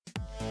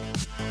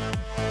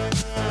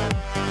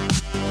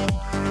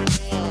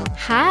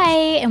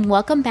Hi, and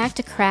welcome back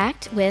to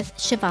Cracked with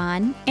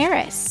Siobhan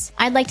Eris.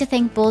 I'd like to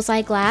thank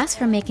Bullseye Glass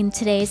for making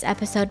today's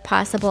episode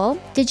possible.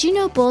 Did you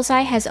know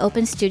Bullseye has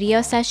open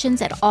studio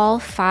sessions at all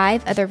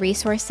 5 of the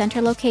Resource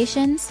Center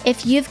locations?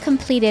 If you've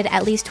completed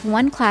at least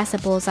one class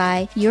at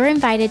Bullseye, you're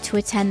invited to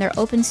attend their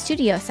open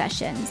studio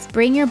sessions.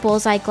 Bring your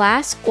Bullseye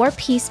Glass or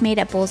piece made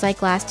at Bullseye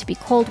Glass to be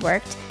cold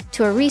worked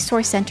to a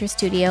Resource Center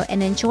studio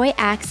and enjoy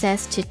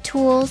access to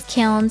tools,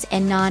 kilns,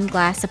 and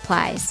non-glass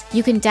supplies.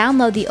 You can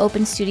download the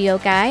Open Studio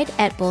Guide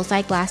at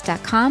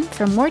bullseyeglass.com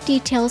for more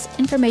details,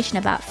 information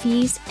about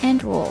fees,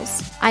 and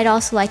rules. I'd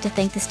also like to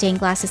thank the Stained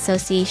Glass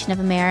Association of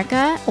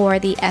America, or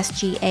the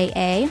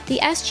SGAA. The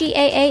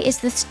SGAA is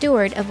the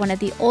steward of one of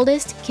the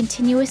oldest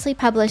continuously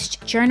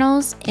published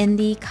journals in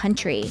the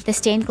country, the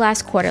Stained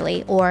Glass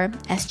Quarterly, or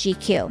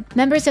SGQ.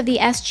 Members of the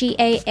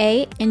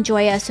SGAA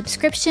enjoy a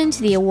subscription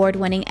to the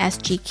award-winning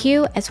SGQ,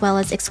 as well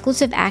as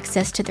exclusive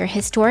access to their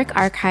historic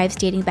archives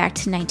dating back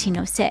to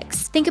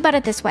 1906. Think about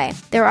it this way.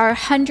 There are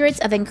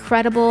hundreds of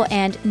incredible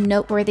and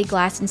noteworthy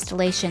glass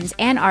installations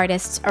and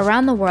artists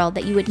around the world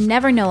that you would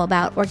never know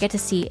about or get to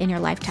see in your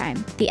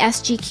lifetime. The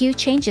SGQ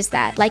changes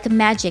that. Like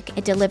magic,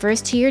 it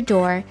delivers to your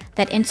door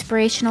that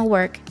inspirational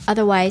work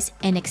otherwise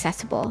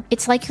inaccessible.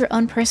 It's like your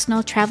own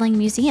personal traveling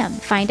museum.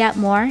 Find out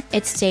more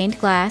at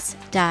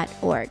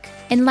stainedglass.org.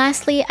 And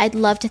lastly, I'd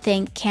love to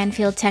thank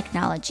Canfield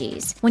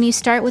Technologies. When you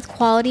start with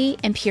quality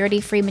and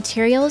purity-free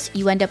materials,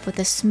 you end up with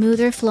a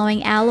smoother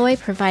flowing alloy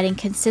providing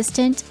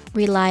consistent,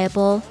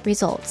 reliable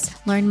results.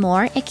 Learn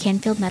more at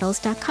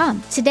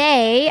canfieldmetals.com.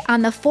 Today,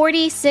 on the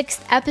 46th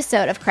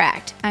episode of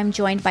Cracked, I'm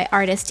joined by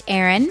artist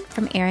Erin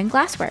from Erin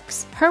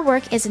Glassworks. Her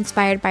work is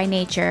inspired by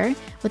nature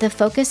with a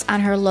focus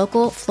on her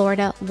local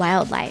Florida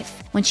wildlife.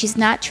 When she's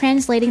not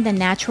translating the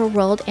natural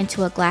world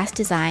into a glass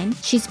design,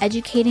 she's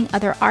educating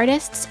other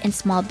artists and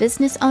small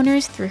business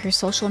owners through her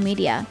social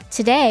media.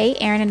 Today,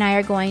 Erin and I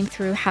are going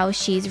through how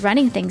she's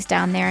running things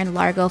down there in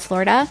Largo,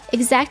 Florida,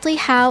 exactly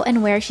how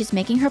and where she's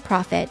making her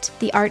profit,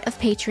 the art of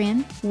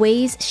Patreon,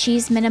 ways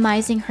she's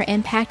minimizing her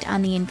impact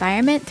on the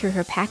environment through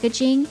her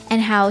packaging,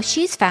 and how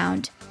she's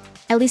found,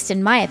 at least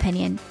in my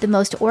opinion, the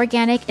most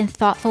organic and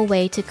thoughtful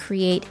way to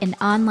create an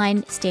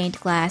online stained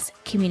glass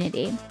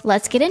community.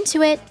 Let's get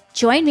into it.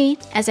 Join me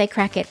as I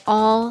crack it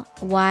all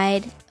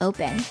wide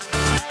open.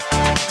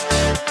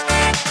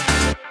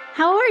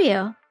 How are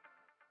you?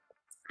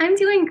 I'm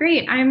doing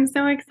great. I'm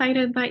so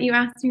excited that you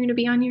asked me to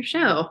be on your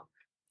show.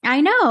 I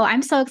know.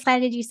 I'm so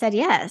excited you said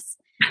yes.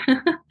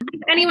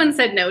 Anyone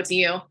said no to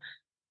you?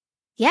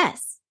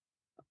 Yes.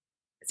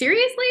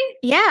 Seriously?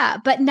 Yeah,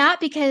 but not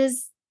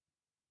because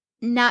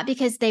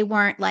they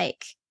weren't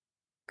like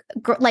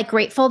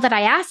grateful that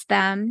I asked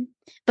them,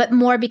 but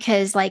more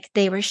because like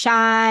they were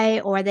shy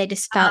or they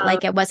just felt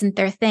like it wasn't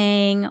their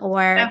thing,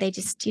 or they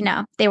just,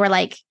 they were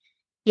like,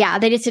 yeah,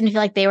 they just didn't feel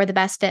like they were the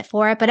best fit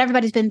for it. But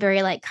everybody's been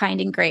very like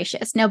kind and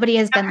gracious. Nobody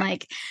has been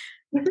like,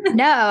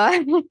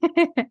 no.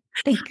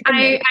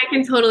 I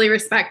can totally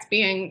respect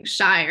being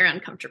shy or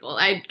uncomfortable.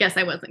 I guess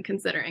I wasn't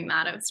considering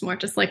that. It's more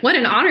just like, what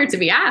an honor to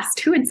be asked.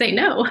 Who would say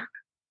no?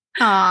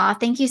 Aw,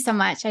 thank you so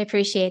much. I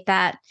appreciate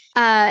that.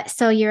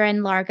 So you're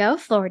in Largo,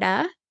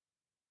 Florida.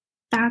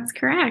 That's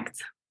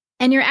correct.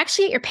 And you're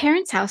actually at your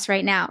parents' house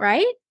right now,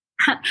 right?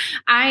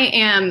 I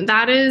am.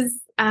 That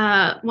is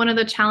one of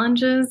the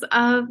challenges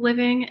of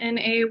living in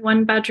a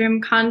 1-bedroom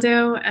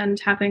condo and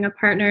having a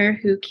partner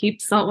who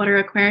keeps saltwater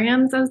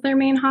aquariums as their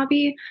main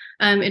hobby.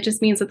 It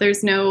just means that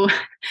there's no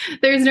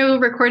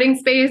recording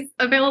space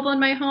available in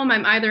my home.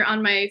 I'm either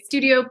on my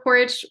studio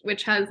porch,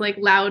 which has like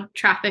loud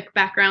traffic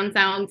background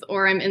sounds,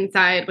 or I'm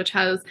inside, which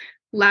has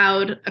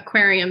loud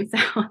aquarium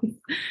sounds.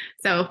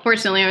 So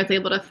fortunately, I was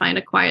able to find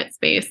a quiet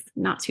space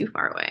not too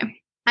far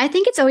away. I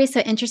think it's always so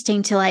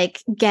interesting to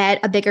like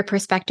get a bigger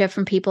perspective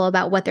from people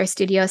about what their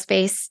studio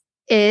space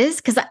is.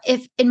 Because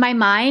if in my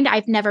mind,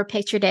 I've never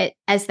pictured it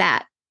as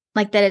that,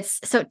 like that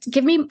it's so.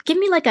 Give me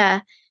like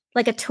a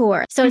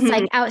tour. So it's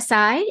like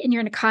outside, and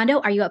you're in a condo.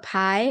 Are you up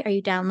high? Are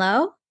you down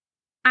low?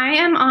 I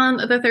am on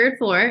the 3rd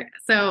floor.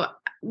 So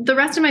the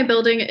rest of my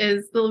building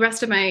it's a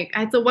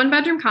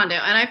 1-bedroom condo.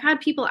 And I've had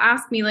people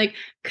ask me like,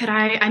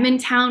 I'm in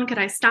town. Could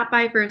I stop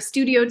by for a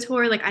studio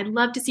tour? Like, I'd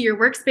love to see your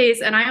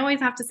workspace. And I always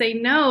have to say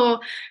no,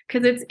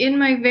 because it's in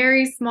my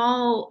very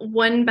small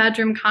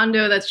 1-bedroom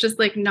condo that's just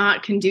like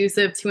not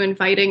conducive to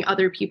inviting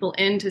other people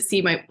in to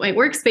see my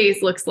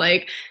workspace looks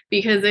like,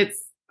 because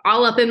it's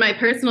all up in my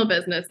personal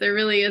business. There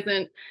really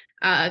isn't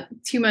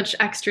too much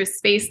extra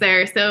space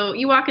there. So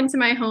you walk into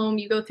my home,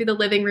 you go through the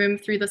living room,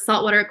 through the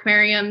saltwater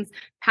aquariums,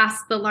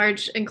 past the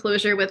large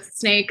enclosure with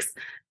snakes,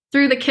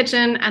 through the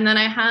kitchen, and then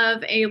I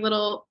have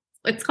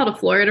it's called a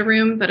Florida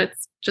room, but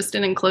it's just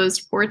an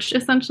enclosed porch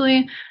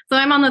essentially. So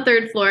I'm on the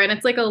 3rd floor, and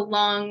it's like a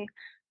long,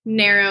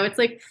 narrow, it's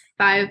like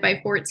 5 by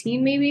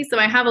 14 maybe. So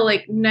I have a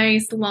like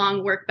nice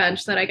long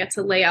workbench that I get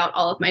to lay out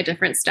all of my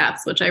different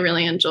steps, which I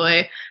really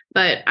enjoy,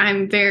 but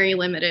I'm very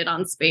limited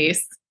on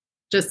space,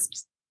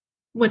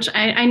 which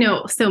I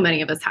know so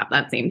many of us have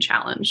that same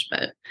challenge,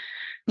 but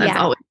that's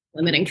always a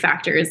limiting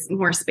factor, is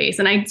more space.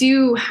 And I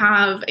do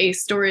have a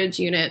storage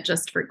unit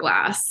just for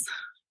glass.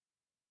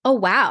 Oh,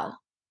 wow.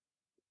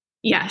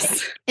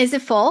 Yes. Is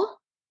it full?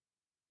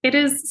 It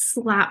is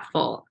slap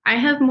full. I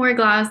have more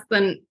glass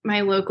than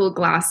my local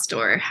glass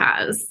store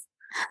has.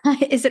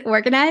 Is it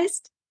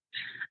organized?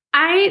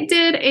 I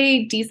did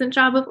a decent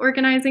job of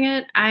organizing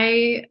it.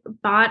 I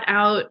bought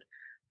out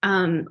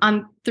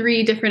on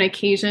three different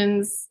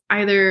occasions,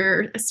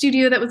 either a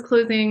studio that was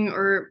closing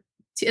or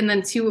and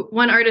then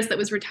one artist that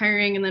was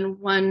retiring, and then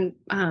one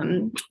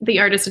the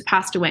artist had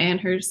passed away and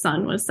her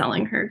son was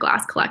selling her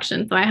glass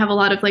collection. So I have a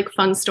lot of like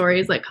fun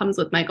stories that comes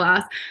with my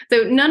glass.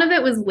 So none of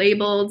it was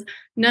labeled,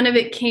 none of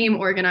it came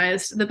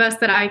organized. The best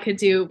that I could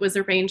do was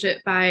arrange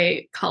it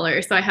by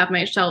color. So I have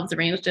my shelves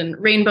arranged in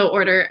rainbow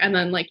order, and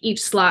then like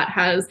each slot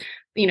has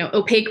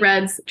opaque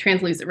reds,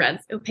 translucent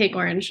reds, opaque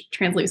orange,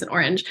 translucent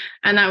orange.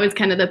 And that was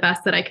kind of the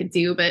best that I could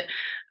do. But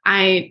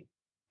I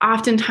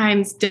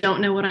oftentimes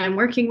don't know what I'm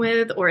working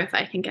with or if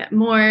I can get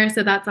more.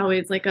 So that's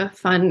always like a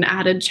fun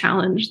added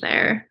challenge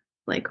there.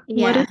 Like,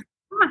 what is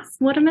glass?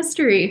 What a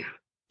mystery.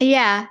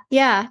 Yeah,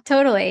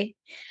 totally.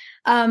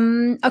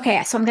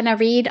 Okay, so I'm going to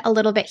read a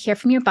little bit here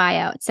from your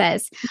bio. It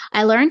says,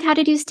 I learned how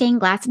to do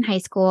stained glass in high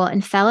school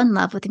and fell in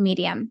love with the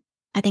medium.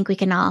 I think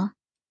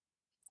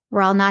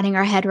we're all nodding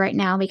our head right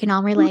now. We can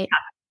all relate.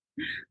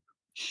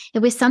 It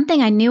was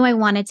something I knew I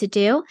wanted to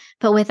do,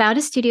 but without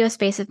a studio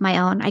space of my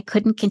own, I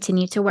couldn't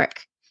continue to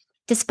work.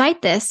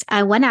 Despite this,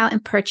 I went out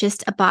and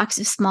purchased a box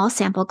of small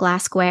sample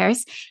glass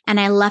squares, and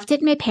I left it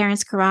in my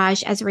parents'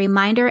 garage as a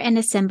reminder and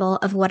a symbol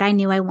of what I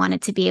knew I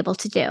wanted to be able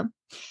to do.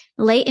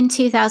 Late in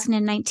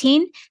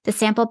 2019, the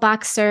sample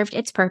box served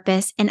its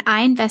purpose, and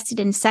I invested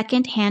in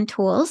second-hand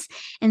tools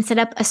and set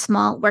up a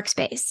small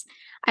workspace.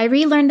 I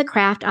relearned the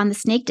craft on the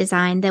snake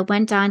design that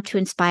went on to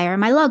inspire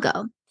my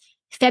logo.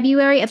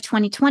 February of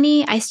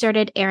 2020, I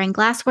started Erin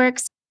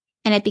Glassworks,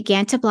 and it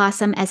began to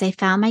blossom as I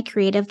found my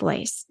creative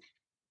voice.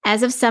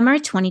 As of summer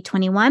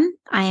 2021,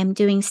 I am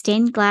doing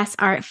stained glass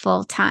art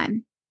full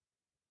time.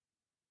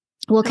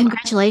 Well,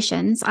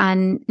 congratulations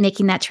on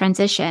making that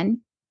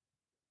transition.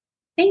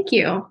 Thank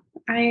you.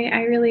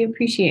 I really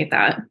appreciate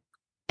that.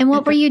 And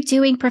what were you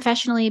doing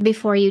professionally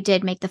before you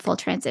did make the full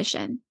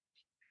transition?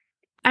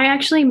 I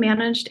actually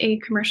managed a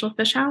commercial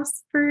fish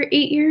house for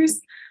 8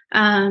 years.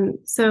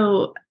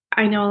 So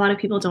I know a lot of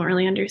people don't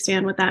really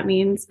understand what that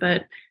means,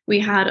 but we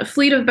had a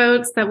fleet of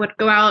boats that would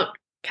go out,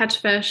 catch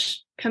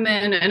fish, come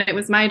in, and it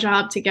was my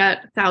job to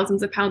get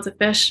thousands of pounds of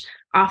fish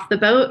off the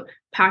boat,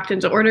 packed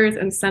into orders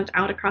and sent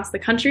out across the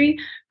country.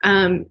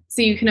 So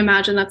you can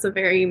imagine that's a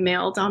very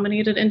male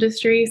dominated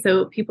industry.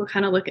 So people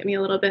kind of look at me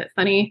a little bit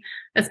funny,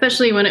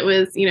 especially when it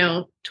was,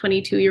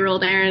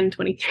 22-year-old Erin,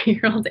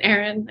 23-year-old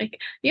Erin, like,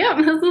 yeah,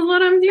 this is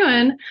what I'm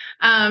doing.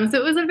 So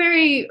it was a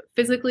very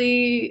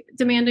physically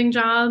demanding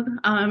job,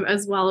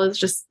 as well as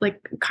just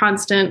like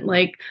constant,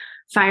 like,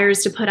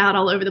 fires to put out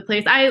all over the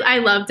place. I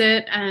loved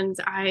it, and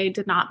I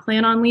did not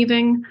plan on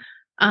leaving.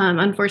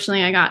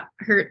 Unfortunately, I got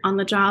hurt on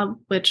the job,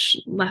 which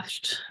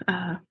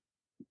I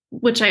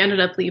ended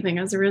up leaving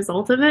as a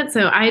result of it.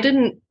 So I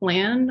didn't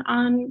plan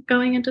on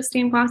going into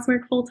stained glass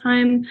work full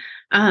time.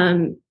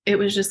 It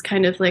was just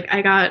kind of like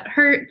I got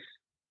hurt.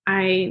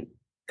 I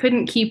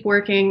couldn't keep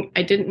working.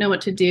 I didn't know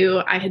what to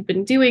do. I had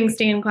been doing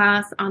stained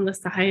glass on the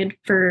side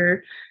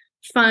for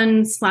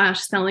fun /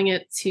 selling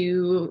it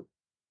to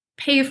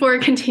pay for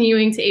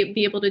continuing to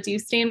be able to do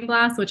stained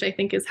glass, which I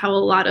think is how a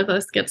lot of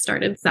us get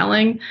started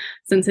selling,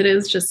 since it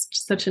is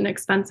just such an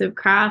expensive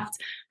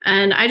craft.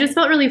 And I just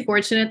felt really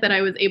fortunate that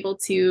I was able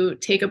to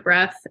take a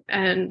breath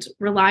and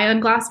rely on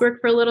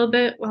glasswork for a little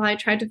bit while I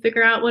tried to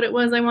figure out what it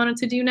was I wanted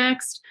to do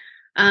next.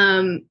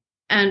 And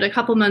a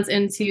couple months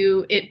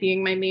into it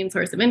being my main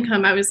source of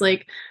income, I was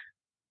like,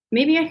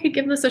 maybe I could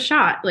give this a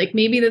shot. Like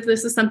maybe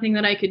this is something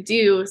that I could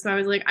do. So I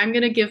was like, I'm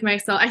going to give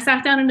myself, I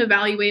sat down and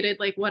evaluated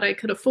like what I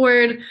could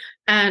afford.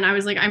 And I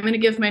was like, I'm going to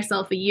give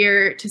myself a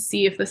year to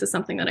see if this is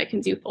something that I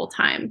can do full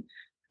time.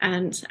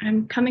 And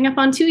I'm coming up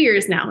on 2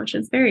 years now, which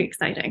is very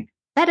exciting.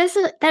 That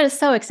is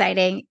so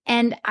exciting.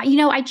 And,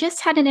 I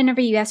just had an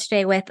interview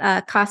yesterday with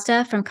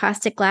Costa from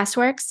Caustic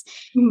Glassworks.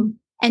 Mm-hmm.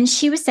 And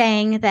she was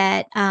saying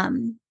that,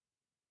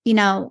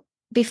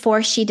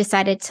 before she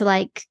decided to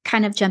like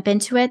kind of jump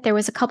into it, there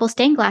was a couple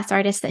stained glass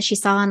artists that she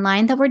saw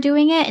online that were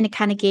doing it. And it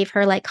kind of gave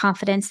her like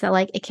confidence that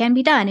like it can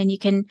be done and you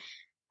can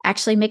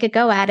actually make a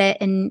go at it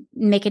and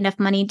make enough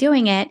money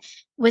doing it.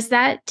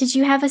 Did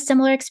you have a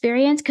similar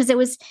experience? Because it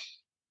was,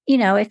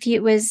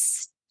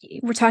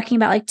 we're talking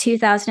about like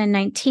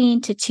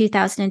 2019 to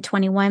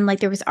 2021, like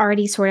there was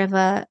already sort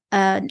of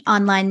an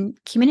online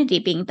community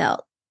being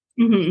built.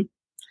 Mm-hmm.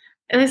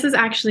 This is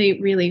actually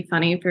really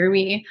funny for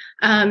me.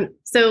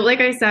 So like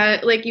I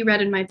said, like you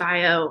read in my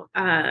bio,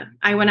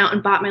 I went out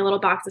and bought my little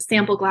box of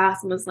sample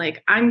glass and was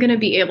like, I'm going to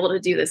be able to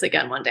do this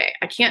again one day.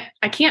 I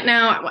can't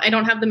now. I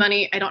don't have the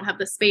money. I don't have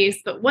the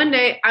space, but one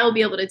day I will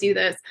be able to do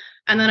this.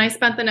 And then I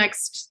spent the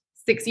next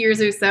 6 years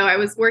or so, I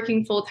was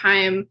working full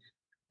time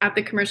at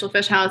the commercial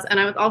fish house. And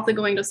I was also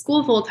going to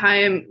school full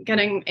time,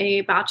 getting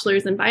a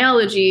bachelor's in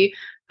biology.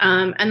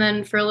 And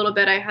then for a little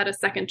bit, I had a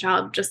second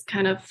job just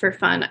kind of for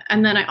fun.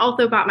 And then I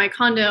also bought my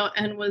condo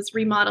and was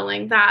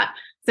remodeling that.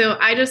 So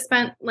I just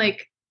spent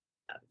like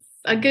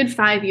a good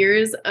 5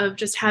 years of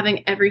just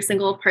having every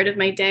single part of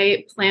my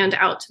day planned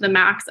out to the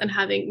max and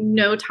having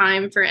no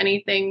time for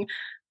anything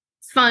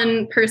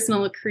fun,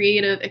 personal,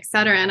 creative,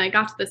 etc. And I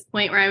got to this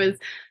point where I was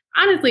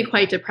honestly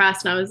quite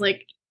depressed. And I was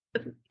like,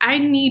 I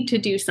need to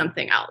do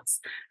something else.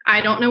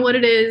 I don't know what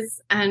it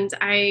is. And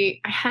I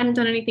hadn't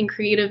done anything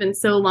creative in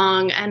so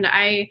long. And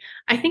I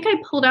think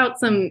I pulled out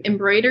some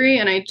embroidery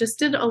and I just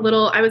did a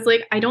little, I was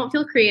like, I don't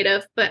feel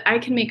creative, but I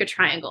can make a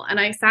triangle. And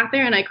I sat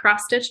there and I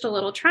cross-stitched a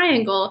little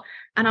triangle.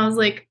 And I was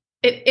like,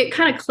 it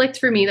kind of clicked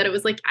for me that it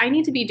was like, I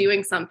need to be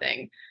doing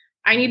something.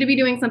 I need to be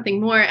doing something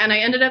more. And I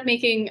ended up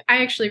I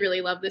actually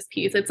really love this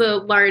piece. It's a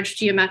large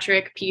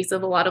geometric piece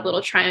of a lot of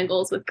little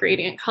triangles with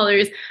gradient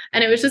colors.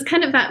 And it was just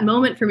kind of that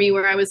moment for me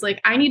where I was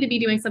like, I need to be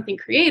doing something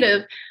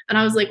creative. And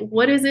I was like,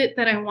 what is it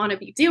that I want to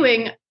be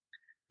doing?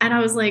 And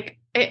I was like,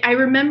 I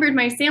remembered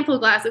my sample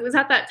glass. It was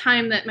at that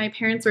time that my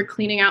parents were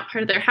cleaning out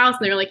part of their house.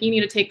 And they were like, you need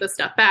to take this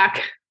stuff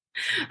back.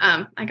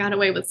 I got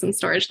away with some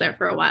storage there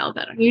for a while,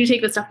 but I need to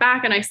take this stuff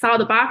back. And I saw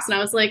the box and I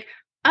was like,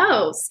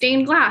 oh,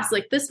 stained glass.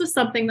 Like this was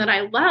something that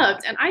I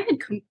loved and I had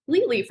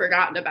completely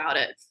forgotten about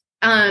it.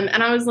 And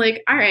I was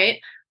like, all right,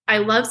 I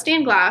love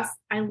stained glass.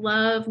 I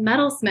love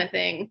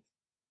metalsmithing.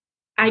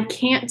 I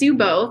can't do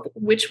both.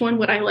 Which one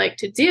would I like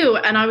to do?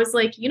 And I was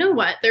like, you know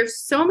what? There's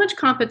so much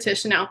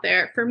competition out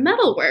there for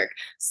metalwork.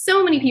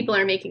 So many people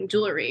are making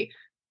jewelry.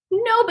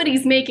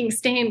 Nobody's making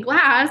stained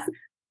glass.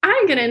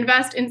 I'm going to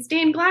invest in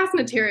stained glass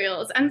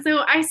materials. And so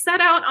I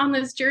set out on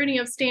this journey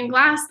of stained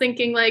glass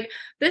thinking like,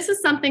 this is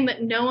something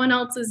that no one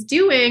else is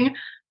doing.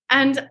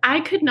 And I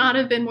could not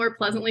have been more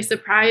pleasantly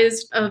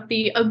surprised of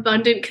the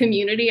abundant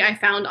community I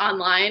found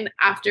online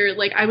after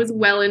like I was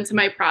well into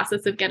my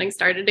process of getting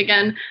started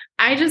again.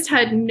 I just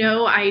had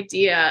no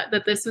idea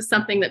that this was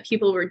something that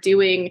people were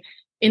doing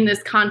in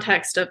this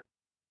context of,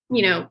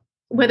 you know,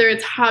 whether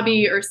it's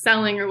hobby or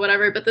selling or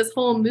whatever, but this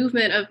whole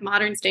movement of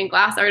modern stained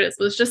glass artists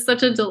was just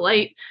such a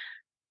delight,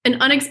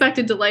 an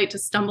unexpected delight to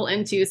stumble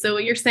into. So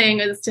what you're saying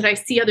is, did I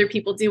see other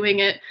people doing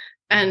it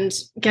and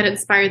get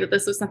inspired that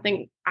this was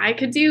something I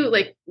could do?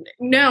 Like,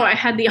 no, I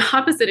had the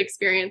opposite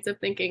experience of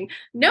thinking,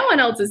 no one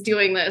else is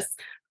doing this.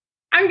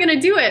 I'm going to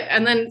do it.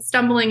 And then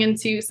stumbling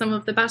into some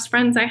of the best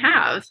friends I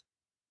have.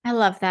 I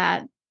love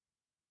that.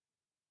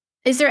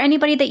 Is there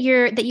anybody that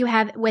you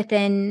have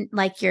within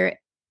like your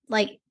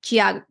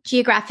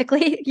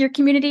geographically your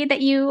community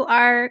that you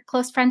are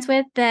close friends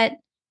with that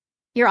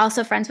you're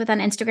also friends with on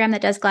Instagram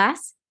that does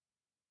glass?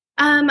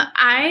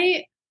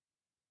 I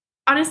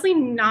honestly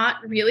not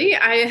really.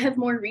 I have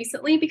more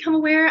recently become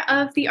aware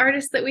of the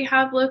artists that we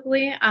have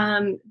locally.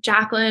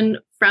 Jacqueline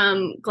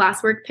from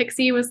Glassworks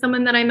Pixie was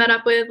someone that I met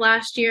up with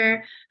last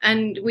year,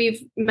 and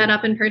we've met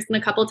up in person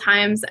a couple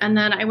times. And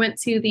then I went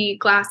to the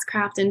Glass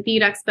Craft and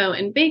Bead Expo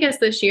in Vegas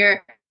this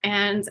year,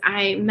 and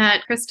I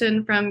met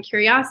Kristen from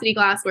Curiosity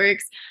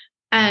Glassworks.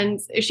 And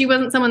she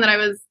wasn't someone that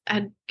I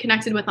had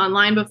connected with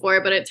online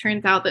before, but it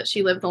turns out that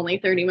she lives only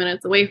 30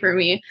 minutes away from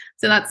me.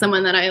 So that's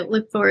someone that I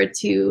look forward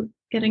to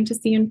getting to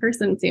see in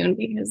person soon,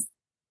 because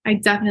I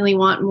definitely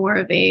want more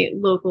of a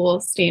local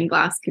stained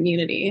glass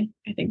community.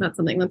 I think that's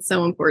something that's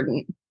so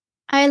important.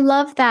 I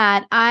love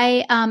that.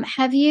 I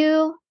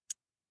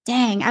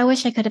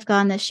wish I could have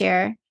gone this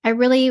year. I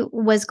really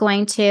was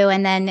going to.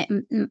 And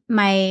then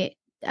my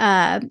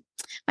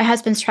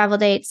husband's travel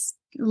dates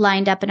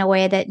lined up in a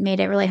way that made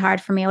it really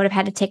hard for me. I would have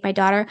had to take my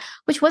daughter,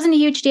 which wasn't a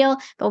huge deal,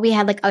 but we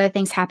had like other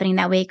things happening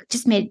that week,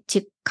 just made it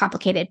too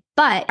complicated.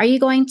 But are you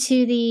going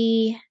to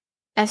the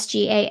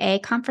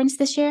SGAA conference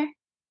this year?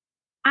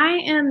 I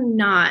am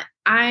not.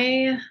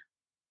 I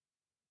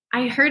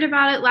heard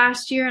about it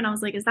last year and I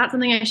was like, is that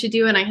something I should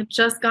do? And I had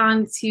just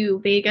gone to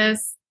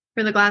Vegas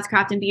for the Glass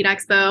Craft and Bead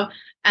Expo,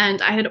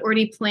 and I had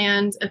already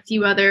planned a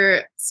few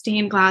other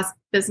stained glass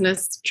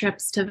business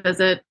trips to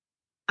visit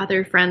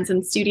other friends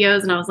and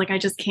studios. And I was like, I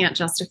just can't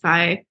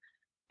justify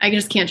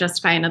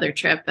another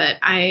trip. But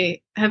I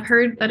have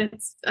heard that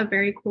it's a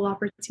very cool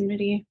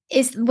opportunity.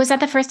 Was that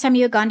the first time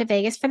you had gone to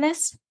Vegas for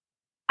this?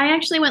 I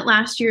actually went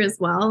last year as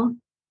well.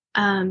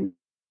 Something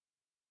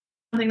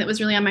that was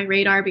really on my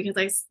radar,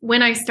 because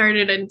when I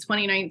started in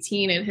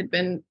 2019,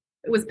 it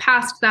was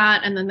past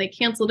that, and then they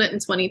canceled it in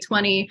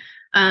 2020.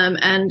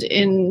 And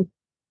in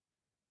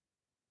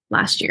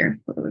last year,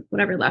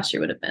 whatever last year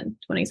would have been,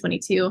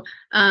 2022,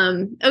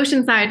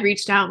 Oceanside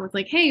reached out and was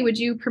like, hey, would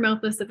you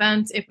promote this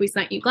event if we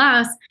sent you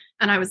glass?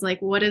 And I was like,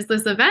 what is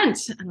this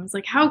event? And I was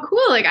like, how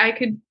cool. Like I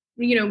could,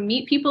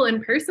 meet people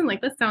in person.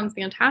 Like this sounds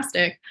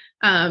fantastic.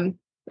 I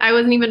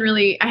hadn't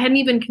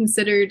even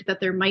considered that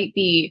there might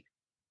be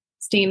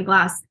stained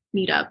glass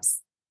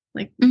meetups.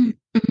 Like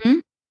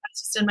that's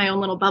just in my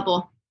own little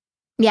bubble.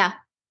 Yeah,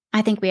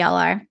 I think we all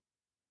are.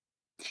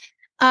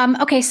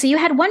 Okay, so you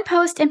had one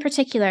post in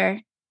particular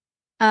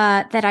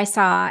that I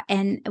saw,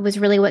 and it was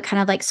really what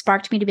kind of like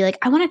sparked me to be like,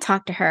 I want to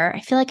talk to her.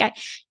 I feel like I'd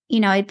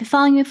been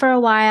following you for a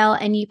while,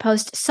 and you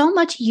post so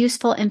much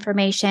useful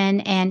information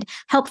and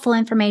helpful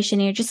information.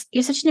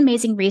 You're such an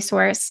amazing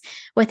resource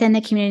within the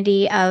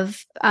community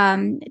of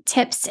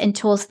tips and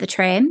tools of the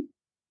trade.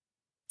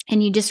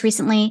 And you just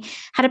recently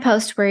had a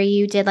post where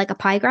you did like a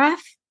pie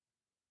graph.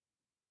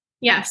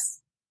 Yes.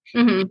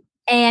 Mm-hmm.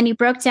 And you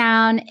broke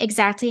down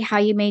exactly how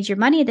you made your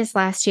money this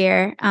last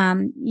year.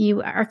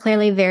 You are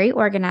clearly very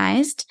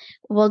organized.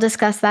 We'll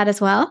discuss that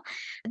as well.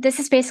 This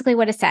is basically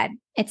what it said.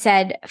 It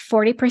said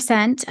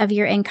 40% of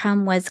your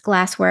income was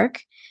glass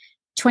work,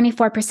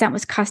 24%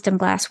 was custom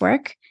glass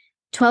work,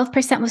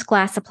 12% was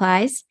glass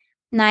supplies,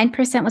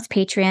 9% was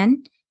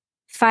Patreon,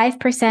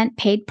 5%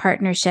 paid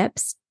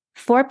partnerships,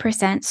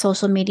 4%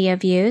 social media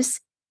views,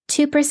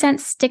 2%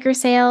 sticker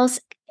sales,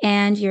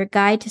 and your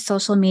guide to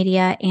social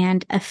media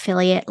and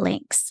affiliate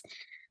links.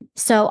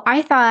 So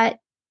I thought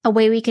a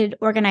way we could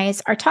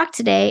organize our talk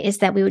today is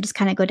that we would just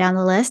kind of go down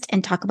the list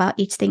and talk about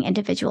each thing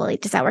individually.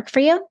 Does that work for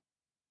you?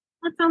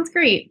 That sounds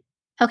great.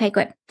 Okay,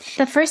 good.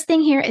 The first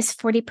thing here is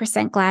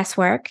 40% glass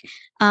work.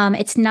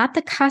 It's not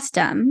the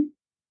custom,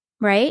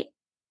 right?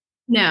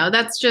 No,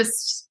 that's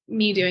just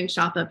me doing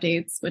shop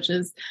updates, which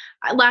is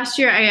last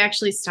year I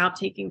actually stopped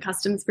taking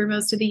customs for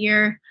most of the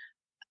year.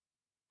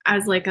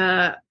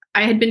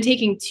 I had been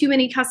taking too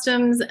many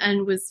customs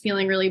and was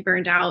feeling really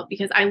burned out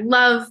because I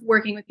love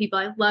working with people.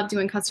 I love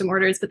doing custom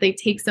orders, but they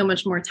take so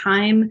much more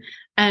time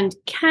and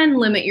can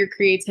limit your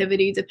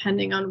creativity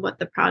depending on what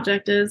the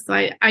project is. So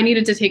I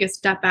needed to take a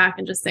step back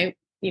and just say,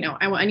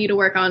 I need to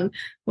work on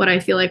what I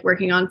feel like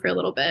working on for a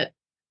little bit.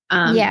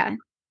 Yeah.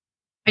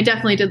 I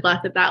definitely did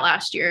less of that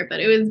last year, but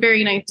it was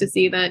very nice to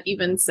see that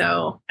even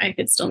so, I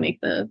could still make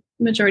the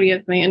majority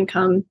of my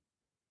income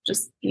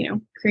just,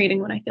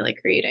 creating what I feel like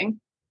creating.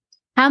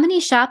 How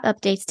many shop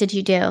updates did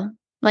you do,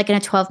 like in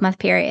a 12-month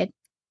period?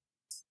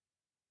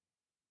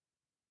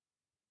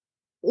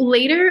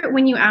 Later,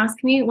 when you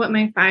ask me what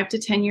my 5 to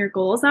 10 year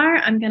goals are,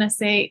 I'm going to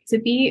say to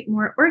be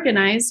more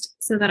organized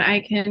so that I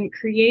can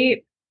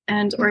create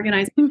and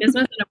organize my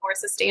business in a more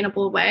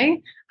sustainable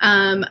way.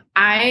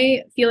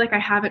 I feel like I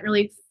haven't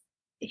really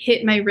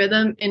hit my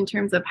rhythm in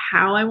terms of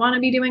how I want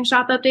to be doing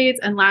shop updates.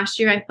 And last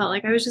year, I felt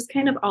like I was just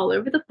kind of all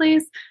over the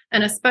place.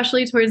 And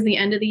especially towards the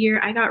end of the year,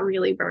 I got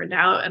really burned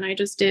out and I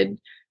just did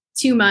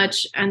too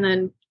much. And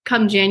then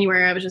come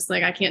January, I was just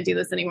like, I can't do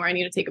this anymore. I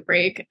need to take a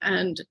break,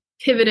 and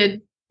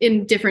pivoted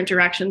in different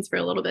directions for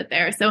a little bit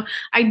there. So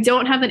I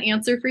don't have an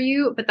answer for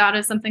you, but that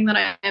is something that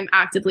I am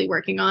actively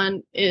working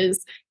on,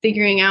 is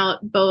figuring out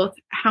both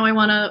how I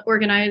want to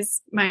organize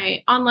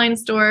my online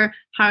store,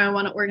 how I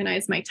want to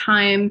organize my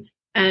time,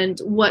 and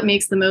what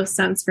makes the most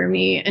sense for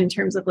me in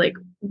terms of like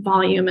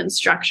volume and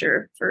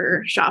structure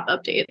for shop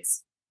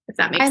updates, if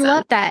that makes sense. I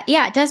love that.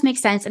 Yeah, it does make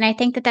sense. And I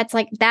think that that's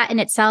like, that in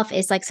itself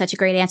is like such a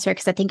great answer,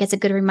 because I think it's a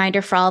good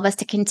reminder for all of us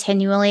to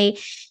continually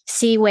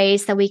see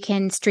ways that we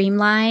can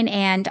streamline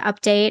and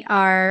update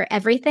our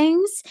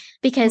everythings.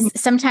 Because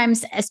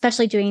sometimes,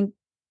 especially doing,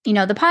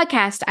 the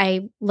podcast,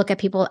 I look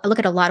at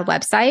a lot of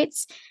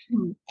websites,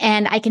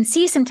 and I can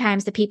see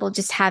sometimes that people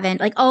just haven't,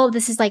 like, oh,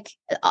 this is like,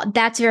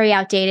 that's very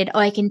outdated. Oh,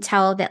 I can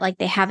tell that like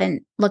they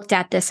haven't looked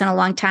at this in a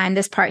long time,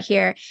 this part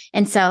here.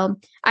 And so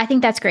I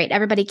think that's great.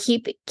 Everybody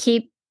keep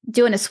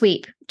doing a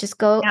sweep. Just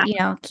go,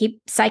 keep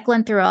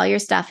cycling through all your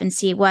stuff and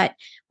see where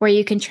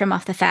you can trim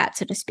off the fat,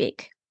 so to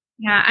speak.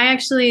 Yeah, I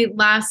actually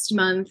last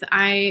month,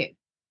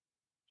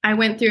 I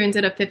went through and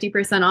did a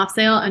 50% off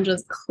sale and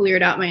just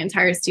cleared out my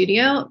entire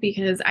studio,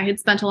 because I had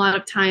spent a lot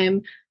of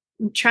time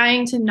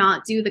trying to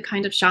not do the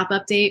kind of shop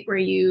update where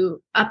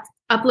you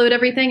upload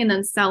everything and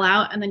then sell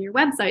out and then your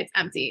website's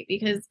empty.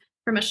 Because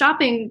from a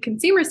shopping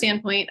consumer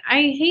standpoint,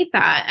 I hate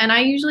that. And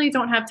I usually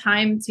don't have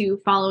time to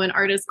follow an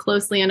artist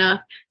closely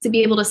enough to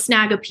be able to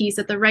snag a piece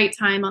at the right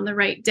time on the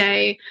right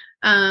day.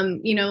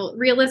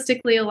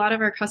 Realistically, a lot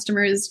of our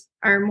customers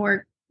are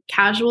more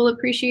casual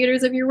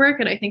appreciators of your work,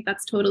 and I think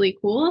that's totally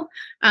cool.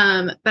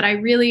 But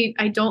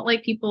I don't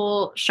like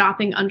people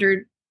shopping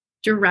under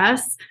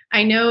duress.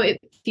 I know it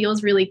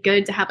feels really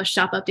good to have a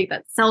shop update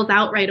that sells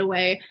out right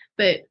away,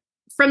 but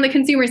from the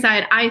consumer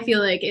side, I feel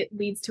like it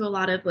leads to a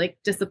lot of like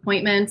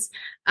disappointment,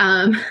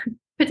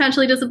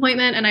 potentially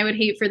disappointment. And I would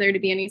hate for there to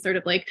be any sort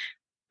of like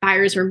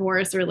buyer's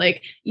remorse, or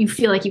like you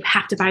feel like you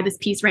have to buy this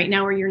piece right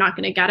now or you're not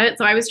going to get it.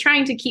 So I was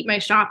trying to keep my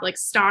shop like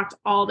stocked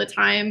all the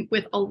time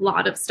with a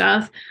lot of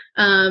stuff.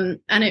 And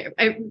it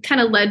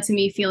kind of led to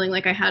me feeling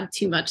like I had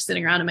too much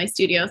sitting around in my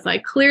studio. So I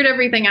cleared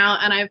everything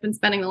out, and I've been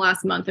spending the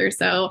last month or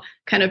so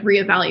kind of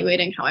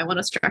reevaluating how I want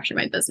to structure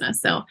my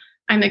business. So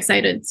I'm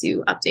excited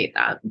to update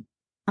that.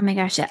 Oh my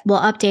gosh.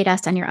 Well, update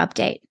us on your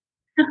update.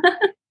 I'll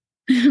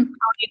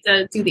need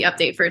to do the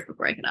update first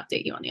before I can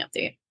update you on the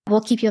update.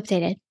 We'll keep you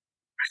updated.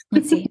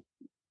 Let's see.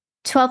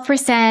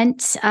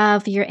 12%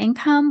 of your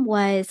income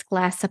was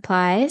glass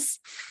supplies.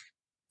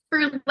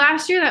 For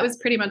last year, that was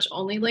pretty much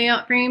only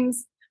layout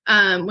frames,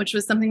 which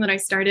was something that I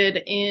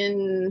started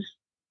in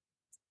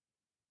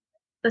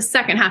the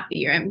second half of the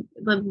year.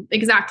 The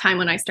exact time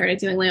when I started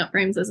doing layout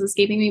frames is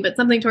escaping me, but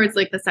something towards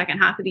like the second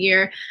half of the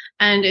year.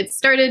 And it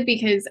started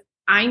because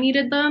I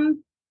needed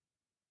them.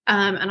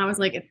 And I was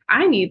like, if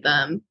I need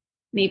them,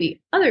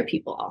 maybe other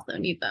people also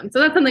need them. So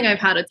that's something I've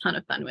had a ton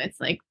of fun with,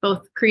 like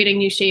both creating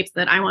new shapes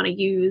that I want to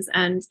use.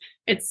 And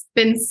it's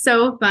been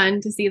so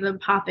fun to see them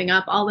popping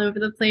up all over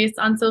the place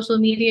on social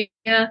media.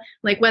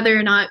 Like whether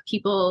or not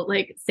people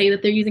like say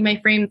that they're using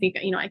my frames,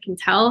 I can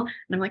tell.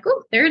 And I'm like,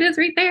 oh, there it is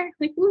right there.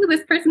 Like, oh,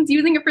 this person's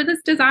using it for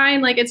this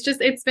design. Like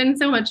it's been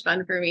so much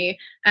fun for me.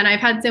 And I've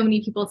had so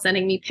many people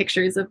sending me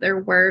pictures of their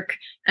work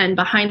and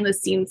behind the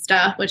scenes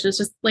stuff, which is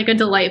just like a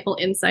delightful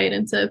insight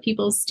into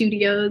people's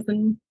studios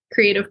and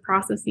creative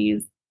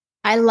processes.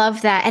 I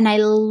love that. And I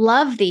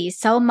love these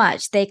so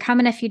much. They come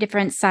in a few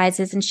different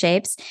sizes and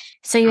shapes.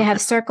 So you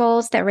have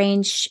circles that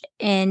range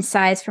in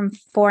size from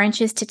 4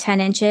 inches to 10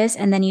 inches.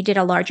 And then you did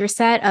a larger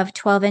set of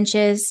 12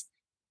 inches,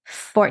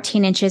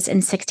 14 inches,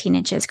 and 16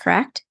 inches,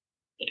 correct?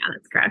 Yeah,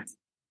 that's correct.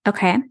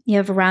 Okay. You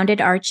have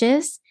rounded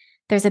arches.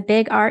 There's a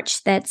big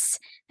arch that's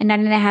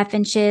 9.5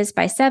 inches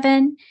by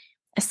 7,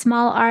 a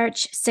small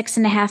arch,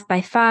 6.5 by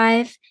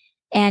 5,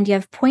 and you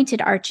have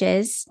pointed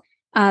arches.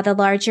 The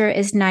larger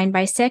is 9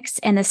 by 6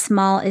 and the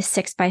small is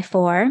 6 by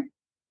 4.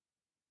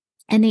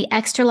 And the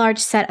extra large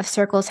set of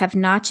circles have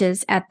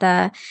notches at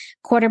the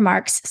quarter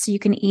marks, so you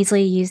can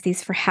easily use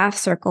these for half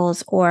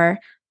circles or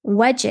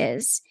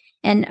wedges.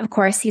 And of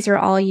course, these are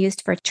all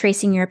used for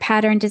tracing your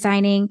pattern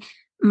designing,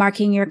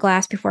 marking your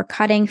glass before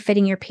cutting,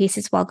 fitting your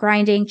pieces while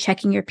grinding,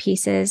 checking your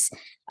pieces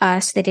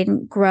so they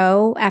didn't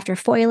grow after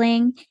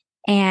foiling,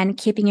 and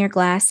keeping your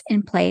glass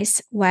in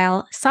place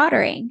while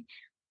soldering.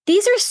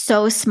 These are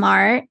so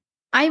smart.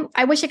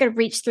 I wish I could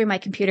reach through my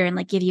computer and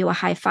like give you a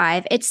high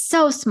five. It's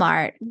so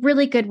smart.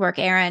 Really good work,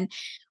 Erin.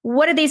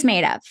 What are these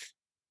made of?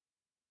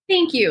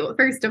 Thank you.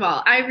 First of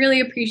all, I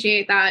really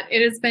appreciate that.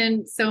 It has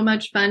been so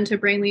much fun to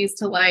bring these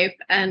to life.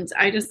 And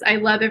I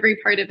love every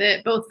part of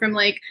it, both from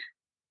like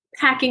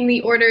packing the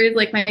orders,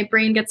 like my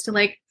brain gets to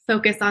like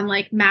focus on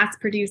like mass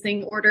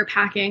producing order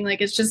packing.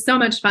 Like it's just so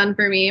much fun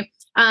for me.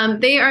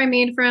 They are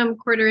made from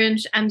 1/4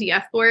 inch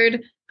MDF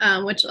board,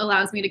 which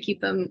allows me to keep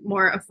them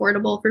more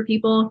affordable for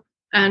people.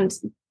 And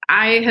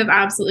I have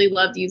absolutely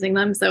loved using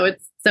them. So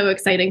it's so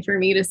exciting for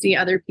me to see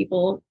other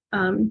people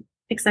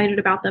excited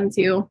about them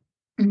too.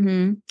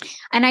 Mm-hmm.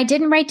 And I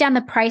didn't write down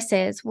the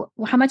prices.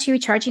 How much are you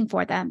charging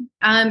for them?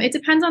 It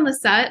depends on the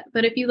set,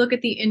 but if you look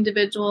at the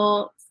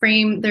individual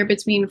frame, they're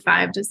between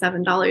 $5 to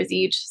 $7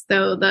 each.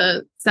 So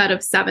the set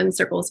of 7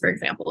 circles, for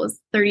example,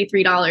 is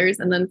 $33.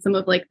 And then some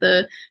of like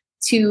the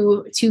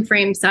two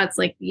frame sets,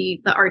 like the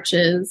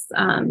arches,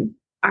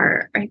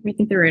 are, I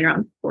think they're right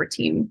around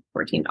 $14.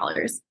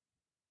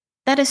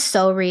 That is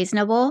so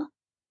reasonable.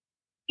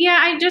 Yeah,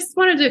 I just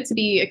wanted it to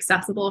be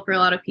accessible for a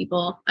lot of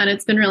people. And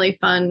it's been really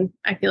fun.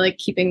 I feel like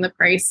keeping the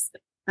price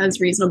as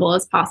reasonable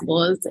as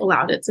possible has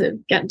allowed it to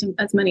get into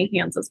as many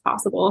hands as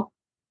possible.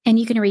 And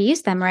you can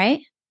reuse them,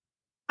 right?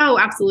 Oh,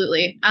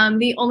 absolutely.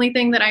 The only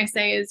thing that I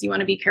say is you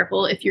want to be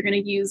careful if you're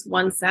going to use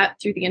one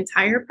set through the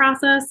entire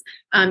process.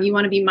 You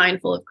want to be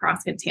mindful of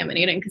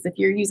cross-contaminating, because if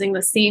you're using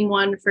the same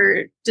one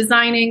for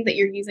designing that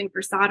you're using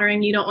for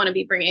soldering, you don't want to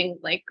be bringing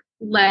like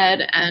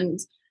lead and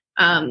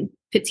lead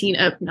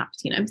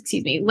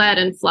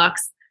and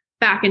flux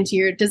back into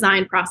your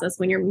design process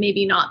when you're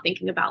maybe not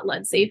thinking about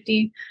lead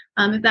safety,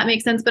 if that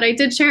makes sense. But I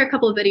did share a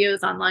couple of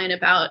videos online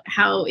about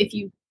how if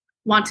you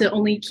want to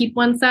only keep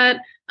one set,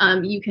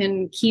 you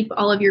can keep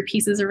all of your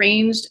pieces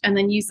arranged and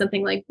then use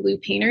something like blue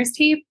painter's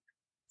tape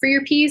for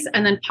your piece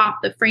and then pop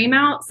the frame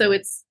out so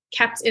it's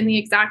kept in the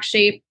exact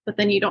shape, but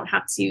then you don't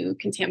have to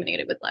contaminate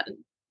it with lead and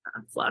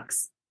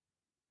flux.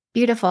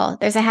 Beautiful.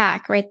 There's a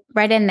hack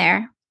right in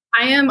there.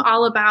 I am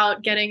all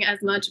about getting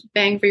as much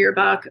bang for your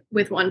buck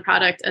with one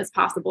product as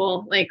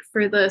possible. Like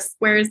for the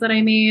squares that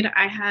I made,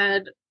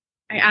 I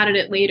added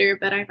it later,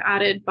 but I've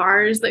added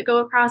bars that go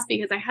across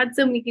because I had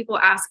so many people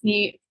ask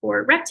me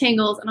for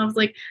rectangles. And I was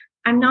like,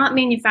 I'm not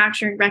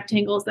manufacturing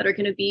rectangles that are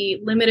going to be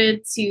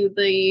limited to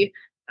the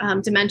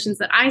dimensions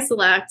that I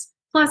select.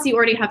 Plus, you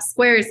already have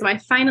squares. So I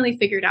finally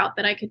figured out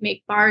that I could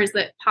make bars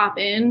that pop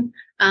in.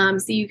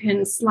 So you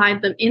can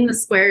slide them in the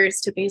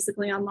squares to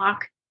basically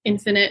unlock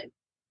infinite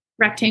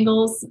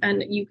rectangles,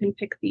 and you can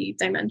pick the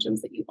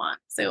dimensions that you want.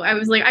 So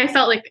I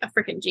felt like a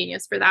freaking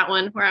genius for that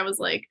one, where I was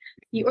like,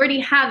 you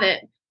already have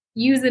it.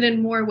 Use it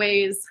in more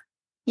ways.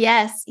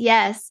 Yes,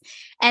 yes.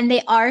 And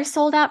they are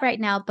sold out right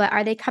now, but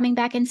are they coming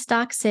back in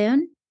stock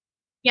soon?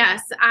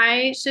 Yes,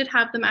 I should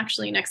have them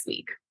actually next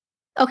week.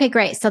 Okay,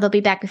 great. So they'll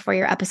be back before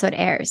your episode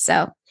airs.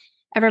 So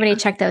everybody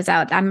check those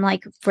out. I'm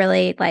like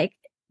really like,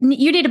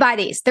 you need to buy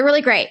these. They're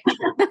really great.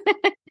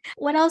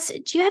 What else?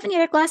 Do you have any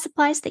other glass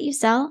supplies that you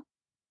sell?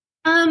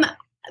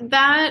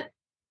 That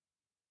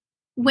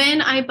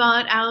when I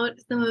bought out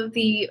some of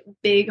the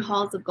big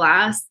hauls of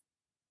glass,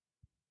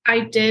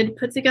 I did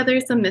put together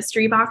some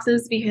mystery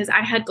boxes because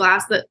I had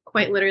glass that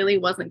quite literally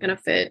wasn't going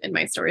to fit in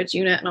my storage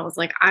unit. And I was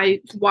like,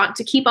 I want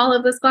to keep all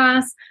of this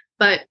glass,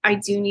 but I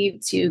do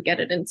need to get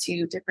it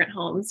into different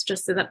homes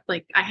just so that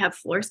like I have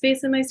floor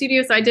space in my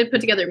studio. So I did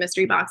put together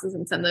mystery boxes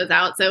and send those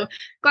out. So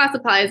glass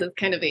supplies is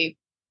kind of a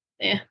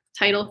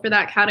title for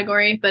that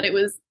category, but it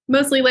was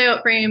mostly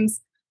layout frames,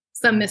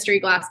 some mystery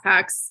glass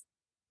packs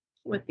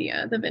with the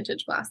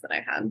vintage glass that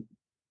I had.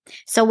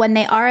 So when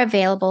they are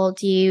available,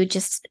 do you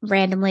just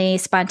randomly,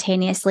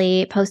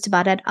 spontaneously post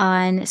about it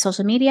on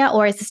social media,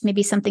 or is this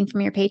maybe something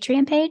from your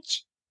Patreon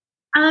page?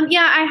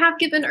 Yeah, I have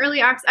given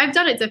early access. I've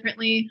done it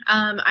differently.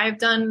 I've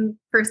done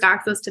first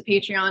access to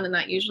Patreon, and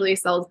that usually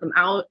sells them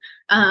out.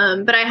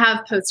 But I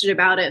have posted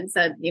about it and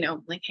said,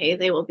 like, hey,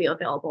 they will be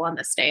available on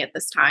this day at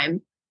this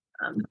time.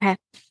 Okay.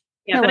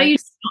 Yeah, That but I works.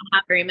 usually don't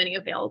have very many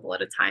available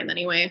at a time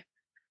anyway.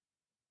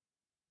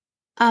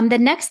 The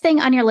next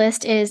thing on your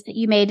list is that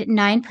you made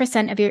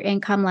 9% of your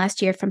income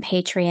last year from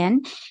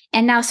Patreon.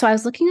 And now, so I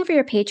was looking over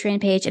your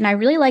Patreon page and I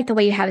really like the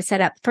way you have it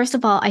set up. First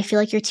of all, I feel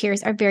like your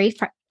tiers are very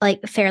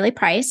fairly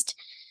priced.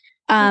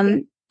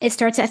 It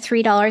starts at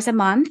 $3 a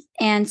month.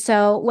 And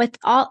so with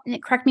all,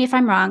 correct me if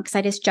I'm wrong, because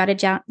I just jotted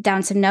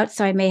down some notes,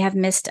 so I may have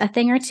missed a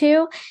thing or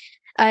two.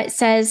 It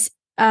says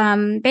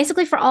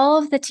basically for all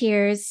of the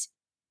tiers,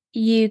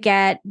 you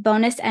get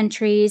bonus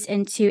entries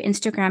into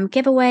Instagram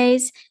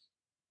giveaways,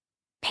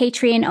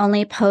 Patreon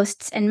only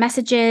posts and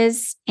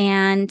messages,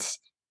 and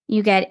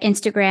you get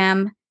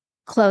Instagram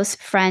close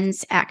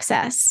friends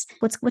access.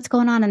 What's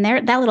going on in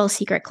there? That little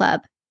secret club.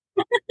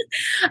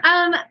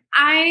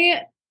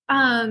 I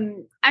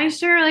I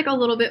share like a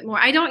little bit more.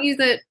 I don't use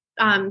it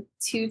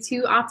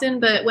too often,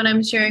 but when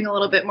I'm sharing a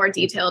little bit more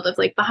detailed of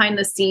like behind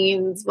the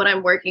scenes, what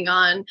I'm working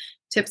on,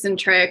 tips and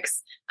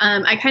tricks,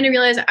 I kind of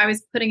realized I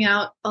was putting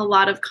out a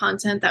lot of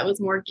content that was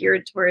more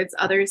geared towards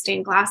other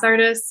stained glass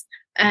artists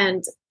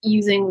and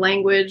using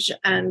language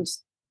and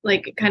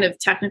like kind of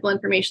technical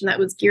information that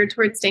was geared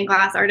towards stained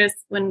glass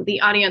artists when the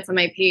audience on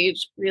my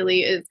page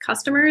really is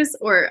customers,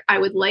 or I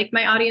would like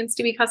my audience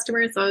to be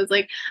customers. So I was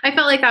like, I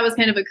felt like that was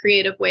kind of a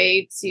creative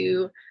way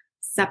to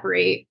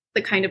separate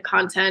the kind of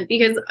content,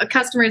 because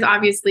customers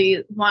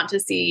obviously want to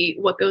see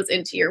what goes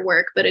into your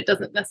work, but it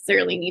doesn't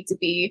necessarily need to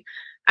be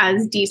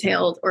as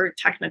detailed or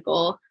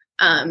technical.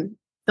 So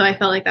I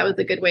felt like that was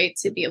a good way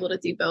to be able to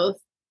do both.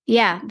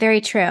 Yeah, very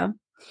true.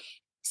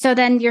 So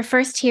then your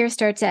first tier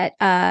starts at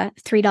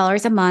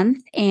 $3 a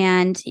month.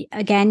 And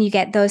again, you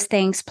get those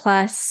things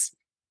plus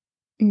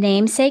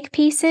namesake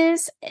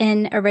pieces,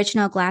 an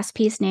original glass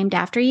piece named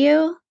after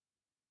you.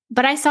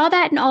 But I saw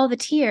that in all the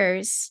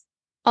tiers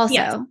also.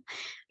 Yes.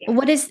 Yeah.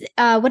 What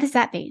does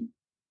that mean?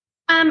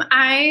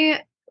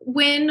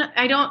 When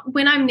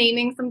I'm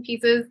naming some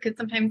pieces, because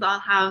sometimes I'll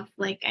have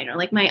like, I don't know,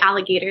 like my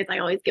alligators, I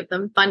always give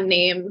them fun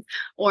names,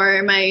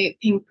 or my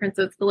pink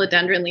princess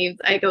philodendron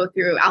leaves, I go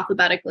through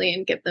alphabetically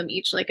and give them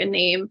each like a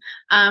name.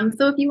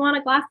 So if you want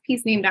a glass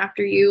piece named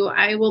after you,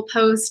 I will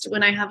post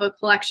when I have a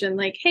collection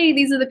like, hey,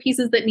 these are the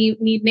pieces that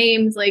need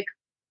names. Like,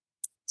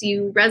 do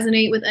you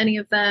resonate with any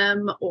of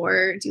them,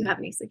 or do you have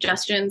any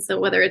suggestions? So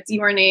whether it's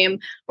your name,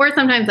 or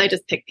sometimes I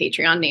just pick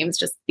Patreon names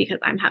just because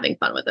I'm having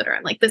fun with it, or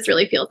I'm like, this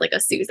really feels like a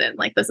Susan,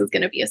 like this is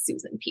going to be a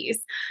Susan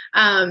piece.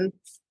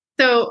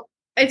 So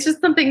it's just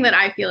something that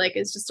I feel like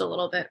is just a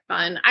little bit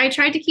fun. I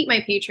tried to keep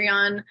my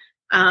Patreon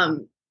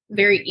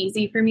very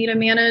easy for me to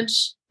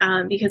manage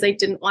because I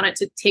didn't want it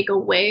to take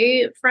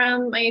away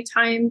from my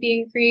time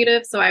being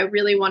creative. So I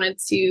really wanted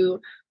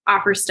to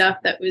offer stuff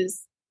that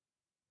was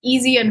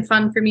easy and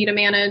fun for me to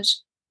manage,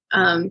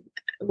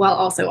 while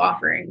also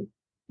offering,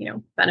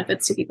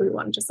 benefits to people who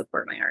wanted to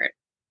support my art.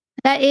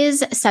 That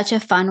is such a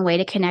fun way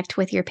to connect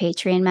with your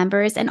Patreon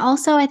members. And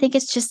also, I think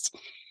it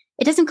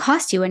doesn't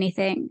cost you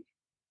anything,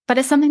 but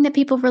it's something that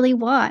people really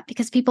want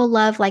because people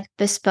love like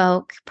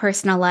bespoke,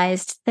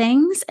 personalized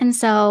things. And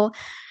so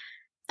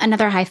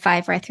another high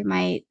five right through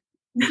my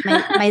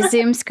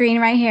Zoom screen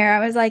right here.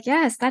 I was like,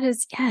 yes.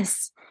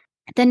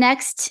 The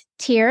next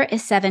tier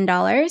is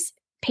 $7.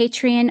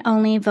 Patreon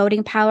only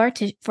voting power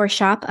for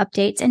shop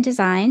updates and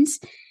designs,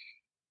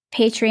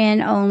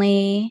 Patreon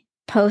only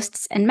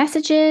posts and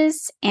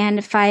messages, and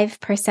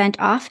 5%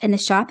 off in the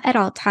shop at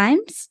all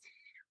times.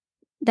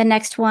 The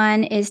next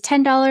one is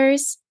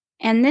 $10.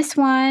 And this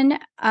one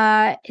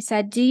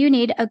said, do you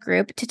need a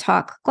group to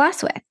talk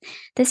glass with?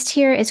 This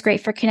tier is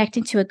great for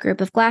connecting to a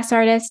group of glass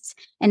artists,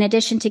 in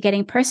addition to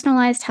getting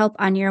personalized help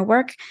on your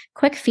work,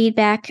 quick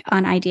feedback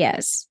on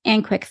ideas.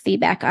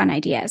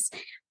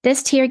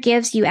 This tier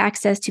gives you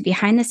access to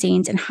behind the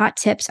scenes and hot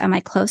tips on my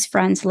close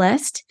friends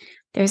list.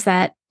 There's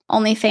that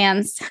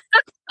OnlyFans.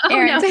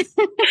 Oh, no.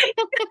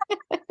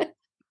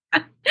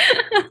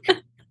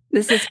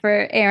 This is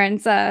for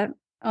Erin's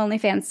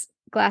OnlyFans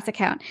glass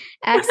account.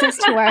 Access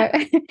to our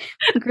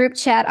group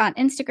chat on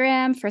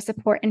Instagram for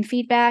support and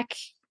feedback,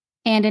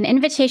 and an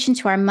invitation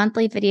to our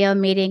monthly video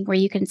meeting where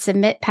you can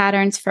submit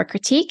patterns for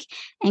critique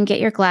and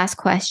get your glass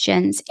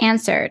questions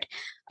answered.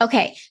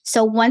 Okay,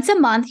 so once a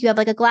month, you have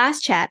like a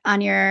glass chat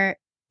on your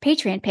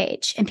Patreon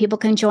page and people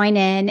can join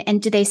in.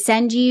 And do they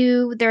send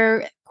you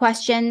their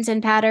questions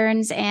and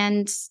patterns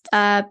and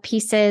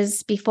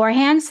pieces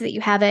beforehand so that you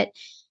have it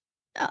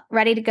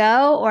ready to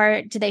go?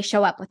 Or do they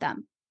show up with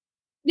them?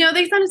 No,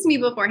 they send it to me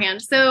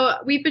beforehand. So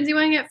we've been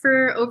doing it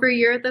for over a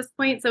year at this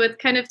point. So it's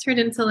kind of turned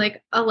into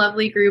like a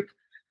lovely group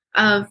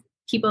of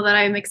people that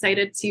I'm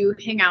excited to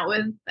hang out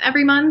with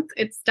every month.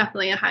 It's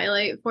definitely a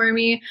highlight for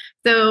me.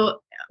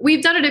 So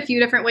we've done it a few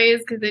different ways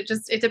because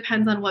it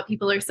depends on what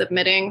people are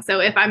submitting. So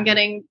if I'm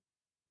getting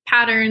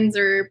patterns,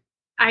 or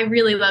I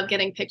really love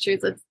getting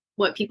pictures of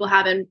what people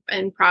have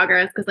in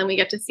progress, because then we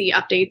get to see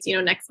updates,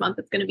 next month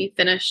it's going to be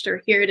finished,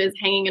 or here it is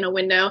hanging in a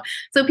window.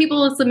 So people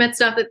will submit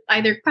stuff, that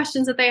either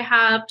questions that they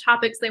have,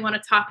 topics they want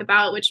to talk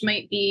about, which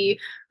might be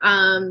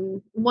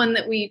one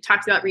that we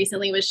talked about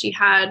recently was she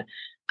had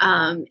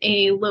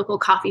a local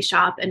coffee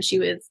shop, and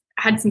she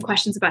had some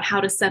questions about how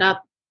to set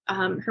up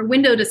her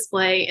window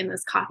display in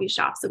this coffee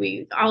shop. So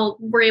we all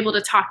were able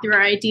to talk through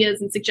our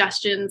ideas and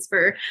suggestions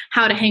for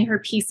how to hang her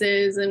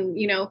pieces, and,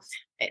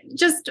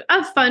 just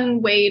a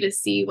fun way to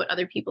see what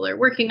other people are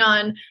working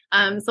on.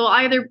 So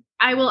I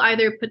will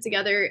either put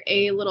together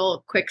a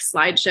little quick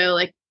slideshow,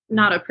 like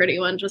not a pretty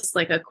one, just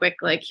like a quick,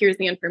 like, here's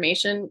the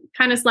information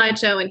kind of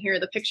slideshow, and here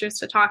are the pictures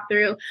to talk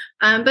through.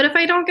 But if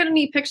I don't get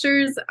any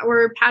pictures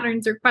or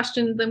patterns or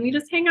questions, then we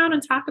just hang out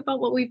and talk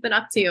about what we've been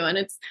up to. And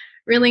it's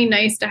really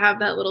nice to have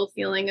that little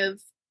feeling of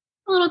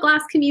a little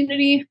glass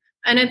community.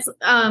 And it's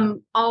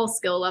all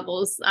skill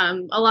levels,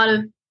 a lot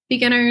of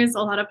beginners,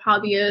 a lot of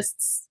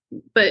hobbyists,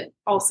 but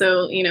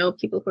also,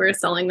 people who are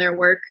selling their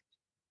work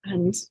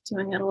and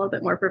doing it a little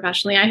bit more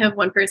professionally. I have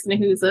one person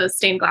who's a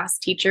stained glass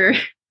teacher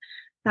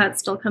that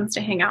still comes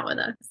to hang out with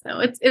us. So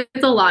it's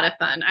a lot of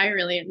fun. I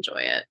really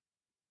enjoy it.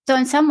 So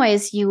in some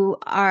ways you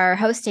are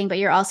hosting, but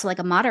you're also like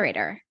a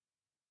moderator.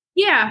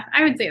 Yeah,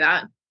 I would say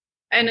that.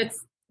 And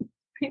it's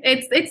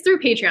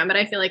through Patreon, but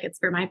I feel like it's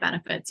for my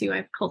benefit too.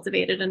 I've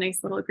cultivated a nice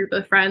little group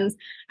of friends,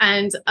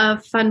 and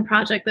a fun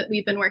project that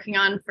we've been working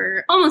on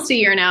for almost a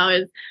year now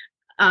is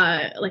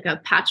like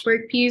a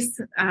patchwork piece.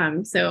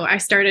 So I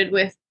started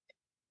with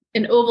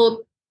an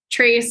oval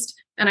traced,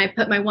 and I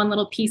put my one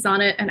little piece on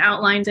it and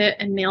outlined it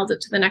and mailed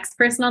it to the next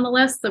person on the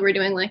list. So we're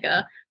doing like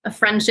a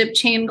friendship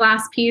chain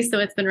glass piece. So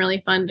it's been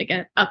really fun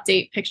to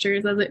update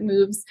pictures as it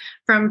moves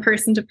from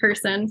person to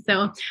person.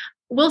 So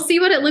we'll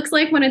see what it looks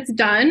like when it's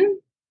done.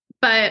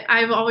 But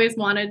I've always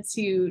wanted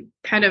to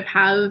kind of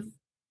have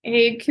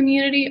a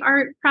community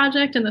art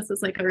project, and this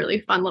is like a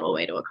really fun little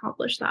way to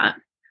accomplish that.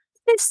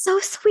 It's so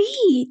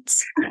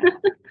sweet.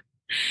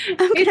 I'm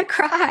going to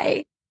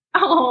cry.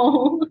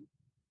 Oh,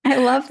 I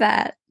love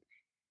that.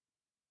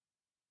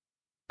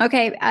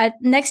 Okay.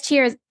 Next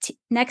tier is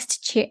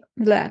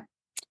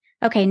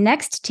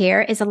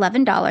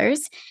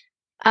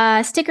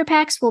 $11. Sticker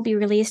packs will be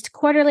released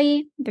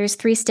quarterly. There's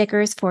 3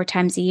 stickers 4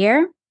 times a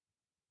year.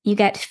 You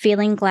get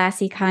feeling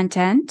glassy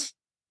content.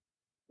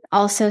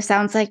 Also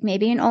sounds like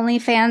maybe an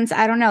OnlyFans.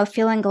 I don't know.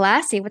 Feeling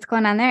glassy. What's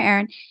going on there,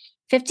 Erin?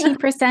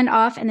 15%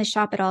 off in the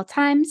shop at all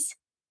times.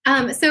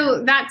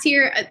 So that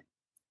tier,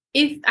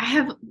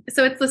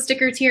 it's the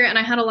sticker tier, and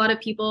I had a lot of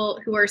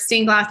people who are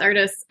stained glass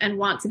artists and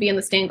want to be in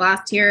the stained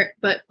glass tier,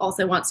 but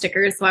also want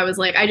stickers. So I was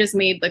like, I just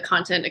made the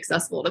content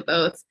accessible to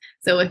both.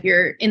 So if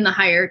you're in the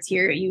higher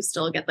tier, you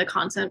still get the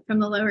content from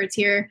the lower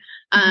tier.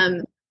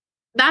 Mm-hmm.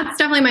 That's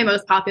definitely my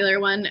most popular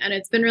one. And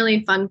it's been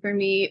really fun for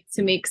me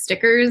to make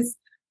stickers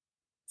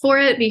for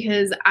it,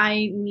 because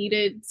I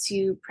needed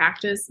to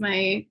practice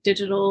my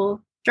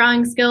digital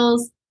drawing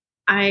skills.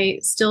 I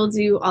still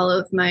do all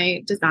of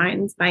my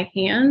designs by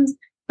hand,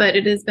 but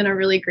it has been a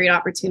really great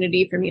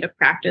opportunity for me to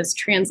practice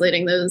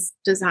translating those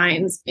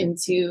designs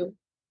into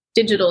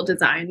digital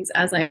designs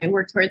as I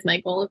work towards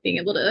my goal of being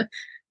able to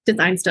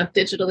design stuff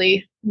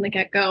digitally from the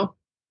get-go.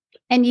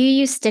 And you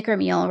use Sticker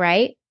Mule,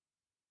 right?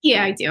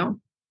 Yeah, I do.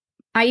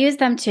 I use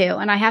them too.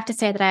 And I have to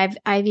say that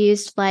I've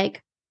used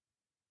like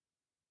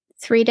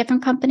 3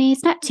 different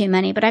companies, not too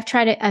many, but I've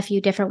tried a few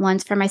different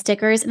ones for my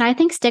stickers. And I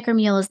think Sticker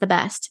Mule is the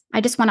best.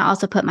 I just want to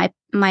also put my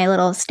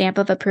little stamp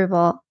of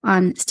approval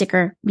on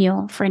Sticker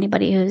Mule for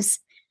anybody who's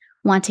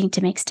wanting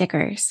to make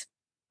stickers.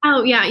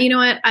 Oh, yeah. You know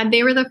what?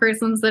 They were the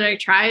first ones that I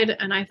tried,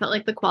 and I felt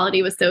like the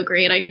quality was so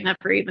great. I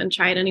never even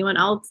tried anyone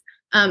else.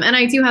 And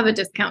I do have a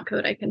discount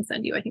code I can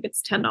send you. I think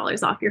it's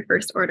 $10 off your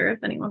first order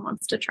if anyone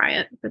wants to try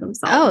it for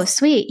themselves. Oh,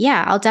 sweet.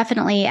 Yeah, I'll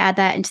definitely add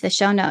that into the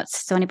show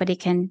notes so anybody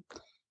can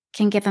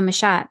give them a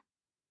shot.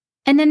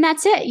 And then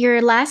that's it. Your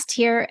last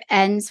tier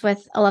ends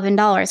with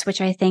 $11,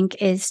 which I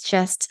think is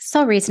just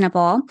so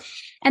reasonable.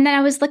 And then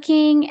I was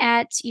looking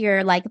at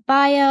your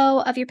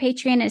bio of your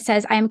Patreon. It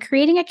says, I am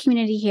creating a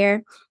community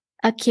here,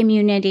 a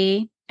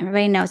community.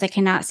 Everybody knows I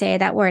cannot say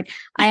that word.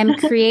 I am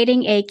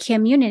creating a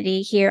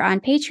community here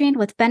on Patreon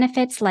with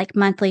benefits like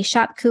monthly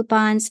shop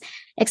coupons,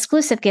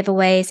 exclusive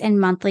giveaways, and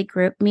monthly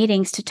group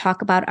meetings to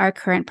talk about our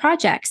current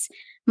projects.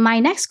 My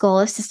next goal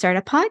is to start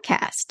a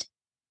podcast,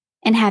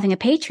 and having a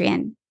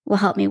Patreon will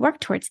help me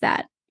work towards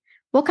that.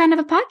 What kind of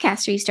a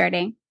podcast are you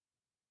starting?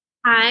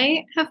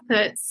 I have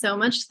put so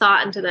much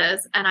thought into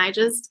this, and I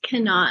just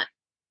cannot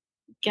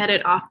get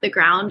it off the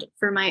ground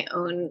for my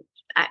own.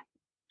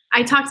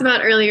 I talked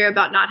about earlier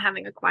about not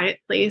having a quiet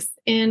place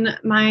in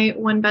my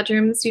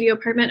 1-bedroom studio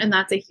apartment, and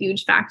that's a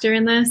huge factor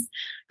in this.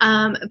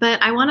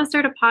 But I want to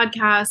start a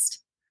podcast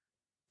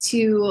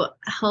to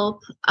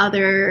help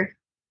other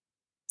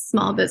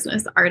small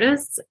business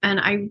artists. And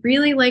I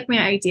really like my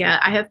idea.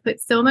 I have put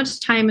so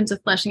much time into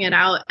fleshing it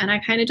out, and I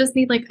kind of just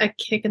need like a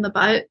kick in the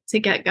butt to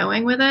get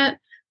going with it.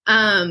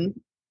 But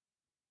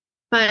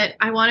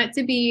I want it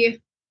to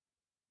be,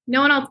 no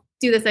one else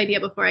do this idea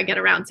before I get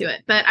around to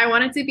it. But I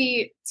want it to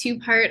be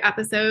 2-part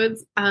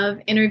episodes of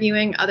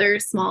interviewing other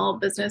small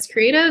business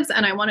creatives.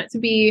 And I want it to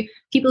be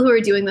people who are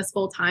doing this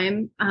full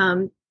time,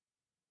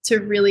 to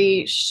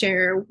really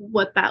share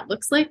what that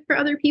looks like for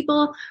other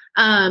people.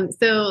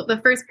 So the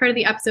first part of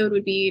the episode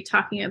would be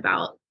talking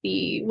about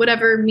the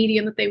whatever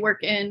medium that they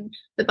work in,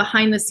 the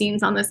behind the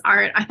scenes on this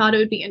art. I thought it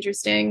would be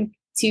interesting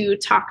to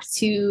talk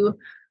to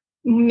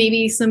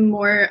maybe some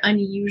more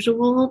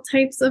unusual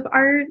types of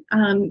art,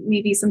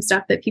 maybe some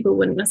stuff that people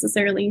wouldn't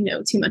necessarily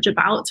know too much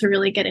about, to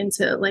really get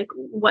into like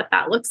what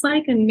that looks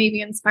like and maybe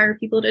inspire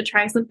people to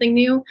try something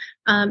new.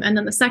 And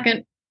then the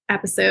second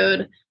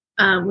episode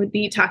would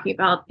be talking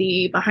about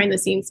the behind the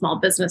scenes small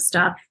business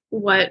stuff,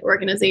 what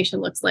organization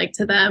looks like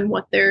to them,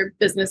 what their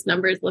business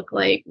numbers look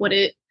like, what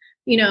it,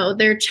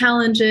 their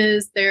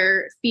challenges,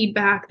 their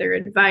feedback, their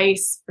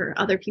advice for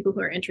other people who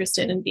are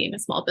interested in being a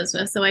small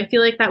business. So I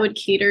feel like that would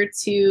cater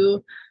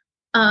to,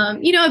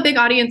 a big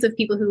audience of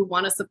people who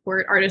want to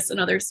support artists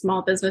and other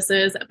small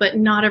businesses, but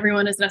not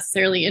everyone is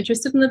necessarily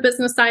interested in the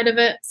business side of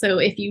it. So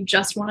if you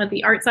just wanted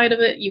the art side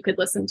of it, you could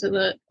listen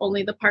to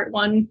only the part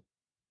 1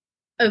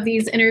 of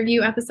these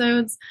interview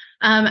episodes.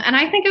 And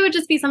I think it would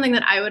just be something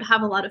that I would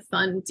have a lot of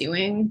fun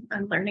doing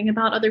and learning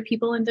about other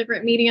people in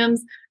different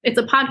mediums. It's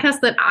a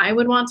podcast that I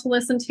would want to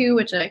listen to,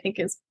 which I think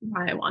is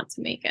why I want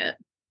to make it.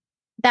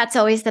 That's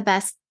always the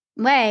best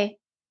way.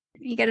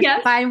 You got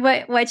to find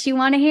what you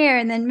want to hear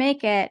and then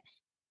make it.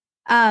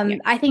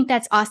 I think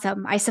that's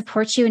awesome. I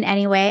support you in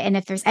any way. And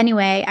if there's any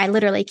way I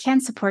literally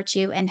can support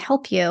you and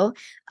help you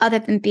other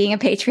than being a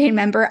Patreon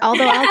member,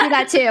 although I'll do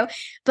that too.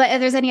 But if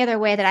there's any other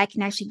way that I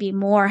can actually be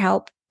more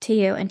help to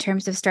you in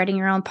terms of starting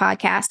your own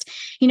podcast,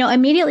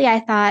 immediately I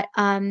thought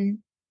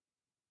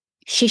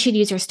she should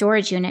use her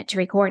storage unit to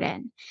record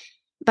in.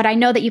 But I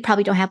know that you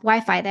probably don't have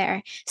Wi-Fi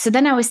there. So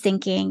then I was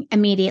thinking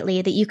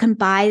immediately that you can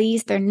buy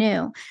these. They're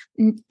new.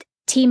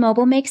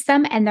 T-Mobile makes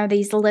them, and they're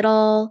these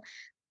little,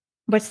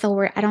 what's the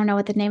word? I don't know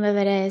what the name of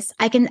it is.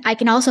 I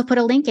can also put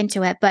a link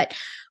into it. But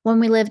when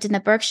we lived in the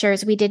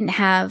Berkshires, we didn't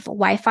have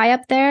Wi-Fi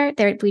up there.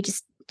 We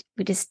just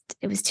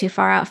it was too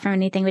far out from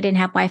anything. We didn't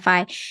have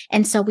Wi-Fi.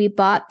 And so we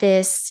bought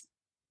this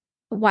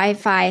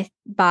Wi-Fi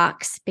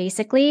box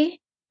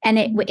basically. And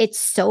it's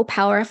so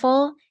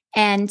powerful.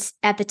 And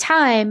at the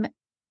time,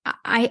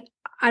 I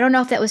don't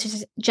know if that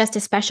was just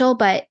as special,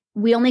 but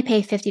we only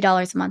pay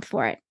 $50 a month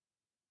for it.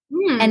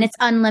 And it's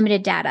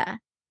unlimited data.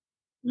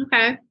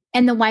 Okay.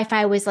 And the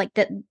Wi-Fi was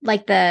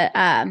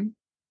the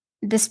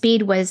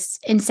speed was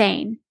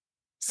insane.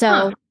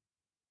 So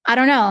I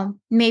don't know,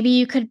 maybe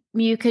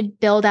you could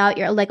build out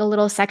your, like, a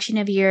little section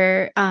of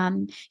your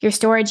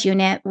storage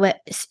unit with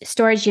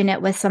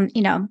some,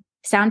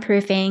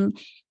 soundproofing,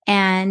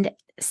 and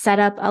set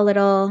up a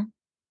little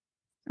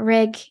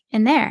rig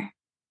in there.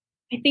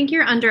 I think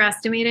you're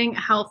underestimating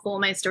how full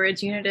my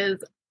storage unit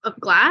is of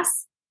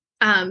glass.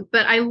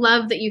 But I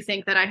love that you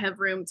think that I have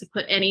room to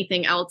put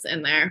anything else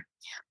in there.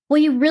 Well,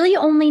 you really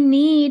only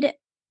need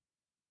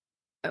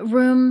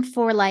room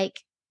for like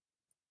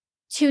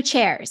 2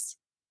 chairs.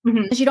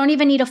 Because you don't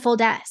even need a full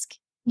desk.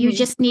 You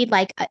just need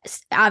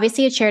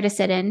obviously a chair to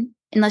sit in,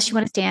 unless you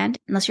want to stand.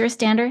 Unless you're a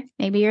stander,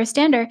 maybe you're a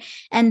stander.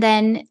 And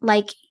then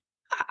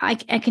I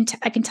can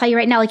tell you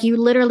right now, you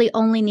literally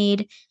only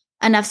need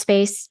enough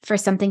space for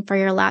something for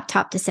your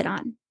laptop to sit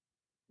on.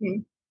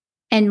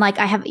 And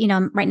I have,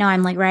 right now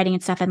I'm writing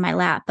and stuff in my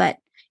lap, but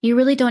you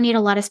really don't need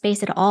a lot of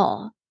space at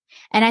all.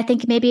 And I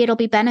think maybe it'll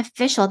be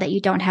beneficial that you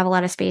don't have a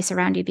lot of space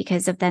around you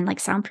because of then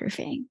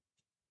soundproofing.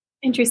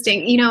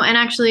 Interesting. And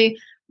actually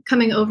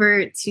coming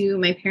over to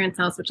my parents'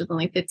 house, which is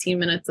only 15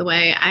 minutes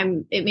away,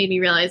 it made me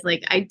realize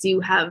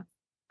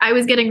I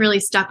was getting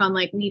really stuck on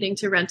needing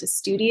to rent a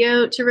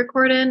studio to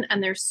record in,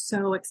 and they're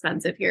so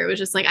expensive here. It was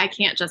just I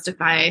can't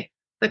justify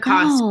the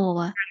cost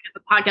of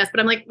the podcast,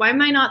 but I'm why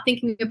am I not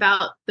thinking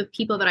about the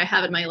people that I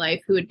have in my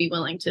life who would be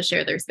willing to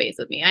share their space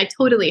with me? I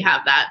totally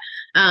have that.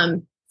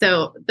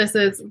 So this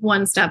is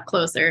one step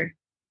closer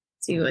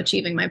to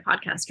achieving my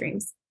podcast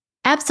dreams.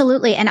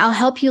 Absolutely. And I'll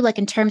help you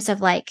in terms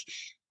of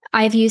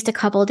I've used a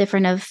couple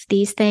different of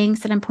these things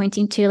that I'm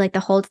pointing to,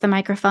 the hold the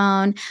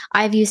microphone.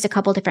 I've used a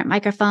couple different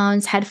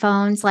microphones,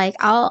 headphones.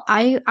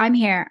 I'm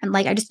here, and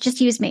I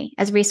just use me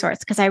as a resource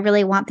because I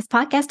really want this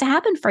podcast to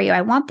happen for you.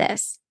 I want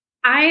this.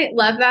 I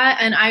love that.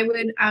 And I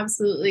would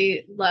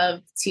absolutely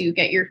love to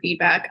get your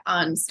feedback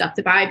on stuff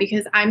to buy,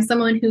 because I'm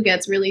someone who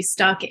gets really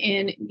stuck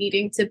in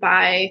needing to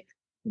buy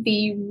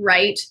the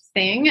right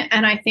thing.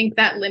 And I think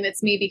that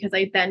limits me because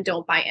I then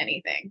don't buy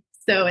anything.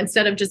 So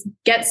instead of just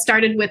get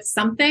started with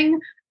something,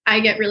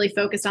 I get really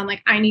focused on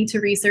I need to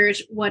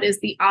research what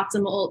is the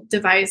optimal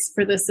device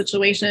for this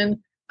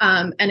situation.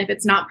 And if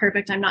it's not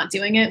perfect, I'm not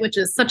doing it, which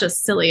is such a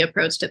silly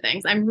approach to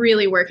things. I'm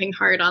really working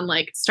hard on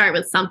start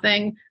with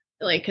something,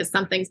 because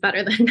something's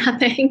better than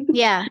nothing.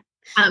 Yeah.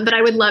 But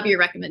I would love your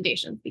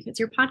recommendations because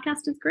your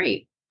podcast is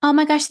great. Oh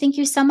my gosh, thank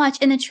you so much.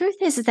 And the truth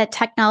is that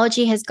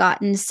technology has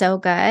gotten so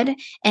good,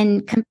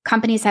 and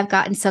companies have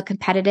gotten so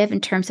competitive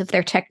in terms of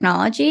their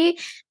technology.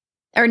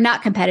 or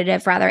not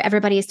competitive, rather.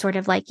 Everybody is sort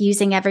of like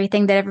using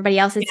everything that everybody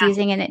else is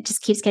using, and it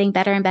just keeps getting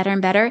better and better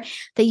and better,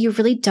 that you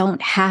really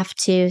don't have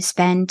to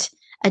spend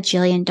 $1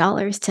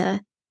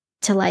 jillion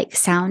to like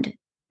sound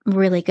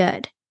really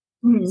good.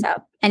 Mm-hmm.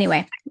 So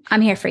anyway,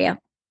 I'm here for you.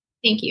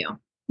 Thank you.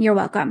 You're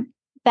welcome.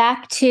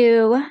 Back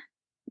to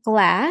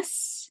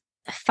Glass.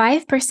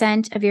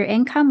 5% of your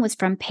income was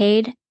from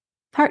paid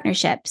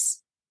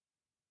partnerships.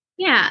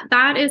 Yeah,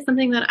 that is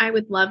something that I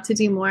would love to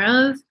do more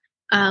of.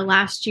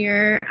 Last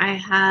year, I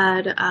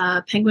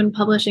had Penguin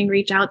Publishing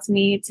reach out to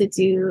me to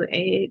do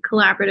a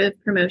collaborative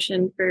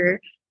promotion for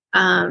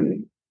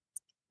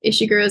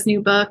Ishiguro's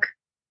new book.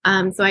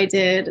 So I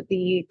did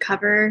the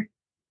cover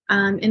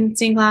in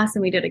stained glass,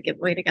 and we did a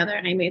giveaway together,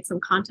 and I made some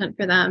content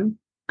for them.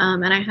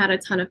 And I had a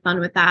ton of fun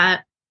with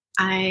that.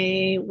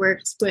 I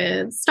worked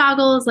with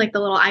Stoggles, like the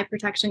little eye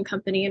protection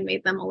company, and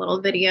made them a little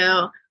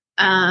video.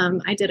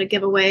 I did a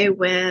giveaway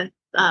with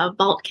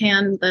Vault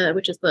Can,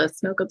 which is the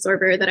smoke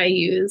absorber that I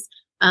use.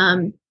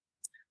 I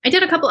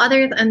did a couple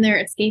others, and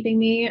they're escaping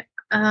me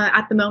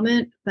at the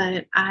moment,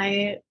 but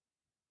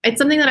it's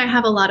something that I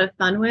have a lot of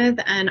fun with,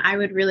 and I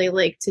would really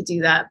like to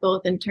do that,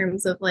 both in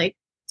terms of like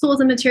tools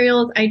and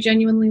materials I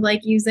genuinely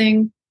like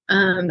using,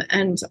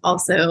 and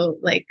also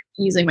like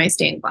using my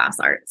stained glass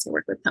art to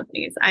work with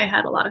companies. I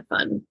had a lot of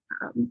fun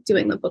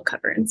doing the book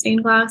cover in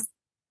stained glass.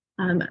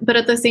 But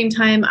at the same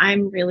time,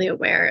 I'm really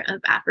aware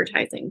of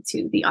advertising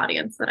to the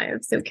audience that I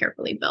have so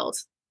carefully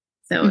built.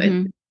 So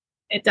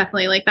it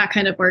definitely, like, that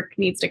kind of work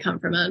needs to come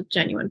from a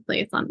genuine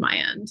place on my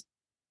end.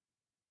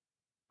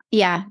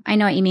 Yeah, I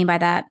know what you mean by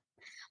that.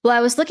 Well, I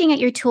was looking at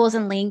your tools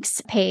and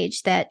links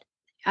page that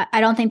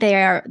I don't think they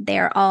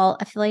are all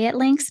affiliate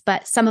links,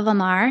 but some of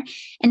them are.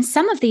 And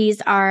some of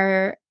these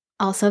are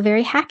also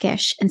very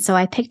hackish. And so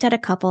I picked out a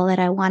couple that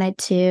I wanted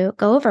to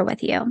go over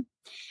with you.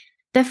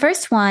 The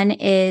first one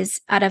is,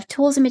 out of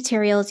tools and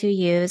materials you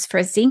use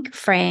for zinc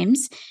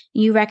frames,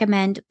 you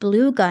recommend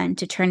blue gun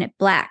to turn it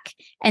black.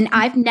 And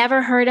I've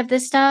never heard of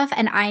this stuff,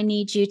 and I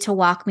need you to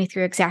walk me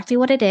through exactly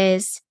what it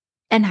is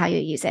and how you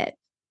use it.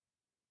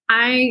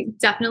 I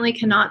definitely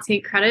cannot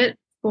take credit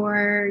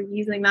for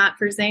using that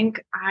for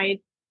zinc. I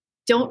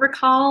don't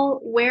recall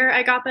where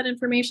I got that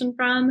information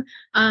from,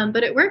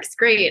 but it works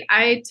great.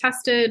 I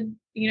tested,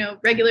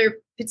 regular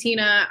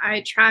patina.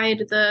 I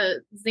tried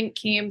the zinc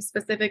came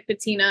specific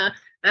patina,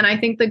 and I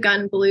think the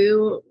gun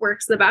blue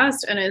works the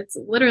best. And it's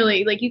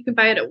literally like, you can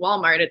buy it at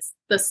Walmart. It's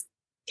this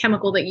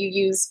chemical that you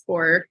use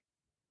for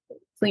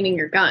cleaning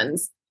your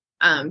guns.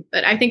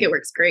 But I think it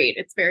works great.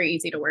 It's very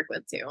easy to work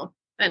with too.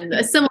 And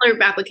a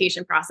similar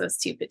application process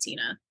to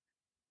patina.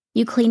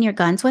 You clean your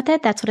guns with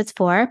it. That's what it's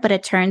for, but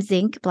it turns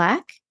zinc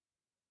black.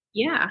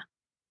 Yeah.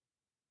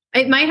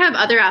 It might have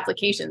other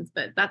applications,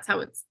 but that's how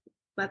it's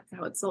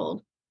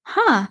sold.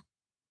 Huh.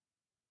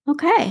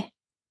 Okay.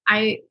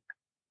 I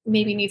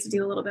maybe need to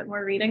do a little bit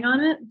more reading on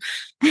it.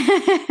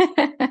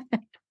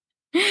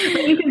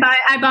 But you can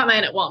I bought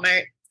mine at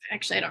Walmart.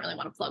 Actually, I don't really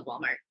want to plug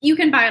Walmart. You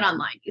can buy it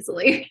online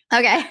easily.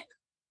 Okay.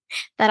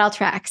 That all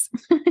tracks.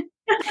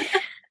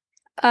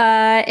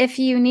 If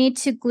you need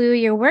to glue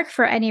your work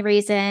for any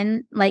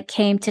reason, like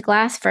came to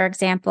glass, for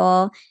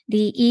example,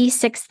 the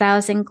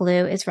E6000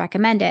 glue is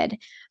recommended.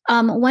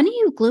 When are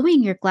you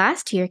gluing your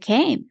glass to your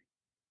cane?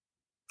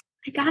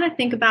 I gotta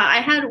think I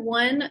had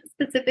one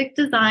specific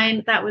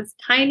design that was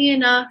tiny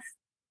enough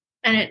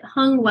and it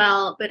hung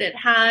well, but it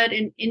had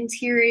an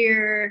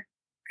interior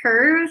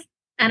curve,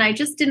 and I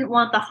just didn't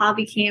want the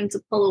hobby cam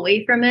to pull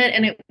away from it.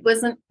 And it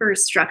wasn't for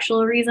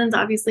structural reasons.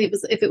 Obviously,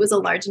 if it was a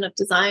large enough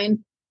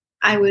design,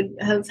 I would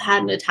have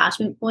had an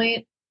attachment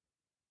point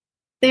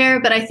there,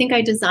 but I think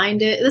I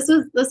designed it. This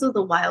was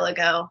a while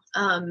ago.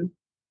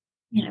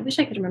 I wish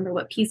I could remember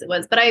what piece it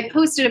was, but I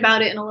posted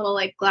about it in a little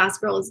like Glass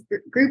Girls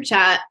group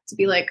chat to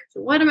be like,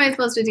 what am I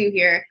supposed to do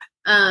here?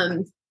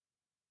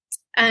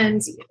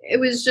 And it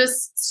was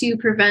just to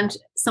prevent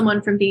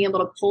someone from being able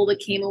to pull the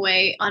came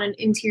away on an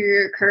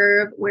interior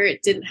curve where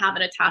it didn't have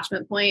an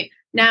attachment point.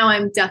 Now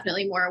I'm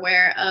definitely more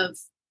aware of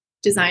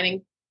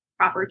designing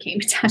proper came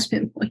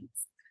attachment points.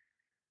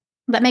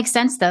 That makes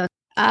sense, though.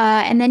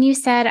 And then you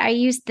said, I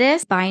used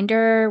this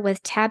binder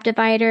with tab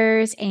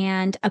dividers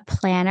and a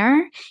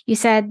planner. You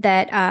said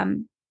that,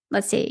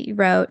 let's see, you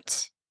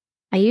wrote,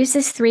 I use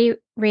this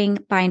 3-ring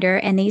binder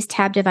and these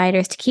tab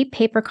dividers to keep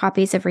paper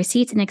copies of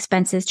receipts and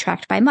expenses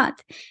tracked by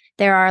month.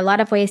 There are a lot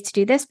of ways to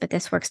do this, but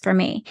this works for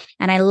me.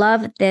 And I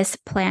love this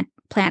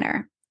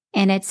planner.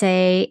 And it's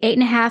a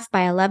 8.5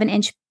 by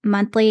 11-inch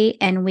monthly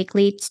and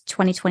weekly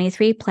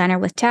 2023 planner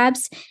with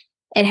tabs.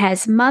 It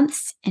has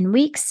months and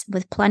weeks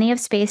with plenty of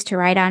space to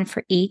write on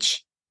for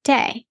each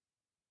day.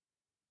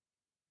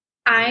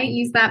 I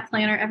use that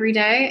planner every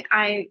day.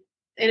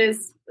 It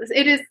is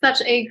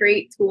such a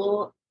great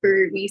tool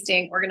for me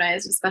staying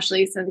organized,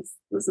 especially since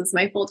this is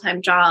my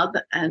full-time job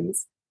and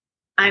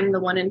I'm the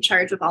one in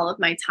charge of all of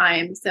my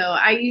time. So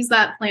I use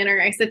that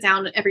planner. I sit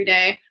down every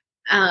day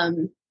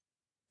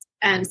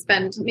and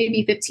spend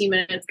maybe 15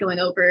 minutes going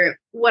over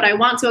what I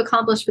want to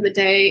accomplish for the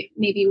day,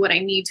 maybe what I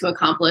need to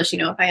accomplish,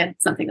 if I had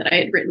something that I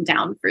had written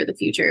down for the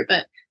future.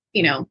 But,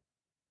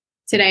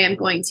 today I'm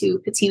going to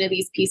patina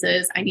these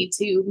pieces. I need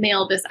to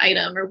mail this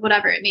item or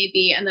whatever it may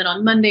be. And then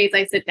on Mondays,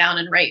 I sit down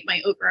and write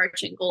my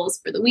overarching goals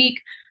for the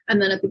week.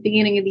 And then at the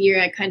beginning of the year,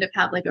 I kind of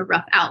have like a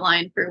rough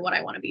outline for what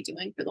I want to be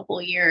doing for the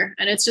whole year.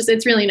 And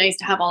it's really nice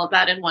to have all of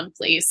that in one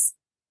place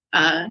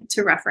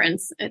to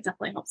reference. It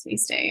definitely helps me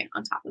stay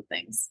on top of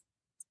things.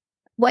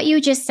 What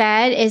you just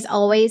said is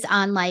always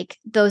on like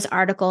those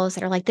articles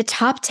that are like the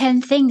top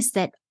 10 things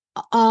that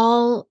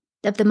all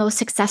of the most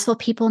successful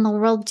people in the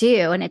world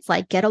do. And it's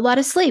like, get a lot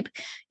of sleep,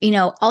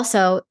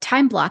 also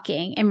time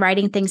blocking and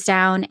writing things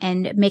down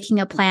and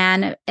making a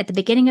plan at the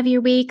beginning of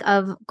your week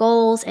of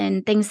goals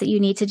and things that you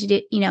need to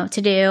do,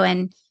 to do.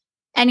 And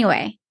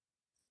anyway,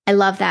 I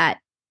love that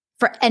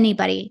for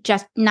anybody,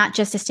 not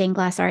just a stained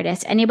glass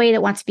artist, anybody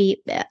that wants to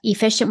be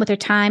efficient with their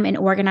time and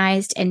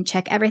organized and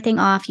check everything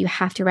off, you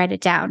have to write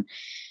it down.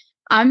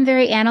 I'm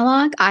very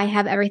analog. I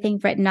have everything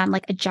written on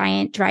like a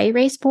giant dry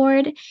erase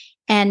board.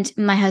 And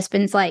my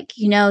husband's like,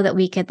 that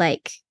we could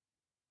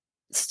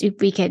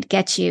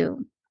get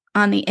you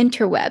on the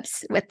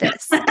interwebs with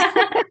this.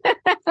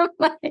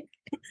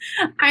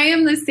 I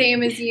am the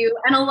same as you.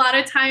 And a lot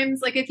of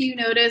times, like if you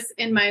notice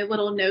in my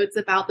little notes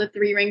about the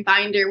 3-ring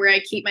binder where I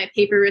keep my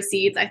paper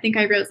receipts, I think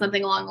I wrote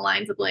something along the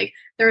lines of like,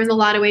 there was a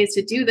lot of ways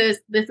to do this.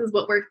 This is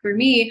what worked for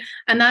me.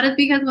 And that is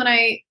because when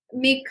I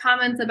make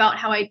comments about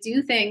how I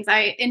do things,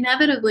 I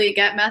inevitably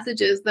get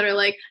messages that are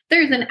like,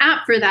 there's an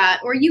app for that,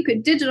 or you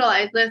could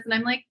digitalize this. And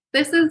I'm like,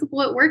 this is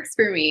what works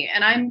for me.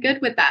 And I'm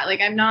good with that. Like,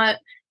 I'm not,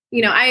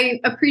 I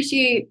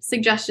appreciate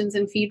suggestions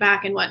and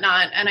feedback and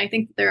whatnot. And I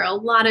think there are a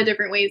lot of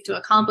different ways to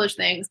accomplish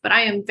things, but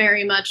I am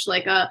very much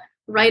like a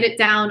write it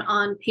down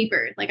on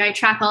paper. Like I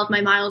track all of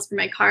my miles for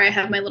my car. I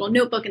have my little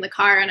notebook in the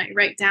car and I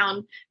write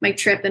down my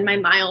trip and my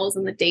miles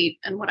and the date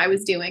and what I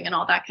was doing and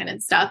all that kind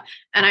of stuff.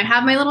 And I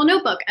have my little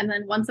notebook. And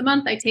then once a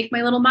month, I take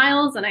my little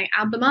miles and I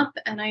add them up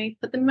and I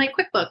put them in my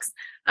QuickBooks.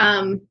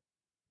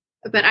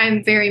 But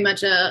I'm very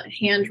much a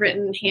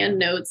handwritten, hand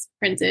notes,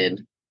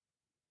 printed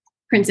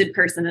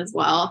person as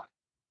well.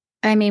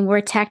 I mean,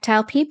 we're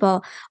tactile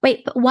people.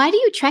 Wait, but why do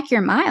you track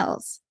your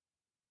miles?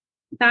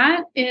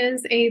 That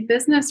is a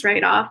business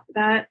write-off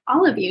that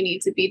all of you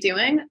need to be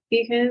doing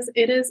because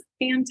it is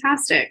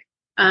fantastic.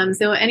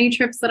 So any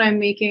trips that I'm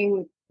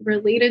making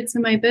related to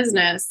my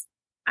business,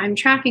 I'm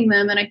tracking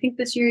them. And I think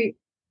this year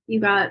you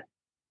got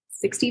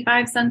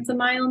 65 cents a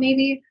mile,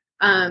 maybe.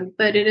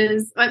 But it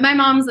is, my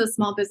mom's a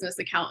small business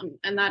accountant,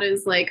 and that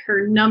is like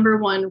her number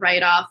one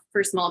write-off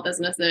for small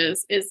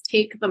businesses is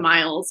take the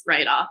miles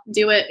write-off.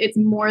 Do it.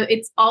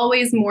 It's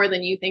always more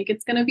than you think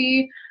it's going to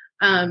be.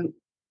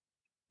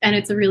 And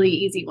it's a really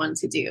easy one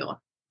to do.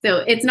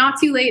 So it's not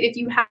too late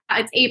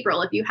it's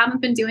April. If you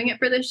haven't been doing it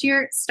for this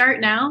year, start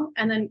now.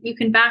 And then you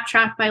can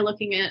backtrack by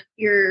looking at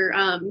your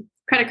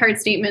credit card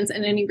statements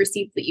and any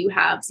receipts that you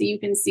have. So you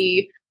can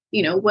see,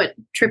 what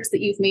trips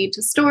that you've made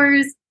to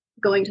stores,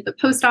 going to the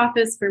post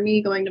office, for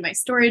me, going to my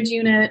storage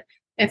unit.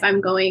 If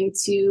I'm going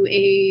to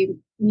a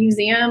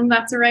museum,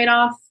 that's a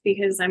write-off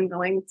because I'm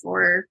going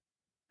for,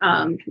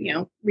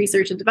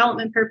 research and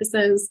development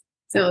purposes.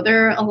 So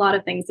there are a lot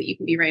of things that you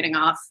can be writing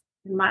off.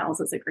 Miles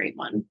is a great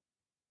one.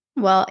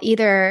 Well,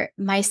 either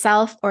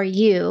myself or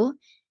you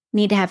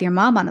need to have your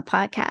mom on the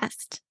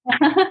podcast.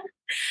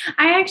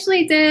 I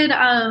actually did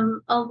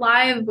a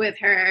live with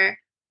her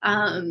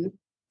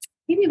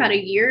maybe about a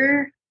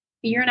year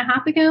and a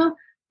half ago.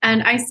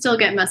 And I still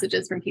get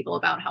messages from people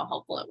about how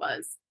helpful it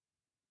was.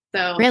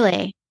 So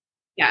really?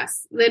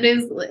 Yes, it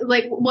is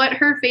like what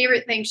her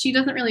favorite thing, she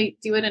doesn't really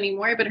do it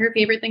anymore, but her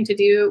favorite thing to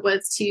do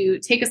was to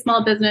take a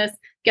small business,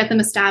 get them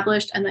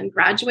established, and then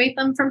graduate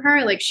them from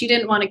her. Like she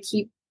didn't want to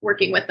keep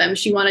working with them.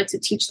 She wanted to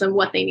teach them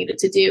what they needed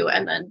to do.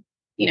 And then,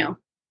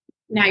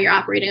 now you're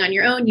operating on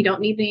your own. You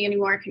don't need me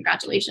anymore.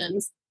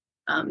 Congratulations.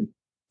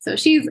 So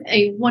she's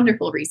a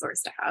wonderful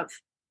resource to have.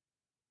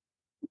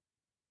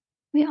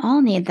 We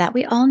all need that.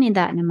 We all need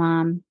that in a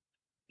mom.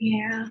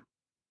 Yeah.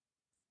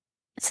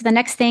 So the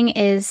next thing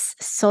is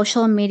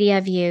social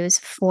media views,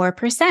 4%.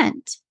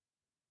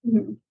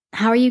 Mm-hmm.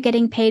 How are you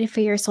getting paid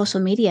for your social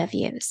media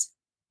views?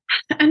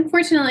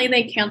 Unfortunately,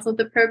 they canceled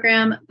the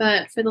program,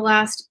 but for the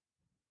last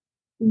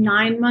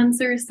 9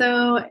 months or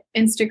so,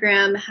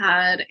 Instagram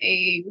had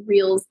a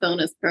Reels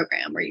bonus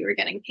program where you were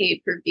getting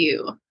paid per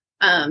view.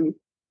 So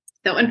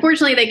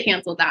unfortunately, they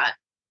canceled that,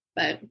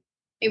 but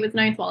it was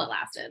nice while it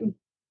lasted.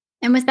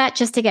 And was that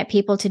just to get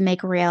people to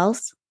make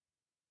Reels?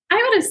 I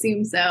would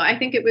assume so. I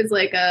think it was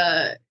like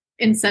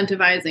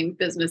incentivizing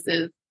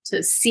businesses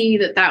to see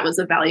that was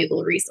a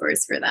valuable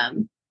resource for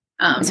them.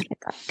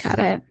 Got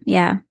it.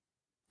 Yeah.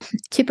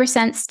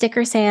 2%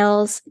 sticker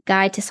sales,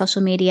 guide to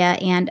social media,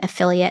 and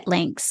affiliate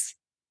links.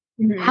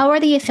 Mm-hmm. How are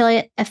the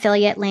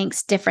affiliate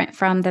links different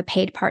from the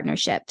paid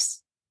partnerships?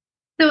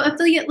 So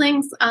affiliate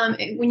links,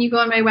 when you go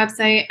on my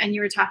website and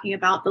you were talking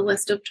about the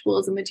list of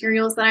tools and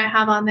materials that I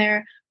have on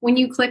there, when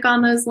you click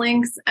on those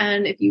links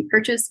and if you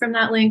purchase from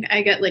that link,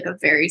 I get like a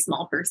very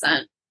small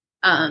percent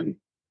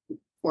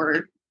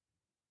for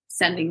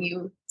sending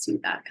you to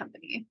that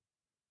company.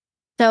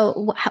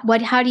 So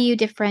how do you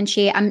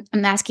differentiate? I'm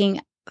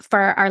asking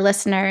for our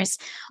listeners,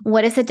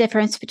 what is the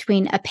difference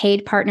between a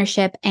paid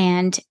partnership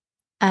and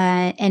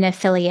an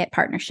affiliate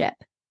partnership?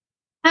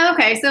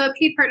 Okay, so a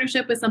paid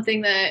partnership was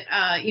something that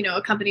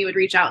a company would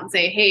reach out and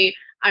say, "Hey,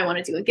 I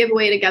want to do a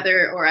giveaway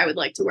together, or I would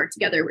like to work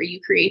together where you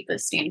create the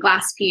stained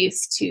glass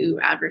piece to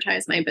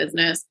advertise my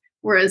business."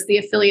 Whereas the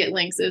affiliate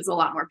links is a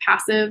lot more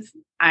passive.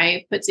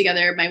 I put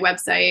together my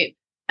website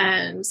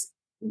and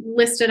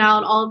listed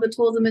out all of the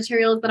tools and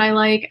materials that I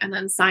like, and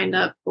then signed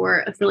up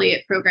for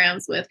affiliate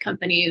programs with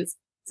companies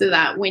so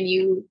that when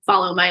you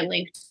follow my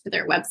link to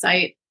their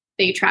website,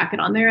 they track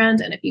it on their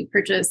end. And if you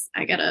purchase,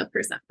 I get a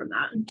percent from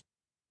that.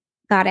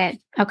 Got it.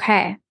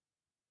 Okay.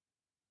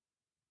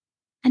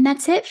 And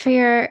that's it for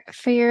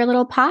your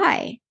little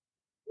pie.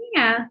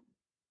 Yeah,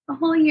 a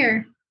whole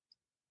year.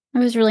 It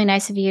was really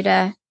nice of you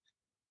to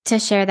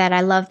share that.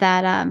 I love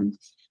that.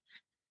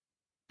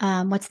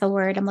 What's the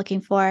word I'm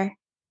looking for?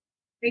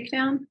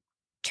 Breakdown.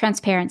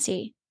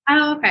 Transparency.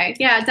 Oh, okay.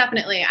 Yeah,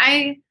 definitely.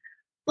 I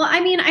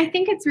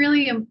think it's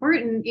really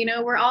important.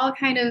 We're all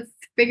kind of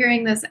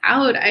figuring this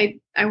out. I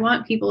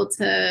want people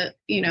to,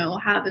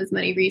 have as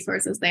many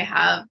resources they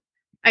have.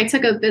 I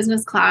took a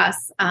business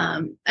class,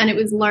 and it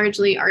was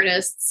largely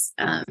artists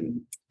a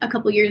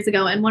couple years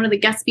ago. And one of the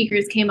guest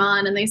speakers came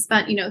on and they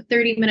spent,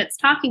 30 minutes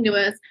talking to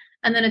us.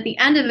 And then at the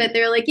end of it,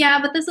 they're like,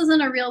 "Yeah, but this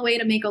isn't a real way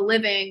to make a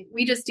living.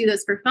 We just do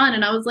this for fun."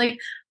 And I was like,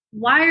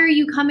 why are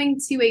you coming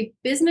to a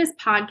business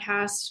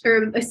podcast,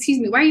 or excuse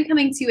me, why are you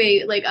coming to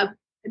a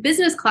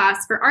business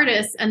class for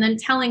artists and then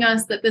telling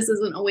us that this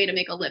isn't a way to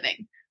make a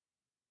living?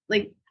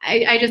 Like,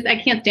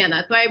 I can't stand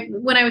that. So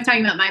when I was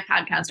talking about my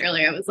podcast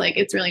earlier, I was like,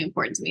 it's really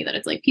important to me that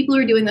it's like people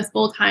who are doing this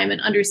full time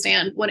and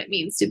understand what it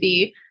means to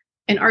be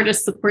an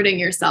artist supporting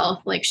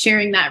yourself, like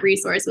sharing that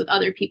resource with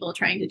other people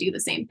trying to do the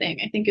same thing,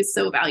 I think is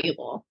so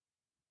valuable.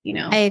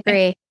 I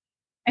agree.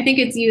 I think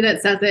it's you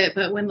that says it,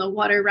 but when the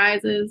water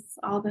rises,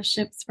 all the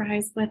ships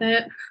rise with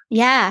it.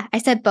 Yeah, I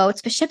said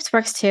boats, but ships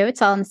works too.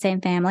 It's all in the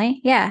same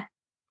family. Yeah.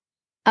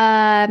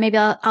 Maybe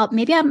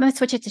I'm gonna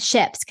switch it to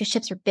ships because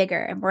ships are bigger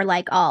and we're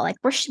like all like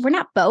we're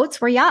not boats,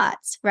 we're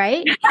yachts,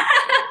 right?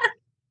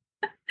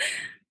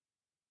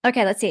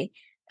 Okay, let's see.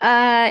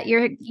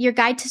 Your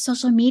guide to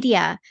social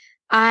media.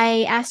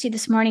 I asked you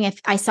this morning if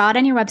I saw it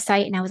on your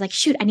website and I was like,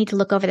 shoot, I need to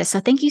look over this.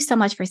 So thank you so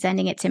much for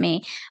sending it to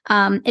me.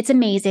 It's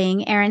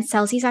amazing. Erin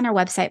sells these on her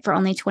website for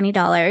only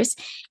 $20.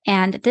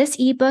 And this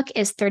ebook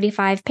is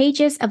 35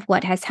 pages of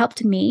what has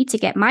helped me to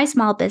get my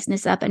small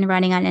business up and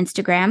running on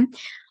Instagram.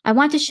 I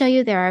want to show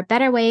you there are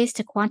better ways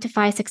to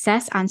quantify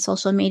success on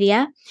social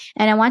media.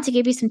 And I want to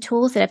give you some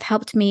tools that have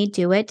helped me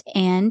do it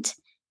and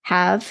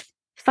have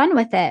fun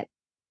with it.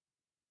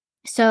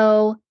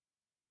 So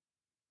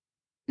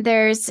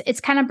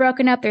it's kind of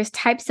broken up. There's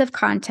types of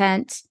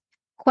content,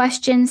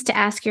 questions to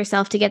ask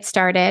yourself to get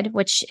started,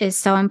 which is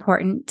so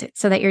important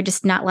so that you're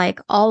just not like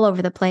all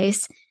over the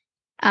place.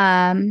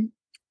 Also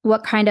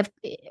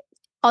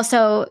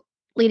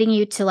leading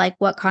you to like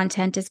what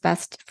content is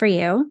best for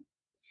you.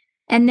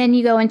 And then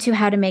you go into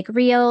how to make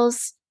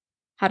reels,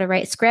 how to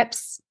write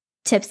scripts,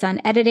 tips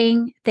on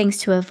editing, things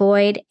to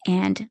avoid,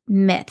 and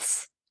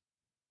myths.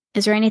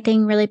 Is there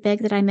anything really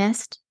big that I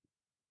missed?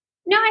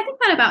 No, I think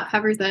that about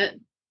covers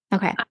it.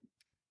 Okay.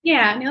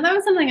 Yeah, no, that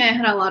was something I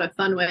had a lot of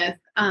fun with.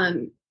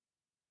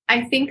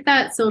 I think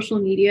that social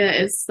media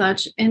is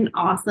such an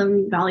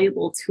awesome,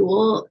 valuable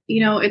tool.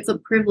 It's a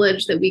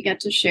privilege that we get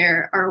to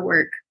share our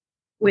work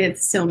with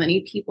so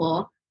many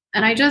people.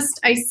 And I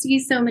see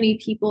so many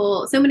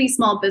people, so many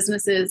small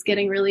businesses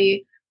getting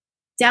really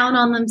down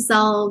on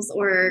themselves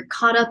or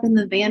caught up in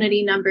the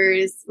vanity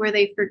numbers where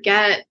they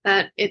forget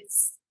that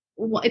it's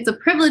a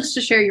privilege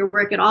to share your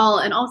work at all.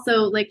 And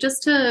also like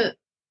just to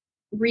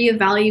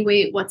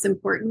reevaluate what's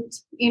important.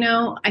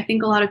 I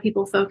think a lot of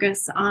people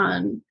focus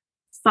on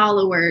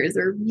followers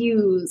or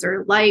views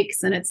or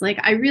likes. And it's like,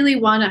 I really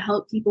want to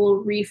help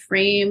people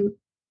reframe,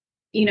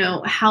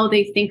 how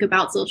they think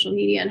about social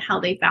media and how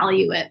they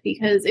value it,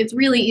 because it's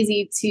really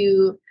easy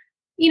to,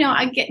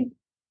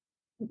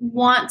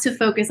 want to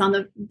focus on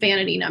the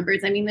vanity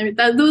numbers. I mean,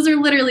 those are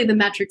literally the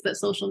metrics that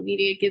social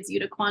media gives you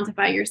to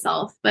quantify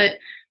yourself. But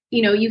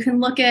you can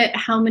look at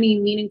how many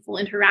meaningful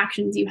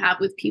interactions you have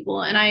with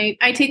people. And I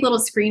take little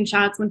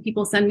screenshots when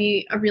people send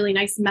me a really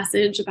nice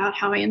message about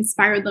how I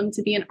inspired them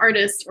to be an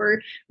artist,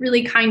 or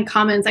really kind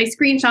comments. I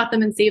screenshot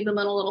them and save them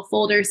in a little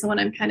folder. So when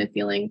I'm kind of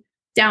feeling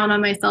down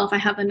on myself, I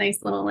have a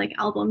nice little like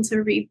album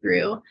to read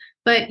through.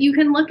 But you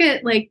can look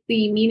at like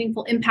the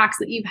meaningful impacts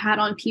that you've had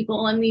on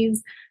people and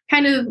these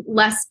kind of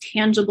less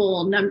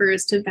tangible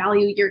numbers to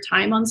value your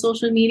time on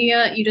social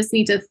media. You just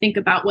need to think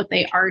about what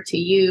they are to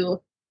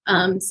you.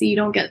 So you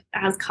don't get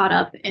as caught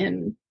up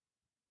in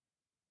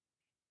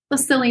the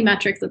silly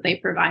metrics that they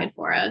provide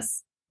for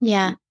us.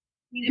 Yeah.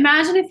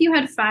 Imagine if you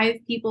had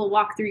 5 people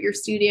walk through your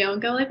studio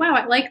and go like, wow,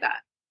 I like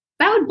that.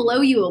 That would blow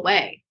you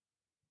away,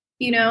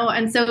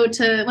 And so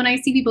when I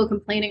see people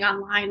complaining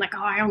online, like,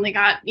 oh, I only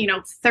got,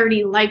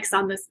 30 likes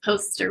on this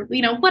post, or,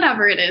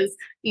 whatever it is,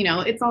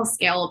 it's all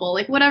scalable.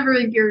 Like whatever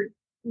your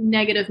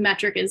negative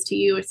metric is to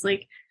you, it's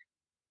like,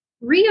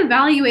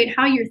 reevaluate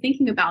how you're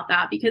thinking about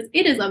that, because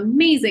it is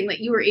amazing that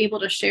you were able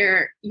to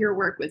share your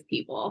work with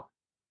people.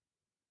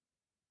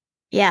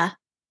 Yeah,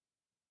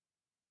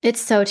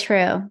 it's so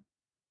true.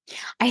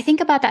 I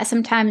think about that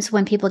sometimes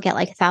when people get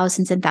like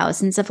thousands and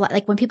thousands of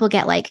like when people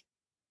get like,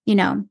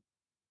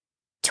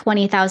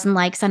 20,000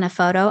 likes on a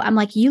photo. I'm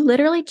like, you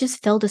literally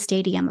just filled a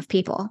stadium of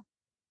people.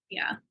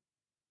 Yeah.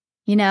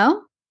 You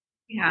know?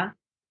 Yeah.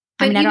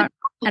 I But mean,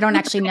 I don't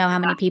actually know how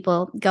many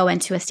people go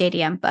into a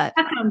stadium, but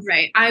that sounds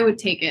right. I would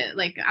take it.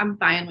 Like, I'm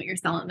buying what you're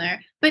selling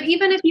there. But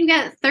even if you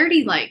get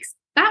 30 likes,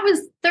 that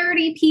was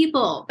 30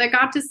 people that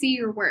got to see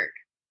your work.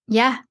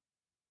 yeah.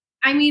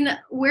 I mean,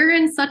 we're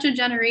in such a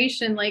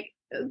generation, like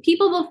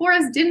people before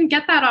us didn't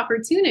get that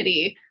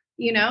opportunity,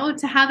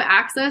 to have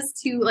access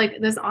to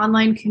like this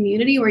online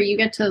community where you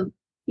get to,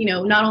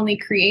 not only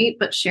create,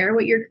 but share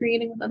what you're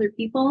creating with other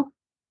people.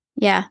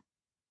 Yeah.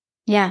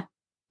 Yeah.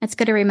 It's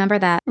good to remember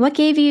that. What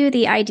gave you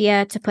the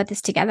idea to put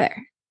this together?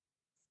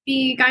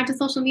 The guide to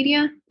social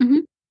media. Mm-hmm.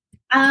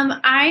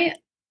 I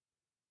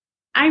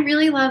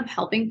really love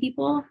helping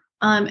people.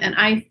 And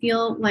I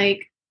feel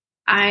like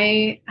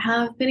I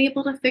have been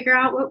able to figure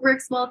out what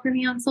works well for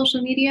me on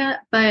social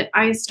media, but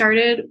I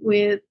started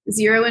with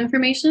zero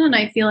information. And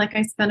I feel like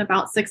I spent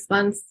about 6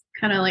 months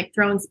kind of like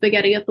throwing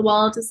spaghetti at the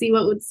wall to see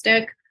what would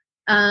stick.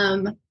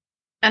 And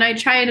I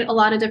tried a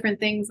lot of different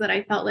things that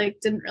I felt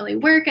like didn't really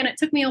work. And it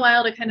took me a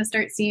while to kind of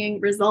start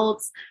seeing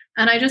results.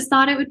 And I just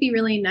thought it would be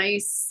really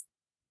nice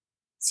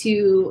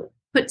to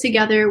put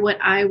together what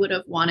I would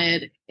have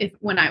wanted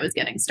when I was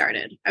getting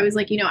started. I was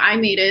like, I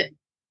made it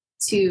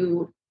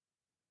to,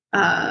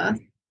 I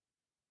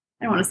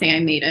don't want to say I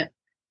made it,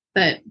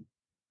 but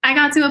I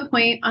got to a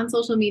point on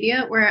social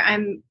media where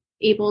I'm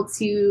able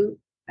to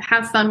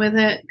have fun with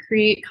it,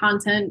 create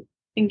content,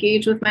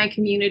 engage with my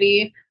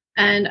community.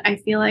 And I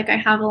feel like I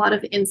have a lot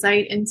of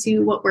insight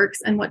into what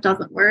works and what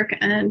doesn't work.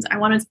 And I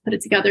wanted to put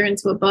it together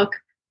into a book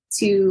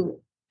to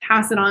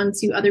pass it on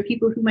to other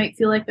people who might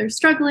feel like they're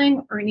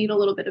struggling or need a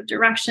little bit of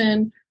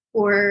direction,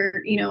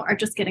 or, are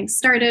just getting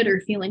started or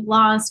feeling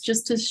lost,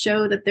 just to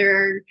show that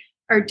there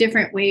are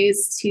different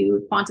ways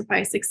to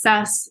quantify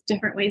success,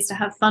 different ways to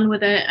have fun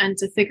with it, and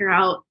to figure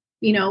out,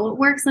 what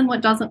works and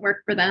what doesn't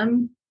work for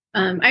them.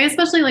 I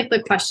especially like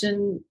the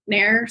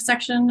questionnaire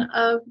section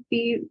of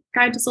the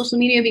guide to social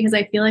media, because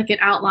I feel like it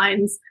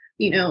outlines,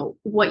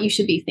 what you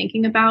should be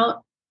thinking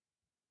about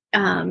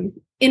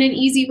in an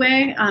easy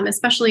way,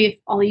 especially if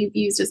all you've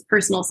used is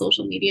personal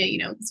social media,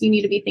 because you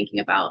need to be thinking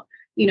about,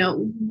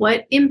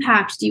 what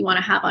impact do you want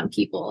to have on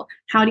people?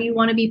 How do you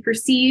want to be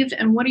perceived?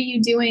 And what are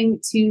you doing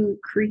to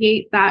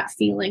create that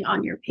feeling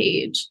on your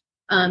page?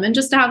 And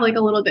just to have like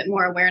a little bit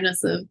more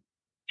awareness of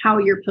how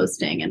you're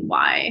posting and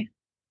why.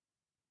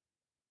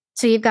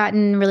 So you've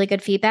gotten really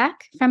good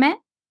feedback from it?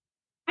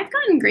 I've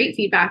gotten great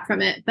feedback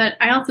from it, but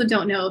I also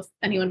don't know if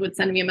anyone would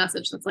send me a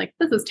message that's like,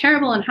 this is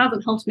terrible and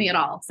hasn't helped me at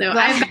all. So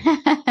I've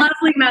got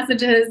lovely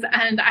messages,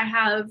 and I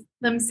have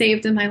them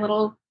saved in my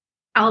little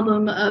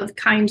album of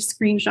kind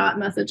screenshot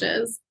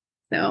messages.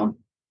 So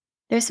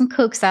there's some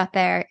kooks out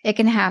there. It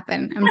can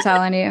happen. I'm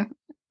telling you.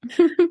 I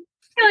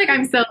feel like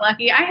I'm so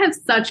lucky. I have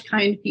such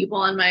kind people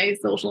on my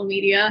social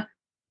media.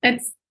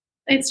 It's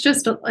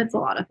a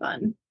lot of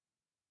fun.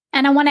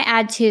 And I want to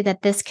add too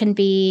that this can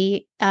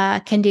be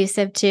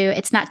conducive to,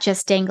 it's not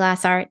just stained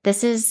glass art.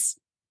 This is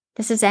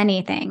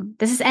anything.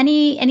 This is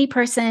any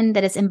person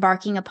that is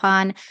embarking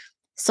upon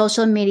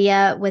social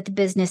media with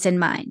business in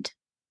mind.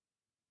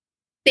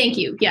 Thank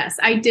you. Yes,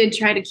 I did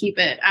try to keep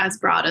it as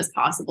broad as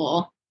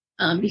possible,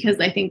 because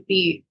I think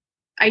the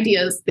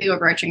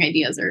overarching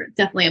ideas are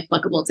definitely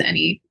applicable to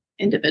any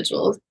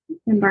individual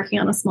embarking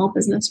on a small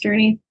business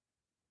journey.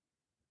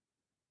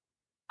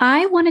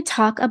 I want to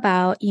talk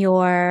about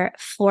your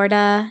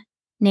Florida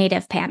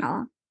native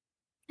panel.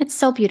 It's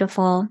so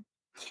beautiful.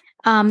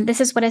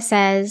 This is what it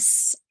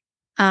says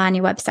on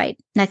your website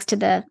next to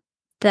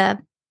the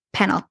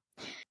panel.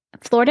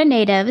 Florida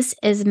Natives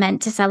is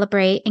meant to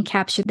celebrate and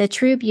capture the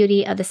true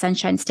beauty of the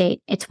Sunshine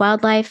State, its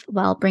wildlife,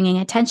 while bringing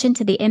attention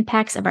to the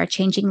impacts of our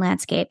changing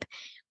landscape.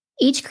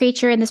 Each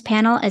creature in this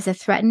panel is a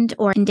threatened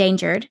or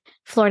endangered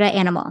Florida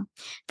animal.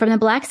 From the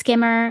black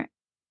skimmer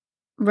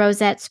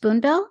Rosetta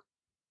Spoonbill,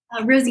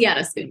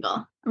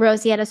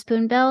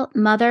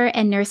 mother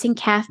and nursing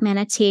calf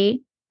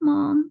manatee.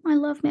 Mom, I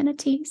love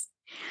manatees.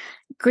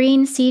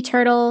 Green sea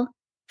turtle,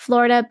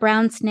 Florida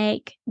brown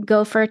snake,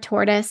 gopher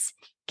tortoise,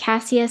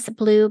 Cassius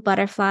blue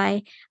butterfly,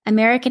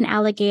 American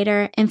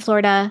alligator, and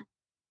Florida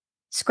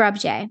scrub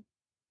jay.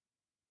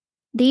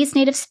 These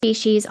native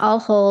species all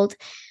hold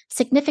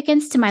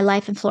significance to my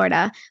life in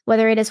Florida,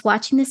 whether it is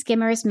watching the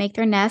skimmers make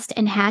their nest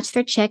and hatch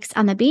their chicks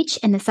on the beach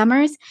in the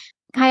summers,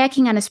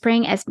 kayaking on a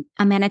spring as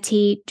a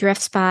manatee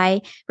drifts by,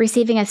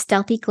 receiving a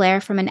stealthy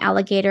glare from an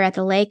alligator at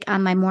the lake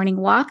on my morning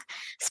walk,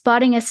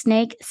 spotting a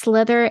snake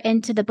slither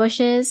into the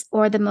bushes,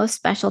 or the most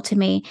special to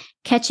me,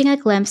 catching a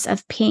glimpse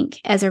of pink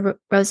as a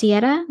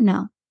Rosetta?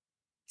 No.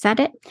 Is that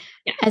it?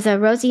 Yeah. As a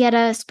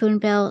Rosetta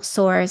spoonbill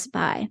soars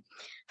by.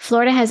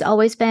 Florida has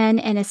always been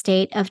in a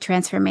state of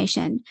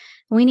transformation.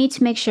 We need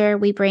to make sure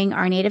we bring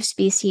our native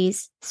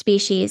species. Do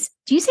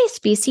you say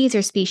species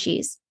or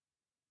species?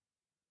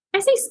 I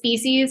say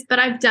species, but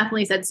I've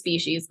definitely said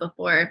species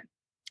before.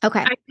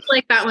 Okay. I feel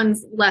like that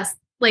one's less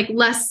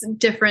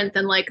different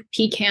than like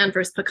pecan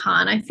versus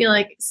pecan. I feel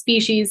like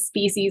species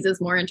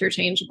is more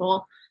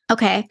interchangeable.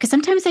 Okay. Because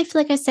sometimes I feel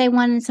like I say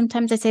one and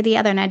sometimes I say the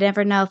other, and I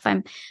never know if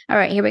I'm all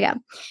right. Here we go.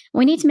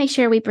 We need to make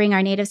sure we bring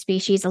our native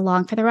species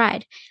along for the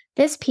ride.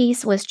 This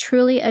piece was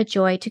truly a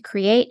joy to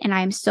create, and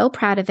I am so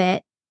proud of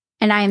it.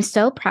 And I am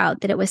so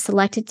proud that it was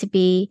selected to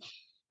be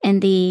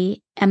in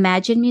the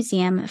Imagine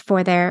Museum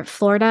for their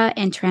Florida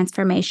and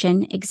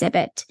Transformation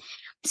exhibit.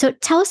 So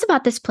tell us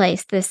about this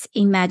place, this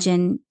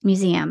Imagine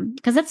Museum,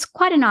 because that's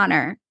quite an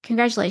honor.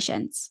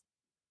 Congratulations.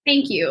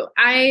 Thank you.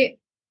 I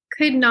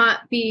could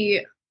not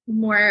be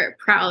more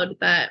proud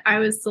that I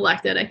was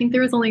selected. I think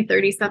there was only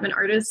 37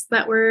 artists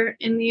that were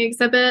in the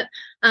exhibit.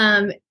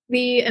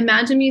 The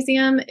Imagine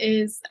Museum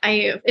it's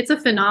a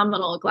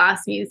phenomenal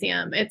glass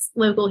museum. It's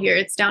local here.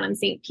 It's down in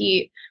St.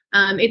 Pete.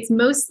 It's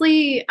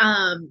mostly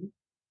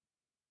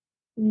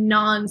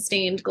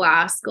non-stained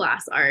glass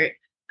art.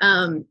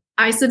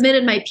 I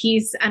submitted my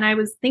piece and I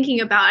was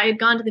thinking I had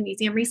gone to the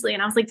museum recently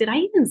and I was like, did I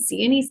even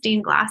see any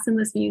stained glass in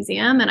this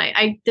museum? And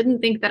I didn't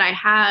think that I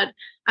had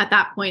at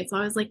that point. So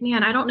I was like,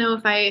 man, I don't know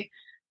if I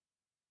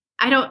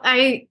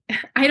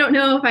don't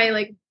know if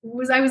I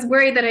was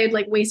worried that I had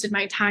like wasted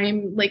my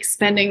time, like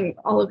spending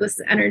all of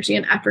this energy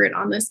and effort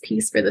on this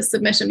piece for the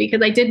submission,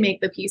 because I did make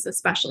the piece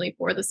especially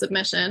for the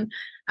submission.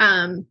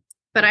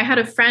 But I had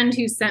a friend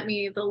who sent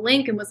me the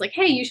link and was like,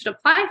 hey, you should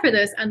apply for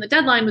this. And the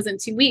deadline was in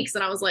 2 weeks.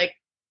 And I was like,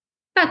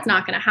 that's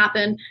not going to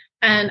happen.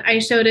 And I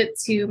showed it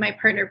to my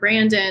partner,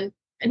 Brandon,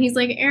 and he's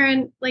like,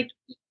 Erin, like,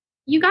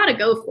 you got to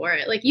go for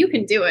it. Like, you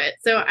can do it.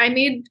 So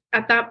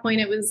at that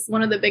point, it was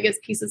one of the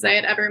biggest pieces I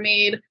had ever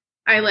made.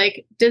 I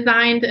like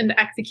designed and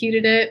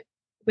executed it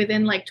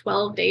within like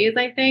 12 days,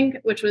 I think,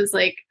 which was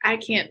like, I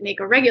can't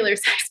make a regular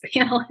size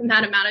panel in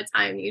that amount of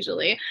time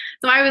usually.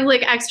 So I was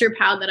like extra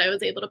proud that I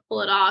was able to pull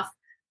it off,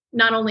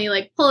 not only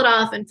like pull it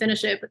off and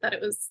finish it, but that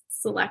it was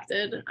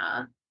selected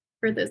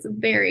for this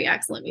very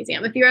excellent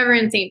museum. If you're ever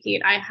in St.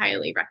 Pete, I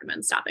highly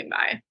recommend stopping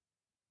by.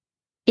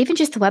 Even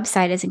just the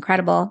website is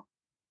incredible.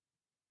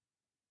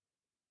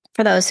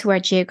 For those who are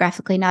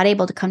geographically not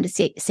able to come to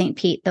St.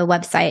 Pete, the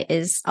website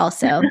is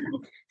also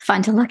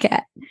fun to look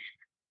at.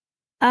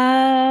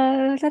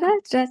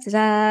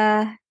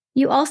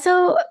 You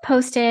also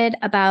posted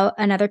about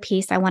another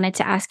piece I wanted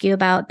to ask you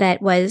about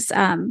that was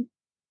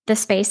the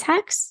space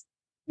hex.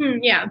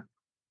 Yeah.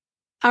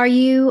 Are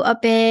you a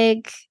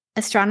big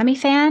astronomy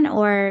fan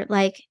or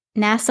like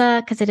NASA?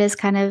 Because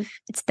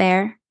it's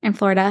there in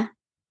Florida.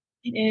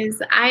 It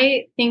is.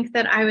 I think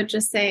that I would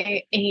just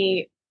say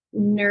a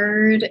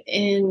nerd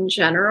in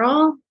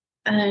general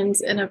and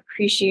an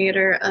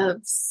appreciator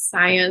of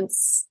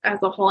science as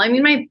a whole. I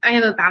mean, I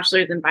have a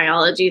bachelor's in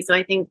biology, so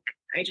I think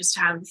I just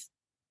have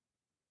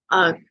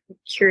a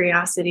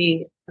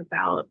curiosity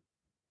about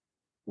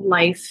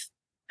life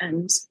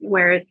and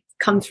where it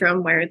comes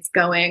from, where it's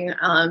going.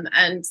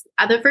 And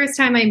the first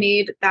time I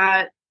made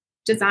that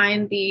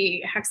design,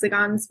 the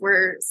hexagons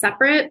were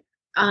separate,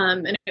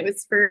 and it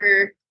was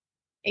for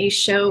a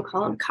show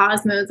called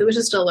Cosmos. It was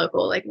just a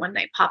local, like, one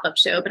night pop-up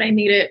show, but I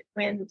made it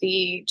when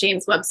the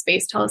James Webb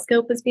Space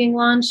Telescope was being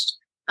launched.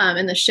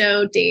 And the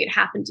show date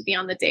happened to be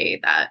on the day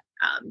that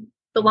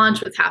the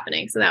launch was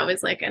happening. So that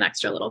was like an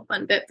extra little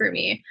fun bit for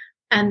me.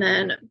 And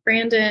then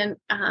Brandon,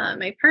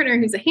 my partner,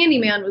 who's a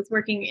handyman, was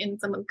working in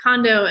someone's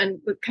condo and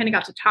kind of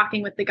got to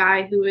talking with the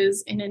guy who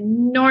is an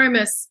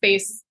enormous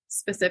space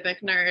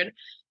specific nerd.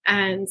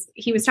 And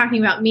he was talking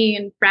about me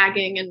and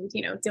bragging and,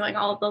 doing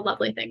all of the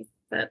lovely things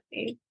that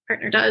a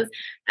partner does.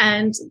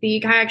 And the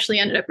guy actually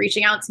ended up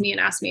reaching out to me and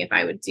asked me if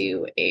I would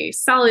do a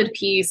solid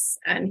piece.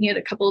 And he had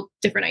a couple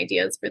different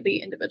ideas for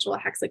the individual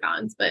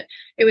hexagons, but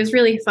it was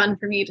really fun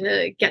for me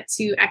to get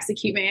to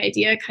execute my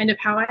idea kind of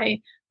how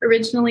I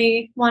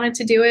originally wanted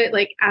to do it,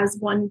 like as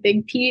one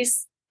big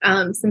piece,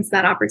 since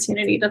that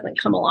opportunity doesn't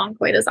come along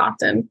quite as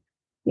often,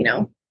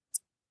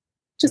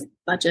 just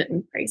budget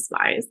and price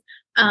wise.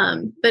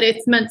 But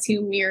it's meant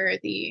to mirror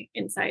the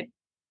inside.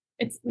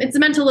 It's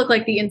meant to look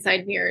like the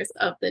inside mirrors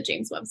of the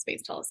James Webb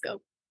Space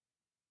Telescope.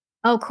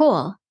 Oh,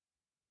 cool.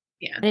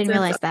 Yeah. I didn't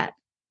realize that.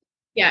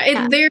 Yeah.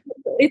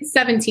 It's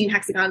 17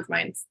 hexagons.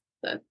 Mine's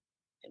the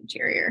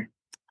interior.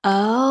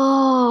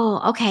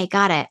 Oh, okay.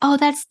 Got it. Oh,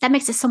 that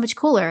makes it so much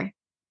cooler.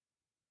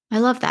 I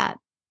love that.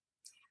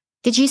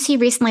 Did you see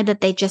recently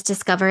that they just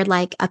discovered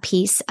like a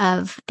piece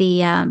of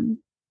the,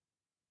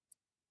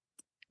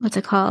 what's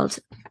it called?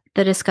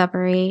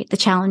 The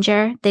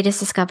Challenger. They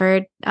just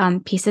discovered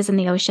pieces in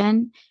the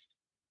ocean.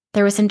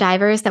 There were some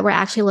divers that were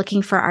actually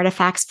looking for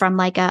artifacts from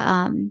like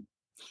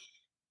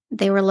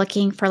they were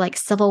looking for like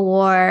Civil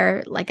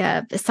War, like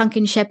a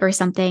sunken ship or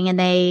something. And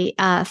they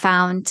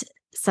found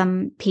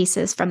some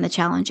pieces from the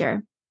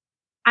Challenger.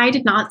 I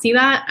did not see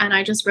that. And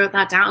I just wrote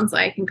that down so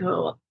I can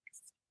go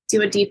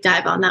do a deep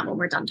dive on that when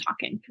we're done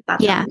talking.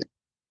 Yeah.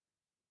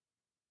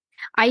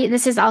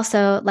 This is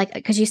also like,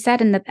 because you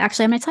said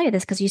actually, I'm going to tell you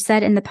this because you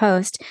said in the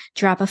post,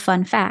 drop a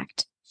fun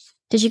fact.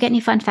 Did you get any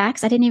fun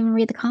facts? I didn't even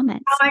read the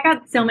comments. Oh, I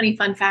got so many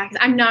fun facts.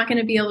 I'm not going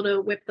to be able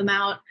to whip them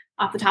out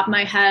off the top of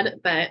my head,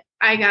 but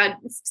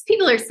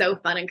people are so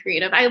fun and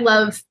creative. I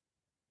love,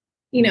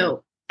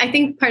 I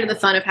think part of the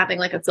fun of having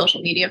like a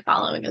social media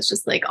following is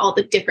just like all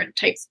the different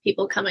types of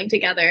people coming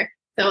together.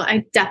 So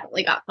I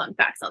definitely got fun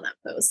facts on that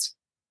post.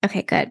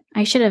 Okay, good.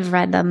 I should have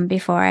read them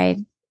before I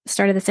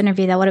started this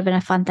interview. That would have been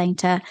a fun thing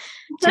to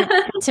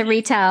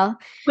retell.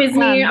 Quiz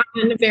me on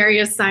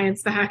various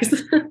science facts.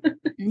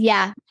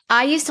 Yeah.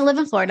 I used to live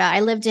in Florida.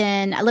 I lived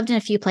in a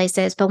few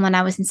places, but when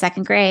I was in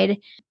second grade,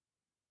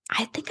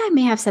 I think I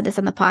may have said this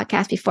on the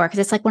podcast before, because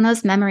it's like one of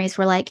those memories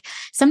where like,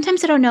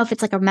 sometimes I don't know if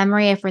it's like a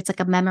memory, if it's like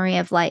a memory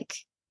of like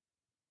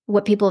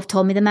what people have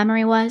told me the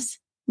memory was,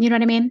 you know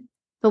what I mean?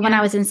 But when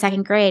I was in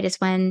second grade is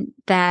when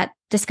that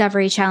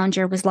Discovery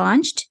Challenger was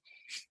launched,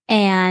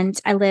 and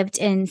I lived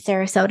in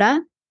Sarasota,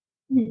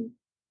 and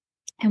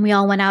we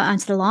all went out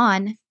onto the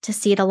lawn to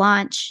see the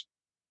launch.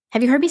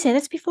 Have you heard me say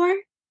this before?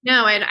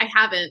 No, I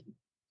haven't.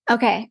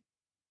 Okay.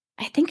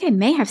 I think I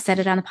may have said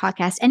it on the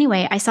podcast.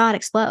 Anyway, I saw it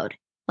explode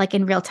like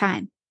in real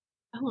time.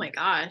 Oh my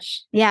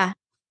gosh. Yeah.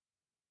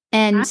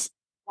 And that's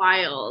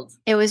wild.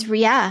 It was,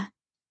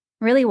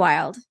 really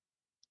wild.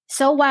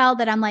 So wild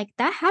that I'm like,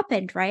 that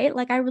happened, right?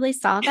 Like I really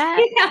saw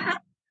that. Yeah.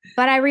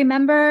 But I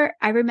remember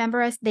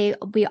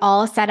we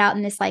all sat out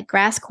in this like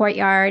grass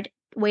courtyard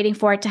waiting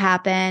for it to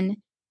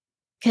happen.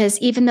 Because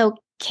even though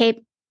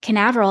Cape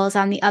Canaveral is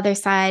on the other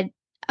side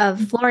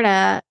of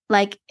Florida,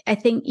 like I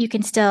think you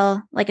can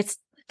still, like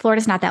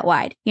Florida's not that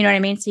wide, you know what I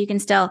mean? So you can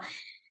still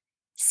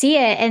see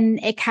it, and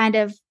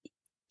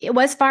it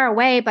was far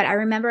away, but I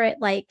remember it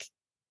like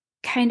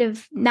kind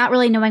of not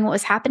really knowing what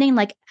was happening.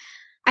 Like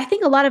I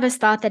think a lot of us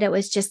thought that it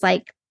was just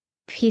like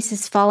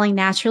pieces falling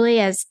naturally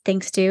as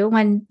things do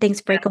when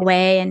things break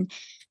away.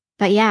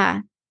 But yeah,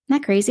 isn't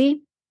that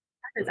crazy?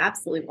 That is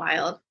absolutely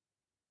wild.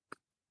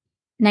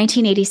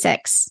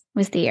 1986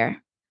 was the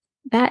year.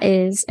 That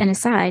is an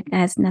aside that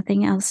has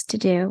nothing else to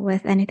do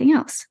with anything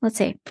else. Let's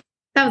see.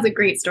 That was a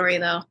great story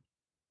though.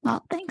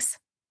 Well, thanks.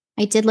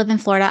 I did live in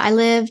Florida. I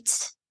lived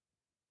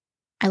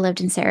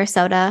in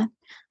Sarasota.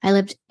 I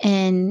lived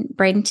in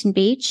Bradenton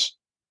Beach.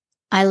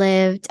 I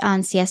lived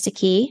on Siesta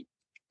Key,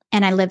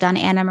 and I lived on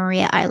Anna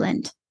Maria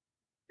Island.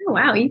 Oh,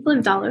 wow. You've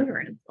lived all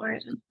over in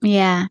Florida.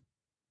 Yeah.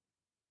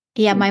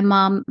 Yeah. My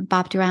mom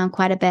bopped around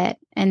quite a bit.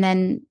 And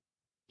then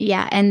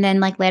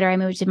like later I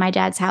moved to my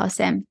dad's house,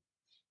 and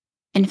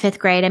in fifth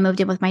grade, I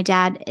moved in with my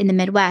dad in the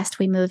Midwest.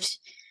 We moved,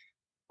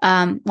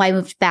 I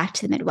moved back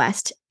to the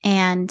Midwest,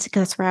 and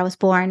because that's where I was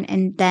born.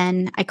 And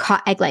then I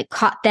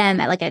caught them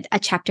at like a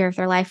chapter of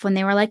their life when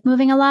they were like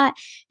moving a lot.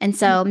 And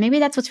so maybe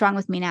that's what's wrong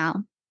with me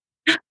now.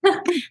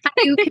 Have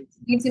you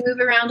continued to move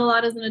around a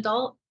lot as an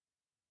adult?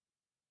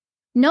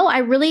 No, I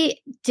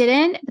really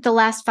didn't. But the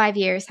last 5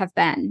 years have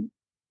been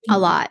a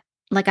lot.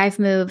 Like I've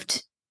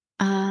moved,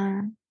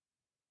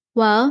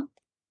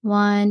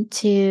 1,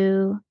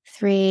 2,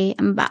 3.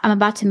 I'm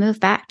about to move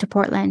back to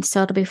Portland,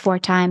 so it'll be 4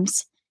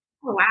 times.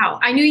 Oh, wow.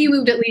 I knew you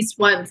moved at least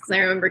once because I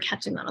remember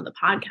catching that on the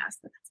podcast.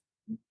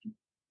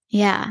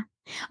 Yeah.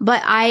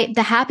 But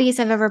the happiest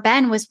I've ever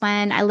been was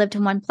when I lived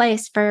in one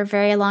place for a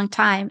very long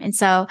time. And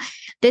so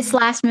this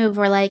last move,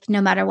 we're like,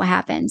 no matter what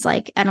happens,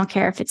 like, I don't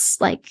care if it's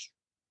like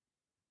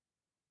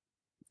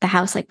the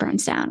house like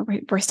burns down,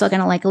 we're still going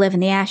to like live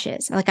in the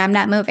ashes. Like I'm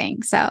not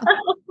moving. So.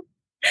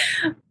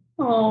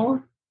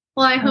 Oh,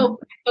 well, I hope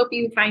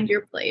you find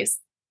your place.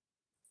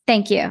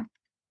 Thank you.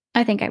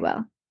 I think I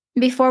will.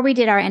 Before we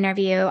did our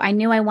interview, I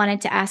knew I wanted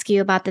to ask you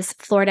about this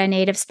Florida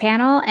Natives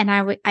panel. And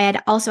I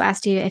had also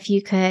asked you if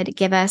you could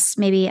give us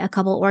maybe a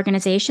couple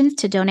organizations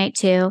to donate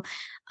to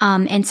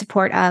in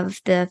support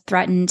of the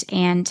threatened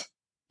and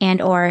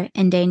or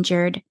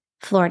endangered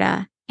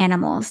Florida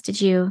animals. Did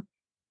you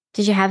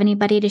have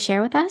anybody to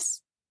share with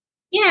us?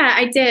 Yeah,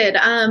 I did.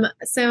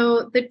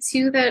 So the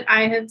 2 that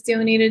I have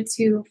donated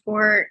to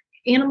for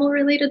animal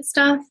related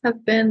stuff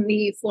have been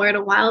the Florida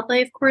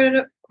Wildlife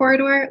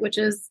Corridor, which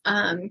is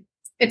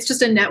it's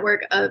just a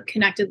network of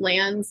connected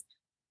lands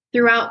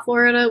throughout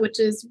Florida, which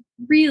is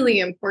really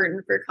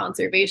important for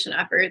conservation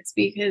efforts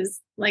because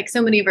like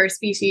so many of our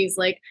species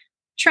like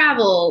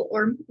travel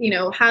or,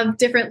 have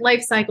different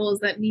life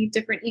cycles that need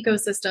different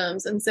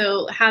ecosystems. And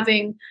so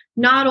having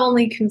not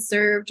only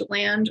conserved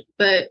land,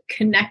 but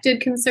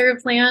connected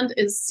conserved land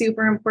is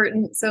super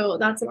important. So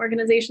that's an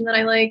organization that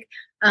I like.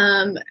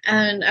 And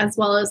as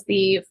well as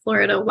the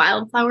Florida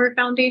Wildflower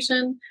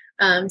Foundation.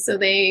 So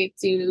they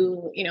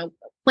do,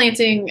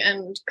 planting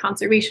and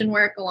conservation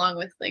work along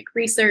with like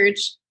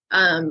research.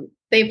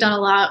 They've done a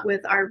lot with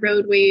our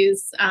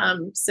roadways.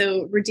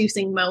 So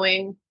reducing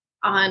mowing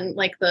on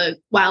like the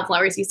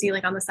wildflowers you see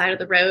like on the side of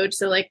the road.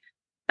 So like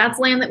that's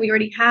land that we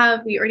already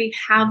have. We already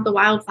have the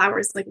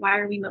wildflowers. Like, why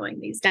are we mowing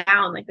these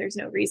down? Like, there's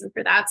no reason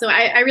for that. So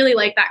I really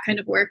like that kind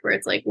of work where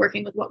it's like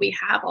working with what we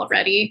have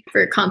already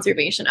for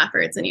conservation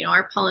efforts. And,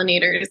 our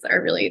pollinators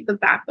are really the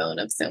backbone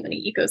of so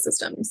many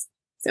ecosystems.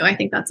 So I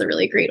think that's a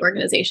really great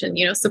organization,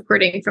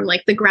 supporting from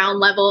like the ground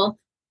level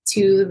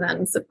to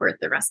then support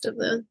the rest of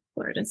the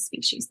Florida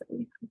species that we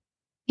have.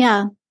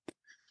 Yeah.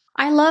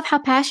 I love how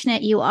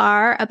passionate you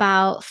are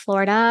about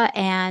Florida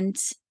and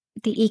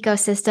the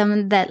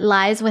ecosystem that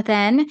lies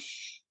within.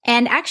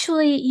 And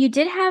actually, you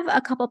did have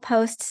a couple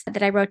posts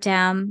that I wrote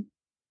down.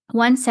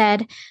 One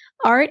said,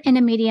 art in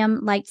a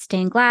medium like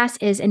stained glass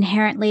is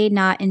inherently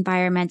not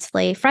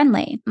environmentally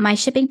friendly. My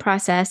shipping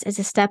process is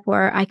a step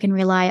where I can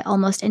rely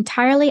almost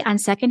entirely on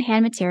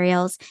secondhand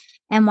materials.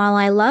 And while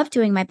I love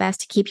doing my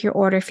best to keep your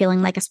order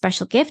feeling like a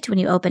special gift when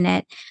you open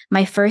it,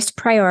 my first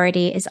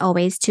priority is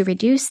always to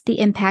reduce the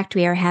impact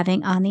we are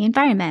having on the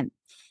environment.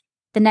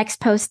 The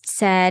next post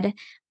said,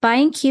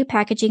 buying cute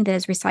packaging that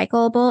is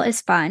recyclable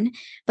is fun,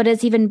 but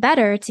it's even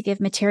better to give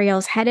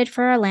materials headed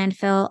for a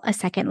landfill a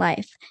second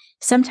life.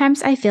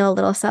 Sometimes I feel a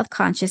little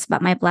self-conscious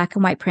about my black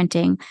and white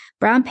printing,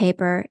 brown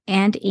paper,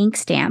 and ink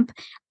stamp,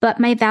 but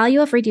my value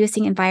of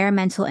reducing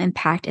environmental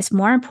impact is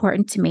more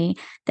important to me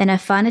than a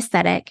fun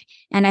aesthetic,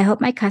 and I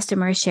hope my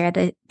customers share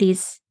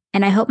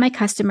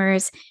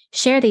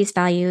these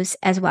values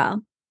as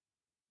well.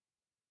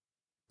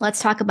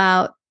 Let's talk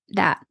about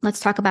that. Let's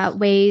talk about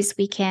ways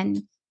we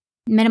can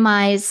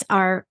minimize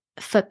our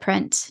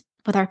footprint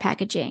with our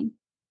packaging.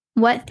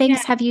 What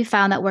things have you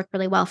found that work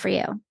really well for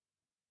you?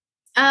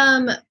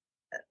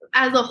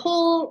 As a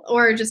whole,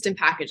 or just in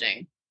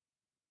packaging?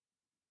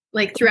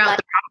 Like throughout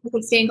the process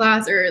of stained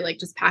glass, or like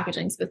just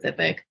packaging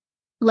specific?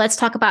 Let's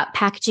talk about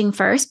packaging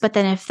first, but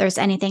then if there's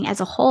anything as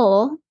a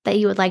whole that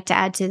you would like to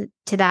add to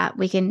that,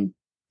 we can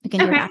do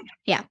that.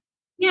 Yeah.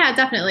 Yeah,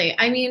 definitely.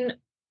 I mean,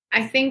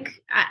 I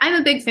think I'm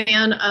a big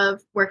fan of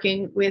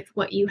working with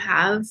what you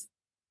have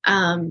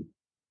on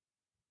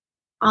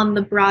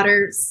the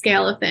broader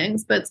scale of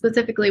things, but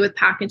specifically with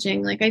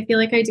packaging, like I feel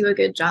like I do a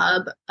good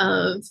job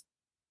of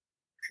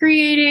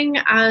creating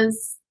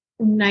as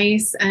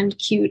nice and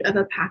cute of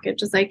a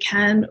package as I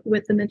can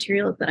with the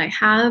materials that I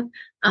have.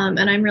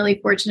 And I'm really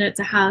fortunate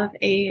to have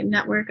a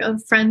network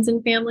of friends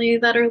and family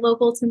that are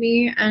local to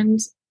me and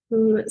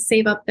who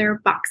save up their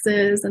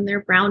boxes and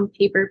their brown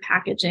paper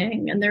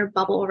packaging and their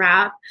bubble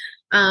wrap.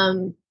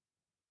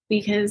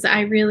 Because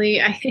I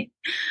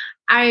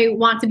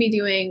want to be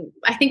doing,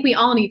 I think we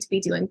all need to be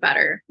doing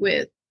better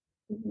with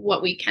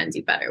what we can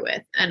do better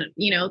with. And,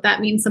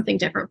 that means something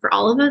different for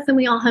all of us. And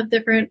we all have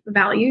different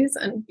values.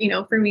 And,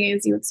 for me,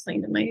 as you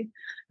explained in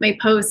my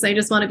posts, I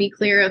just want to be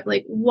clear of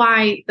like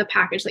why the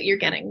package that you're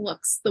getting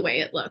looks the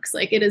way it looks.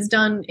 Like it is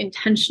done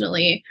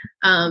intentionally.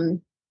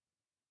 And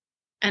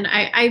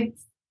I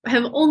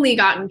have only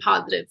gotten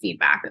positive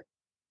feedback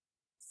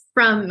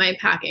from my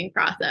packing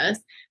process,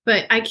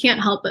 but I can't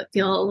help but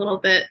feel a little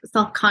bit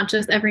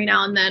self-conscious every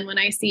now and then when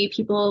I see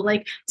people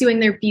like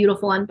doing their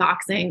beautiful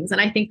unboxings. And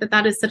I think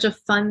that is such a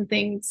fun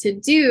thing to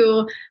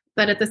do,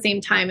 but at the same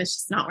time, it's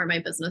just not where my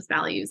business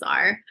values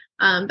are.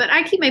 But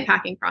I keep my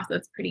packing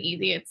process pretty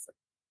easy. It's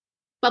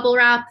bubble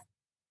wrap,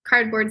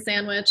 cardboard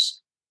sandwich,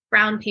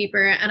 brown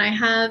paper, and I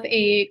have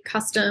a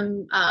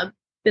custom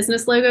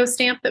business logo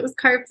stamp that was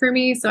carved for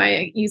me. So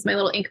I use my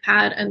little ink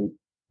pad and,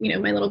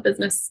 my little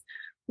business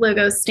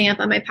logo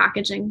stamp on my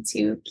packaging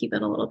to keep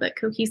it a little bit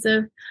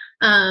cohesive.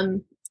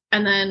 And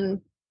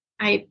then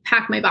I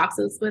pack my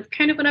boxes with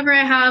kind of whatever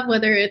I have,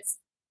 whether it's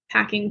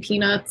packing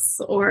peanuts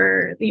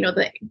or,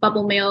 the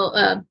bubble mail,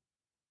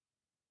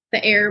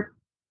 the air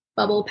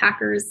bubble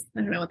packers.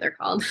 I don't know what they're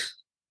called.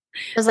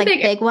 Those like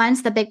big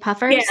ones, the big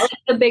puffers? Yeah, like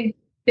the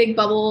big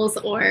bubbles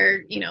or,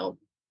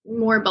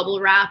 more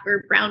bubble wrap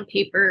or brown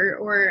paper,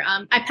 or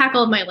I pack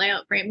all of my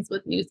layout frames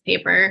with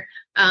newspaper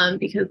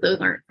because those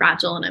aren't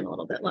fragile and I'm a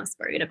little bit less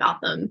worried about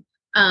them.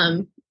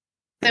 So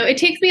it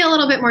takes me a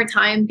little bit more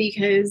time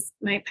because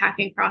my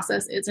packing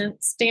process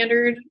isn't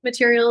standard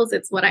materials.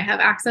 It's what I have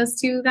access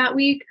to that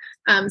week.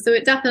 So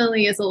it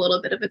definitely is a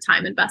little bit of a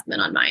time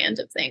investment on my end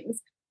of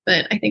things,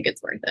 but I think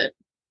it's worth it.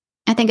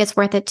 I think it's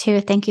worth it too.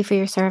 Thank you for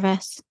your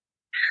service.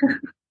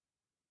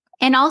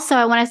 And also,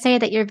 I want to say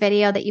that your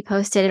video that you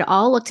posted, it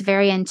all looked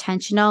very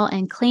intentional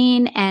and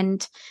clean.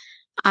 And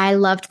I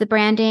loved the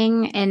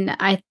branding. And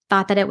I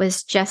thought that it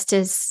was just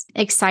as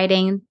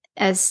exciting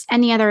as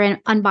any other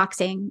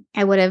unboxing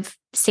I would have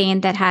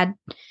seen that had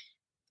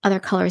other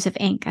colors of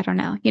ink. I don't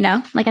know,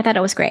 like I thought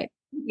it was great.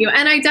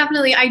 And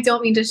I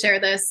don't mean to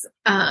share this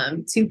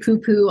to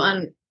poo-poo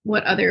on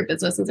what other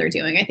businesses are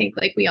doing. I think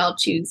like we all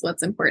choose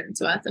what's important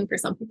to us. And for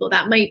some people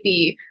that might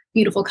be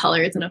beautiful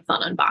colors and a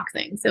fun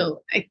unboxing.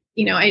 So I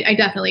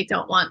definitely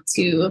don't want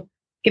to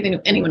give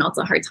anyone else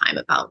a hard time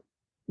about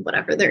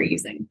whatever they're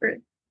using for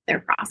their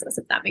process,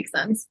 if that makes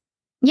sense.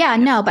 Yeah,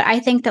 no, but I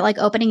think that like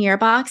opening your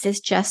box is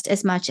just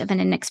as much of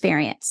an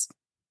experience,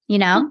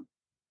 And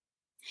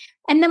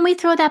then we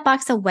throw that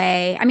box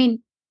away. I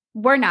mean,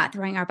 we're not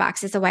throwing our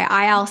boxes away.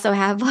 I also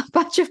have a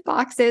bunch of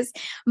boxes,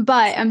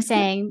 but I'm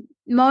saying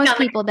most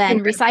people then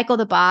recycle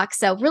the box.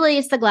 So really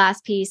it's the glass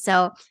piece.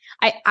 So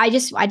I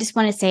just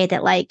want to say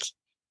that like,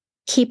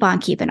 keep on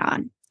keeping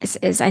on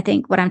is I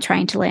think what I'm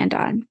trying to land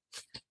on.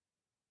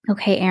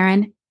 Okay,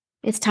 Erin,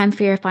 It's time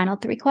for your final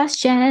 3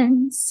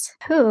 questions.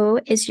 Who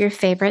is your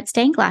favorite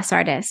stained glass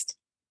artist?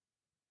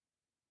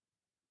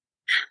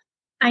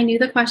 I knew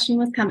the question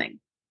was coming.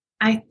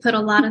 I put a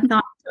lot of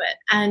thought to it,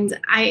 and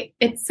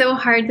it's so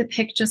hard to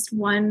pick just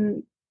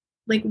one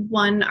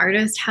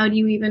artist. How do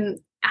you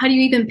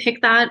even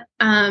pick that?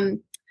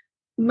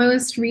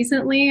 Most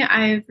recently,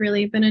 I've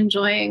really been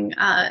enjoying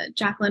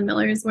Jacqueline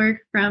Miller's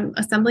work from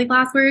Assembly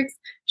Glassworks.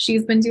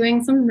 She's been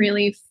doing some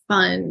really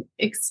fun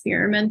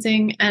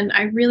experimenting, and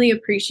I really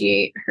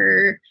appreciate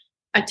her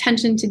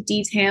attention to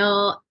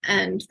detail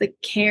and the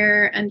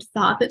care and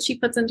thought that she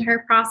puts into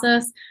her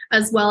process,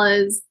 as well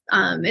as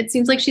it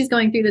seems like she's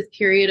going through this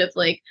period of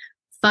like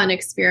fun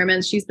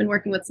experiments. She's been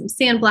working with some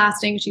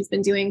sandblasting. She's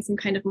been doing some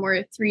kind of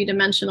more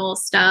three-dimensional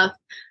stuff.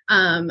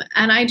 And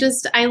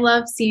I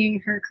love seeing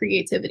her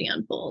creativity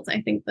unfold.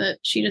 I think that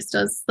she just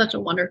does such a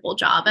wonderful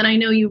job. And I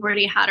know you've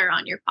already had her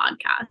on your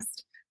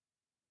podcast.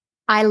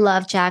 I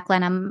love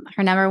Jacqueline. I'm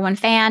her number one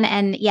fan.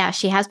 And yeah,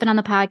 she has been on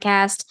the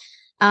podcast.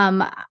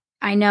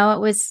 I know it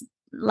was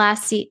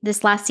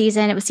this last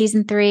season. It was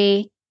season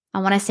 3.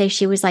 I want to say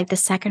she was like the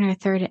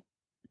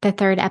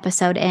third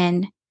episode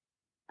in.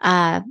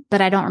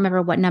 But I don't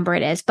remember what number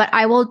it is. But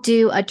I will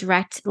do a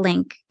direct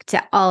link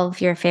to all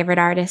of your favorite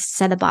artists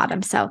at the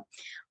bottom. So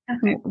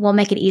we'll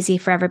make it easy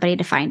for everybody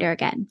to find her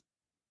again.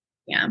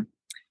 Yeah.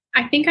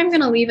 I think I'm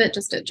going to leave it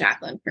just at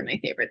Jacqueline for my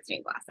favorite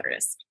stained glass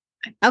artist.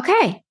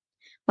 Okay.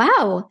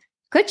 Wow.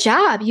 Good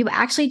job. You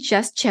actually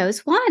just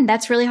chose one.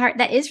 That's really hard.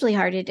 That is really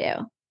hard to do.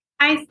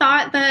 I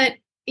thought that,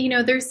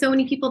 there's so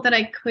many people that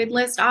I could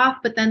list off,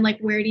 but then like,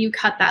 where do you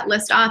cut that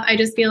list off? I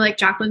just feel like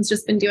Jacqueline's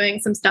just been doing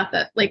some stuff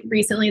that like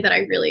recently that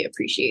I really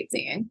appreciate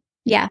seeing.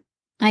 Yeah,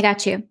 I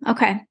got you.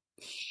 Okay.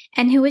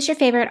 And who is your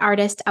favorite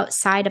artist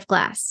outside of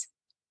glass?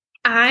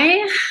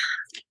 I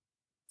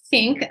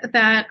think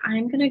that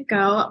I'm going to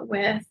go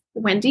with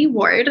Wendy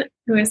Ward,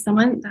 who is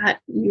someone that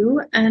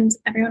you and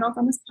everyone else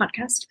on this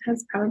podcast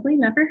has probably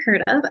never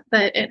heard of,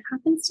 but it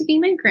happens to be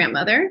my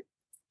grandmother.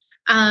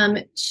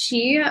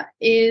 She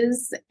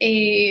is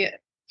a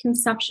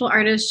conceptual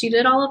artist. She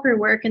did all of her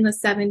work in the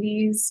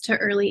 70s to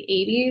early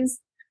 80s.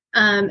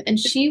 And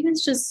she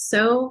was just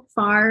so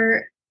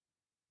far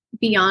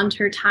beyond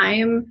her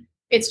time.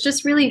 It's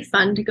just really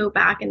fun to go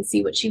back and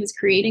see what she was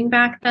creating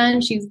back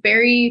then. She's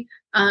very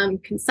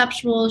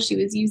conceptual. She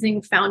was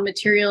using found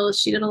materials.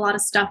 She did a lot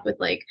of stuff with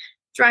like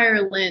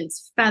dryer lint,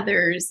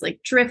 feathers,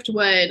 like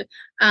driftwood.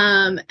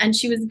 And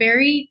she was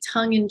very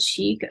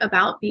tongue-in-cheek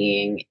about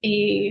being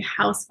a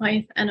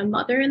housewife and a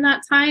mother in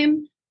that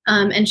time.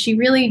 And she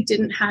really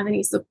didn't have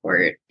any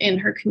support in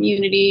her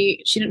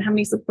community. She didn't have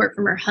any support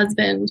from her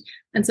husband.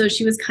 And so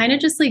she was kind of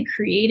just like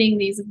creating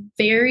these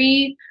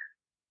very,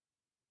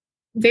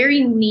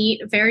 very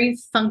neat, very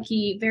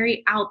funky,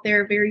 very out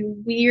there, very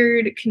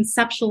weird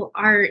conceptual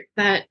art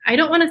that I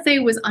don't want to say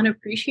was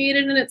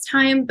unappreciated in its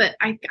time, but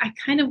I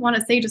kind of want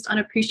to say just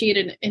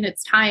unappreciated in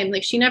its time.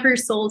 Like she never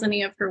sold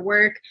any of her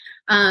work,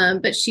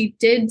 but she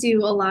did do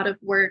a lot of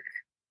work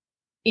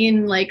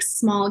in like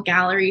small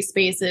gallery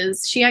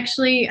spaces. She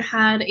actually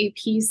had a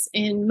piece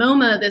in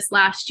MoMA this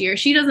last year.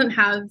 She doesn't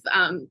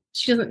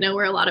know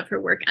where a lot of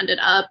her work ended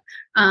up.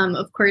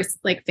 Of course,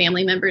 like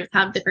family members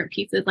have different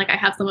pieces. Like I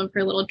have some of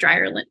her little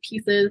dryer lint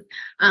pieces.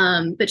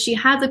 But she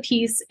has a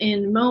piece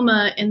in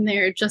MoMA in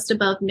their just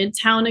above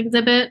Midtown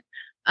exhibit.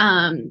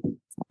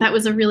 That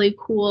was a really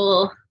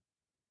cool,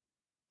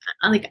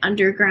 like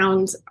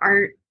underground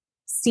art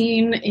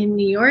scene in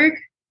New York.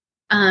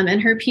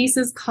 And her piece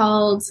is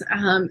called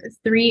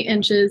 3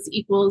 inches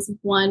equals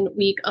 1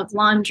 week of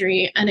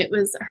laundry. And it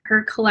was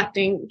her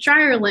collecting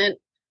dryer lint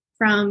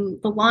from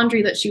the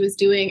laundry that she was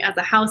doing as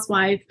a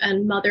housewife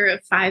and mother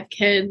of 5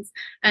 kids.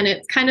 And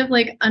it's kind of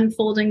like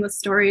unfolding the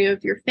story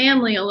of your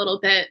family a little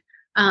bit.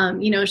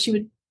 She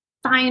would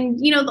find,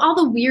 all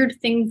the weird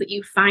things that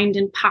you find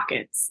in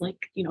pockets,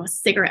 like, a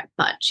cigarette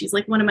butt. She's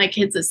like, one of my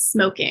kids is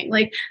smoking.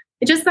 Like,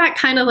 just that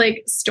kind of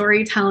like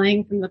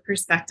storytelling from the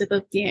perspective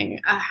of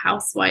being a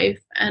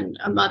housewife and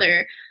a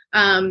mother.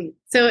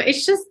 So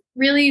it's just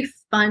really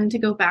fun to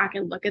go back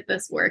and look at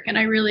this work. And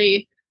I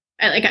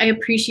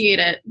appreciate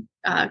it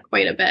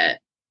quite a bit.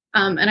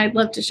 And I'd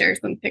love to share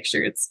some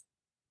pictures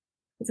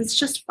because it's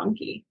just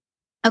funky.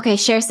 Okay,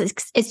 share.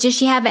 Does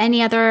she have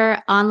any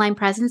other online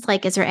presence?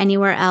 Like, is there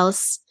anywhere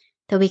else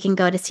that we can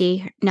go to see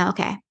her? No.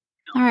 Okay.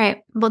 All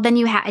right. Well, then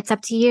it's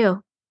up to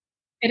you.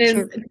 It is.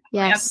 Sure.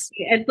 Yes.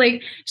 It's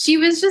like, she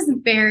was just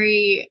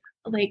very,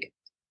 like,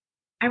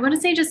 I want to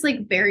say just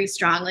like very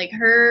strong. Like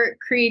her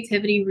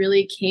creativity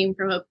really came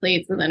from a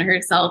place within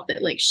herself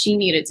that like she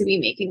needed to be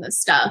making this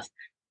stuff.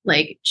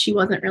 Like she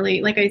wasn't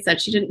really, like I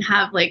said, she didn't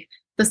have like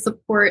the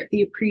support,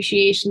 the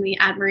appreciation, the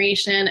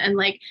admiration. And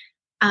like,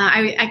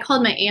 I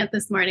called my aunt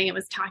this morning and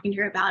was talking to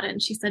her about it.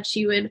 And she said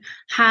she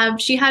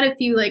had a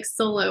few like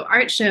solo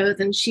art shows,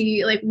 and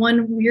she like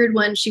one weird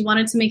one, she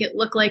wanted to make it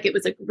look like it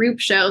was a group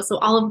show. So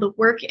all of the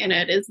work in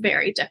it is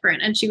very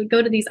different. And she would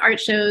go to these art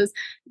shows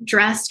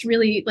dressed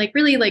really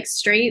like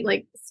straight,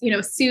 like,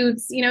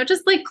 suits,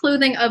 just like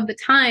clothing of the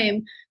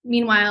time.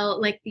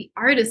 Meanwhile, like the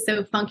art is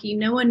so funky,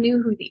 no one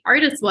knew who the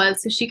artist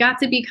was. So she got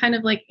to be kind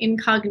of like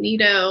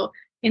incognito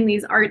in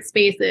these art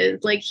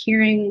spaces, like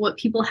hearing what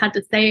people had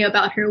to say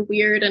about her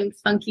weird and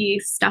funky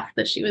stuff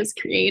that she was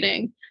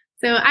creating.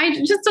 So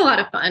just a lot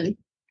of fun.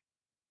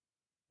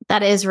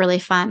 That is really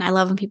fun. I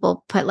love when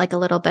people put like a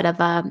little bit of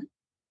a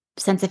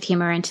sense of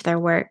humor into their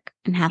work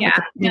and have like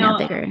a,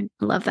 bigger.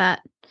 I love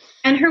that.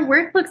 And her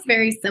work looks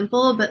very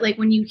simple, but like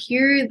when you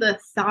hear the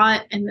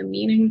thought and the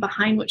meaning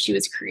behind what she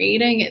was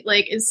creating, it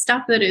like is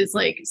stuff that is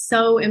like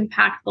so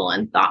impactful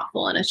and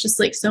thoughtful. And it's just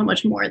like so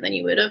much more than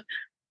you would have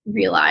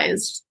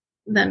realized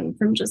than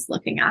from just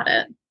looking at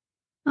it.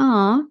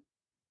 Oh,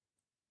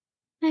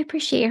 I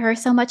appreciate her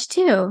so much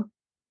too.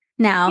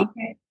 Now,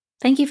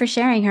 thank you for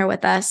sharing her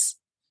with us.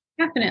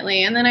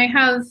 Definitely. And then I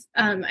have,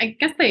 I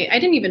guess I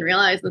didn't even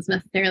realize this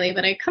necessarily,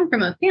 but I come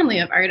from a family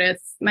of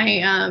artists. My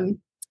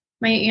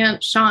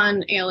aunt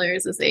Sean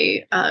Ehlers is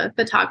a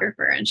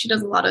photographer, and she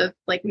does a lot of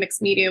like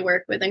mixed media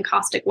work with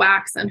encaustic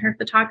wax and her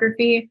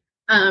photography.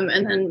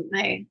 And then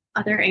my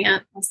other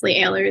aunt, Leslie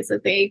Ehlers,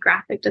 is a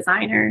graphic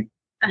designer,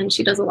 and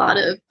she does a lot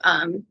of,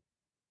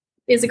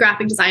 is a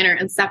graphic designer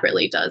and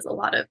separately does a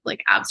lot of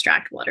like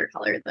abstract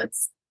watercolor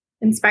that's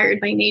inspired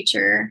by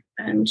nature.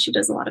 And she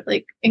does a lot of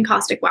like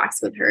encaustic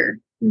wax with her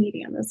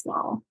medium as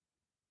well.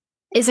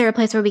 Is there a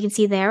place where we can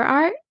see their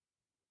art?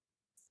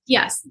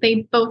 Yes,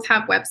 they both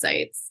have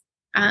websites.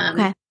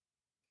 Okay.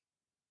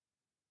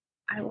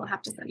 I will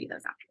have to send you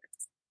those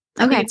afterwards.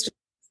 Okay. It's just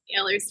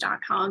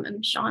Ehlers.com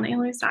and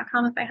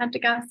SeanEhlers.com if I had to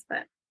guess,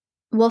 but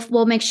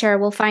we'll make sure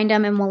we'll find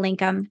them and we'll link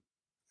them.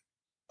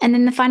 And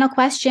then the final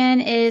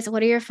question is,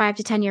 what are your 5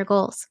 to 10 year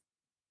goals?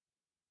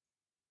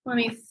 Let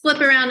me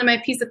flip around to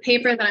my piece of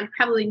paper that I'm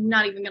probably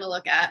not even going to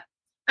look at.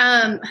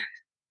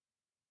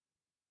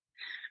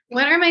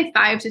 What are my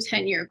 5 to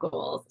 10 year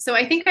goals? So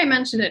I think I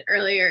mentioned it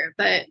earlier,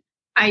 but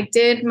I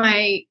did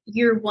my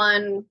year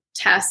 1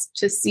 test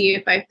to see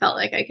if I felt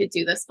like I could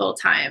do this full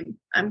time.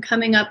 I'm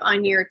coming up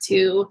on year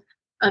 2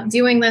 of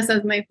doing this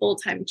as my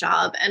full-time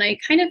job. And I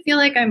kind of feel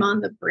like I'm on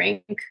the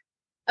brink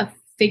of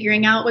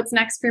figuring out what's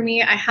next for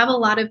me. I have a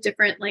lot of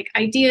different like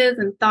ideas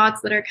and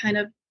thoughts that are kind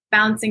of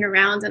bouncing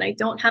around, and I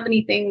don't have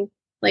anything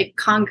like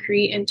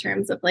concrete in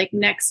terms of like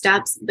next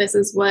steps. This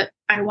is what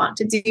I want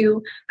to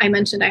do. I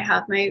mentioned I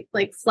have my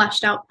like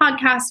fleshed out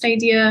podcast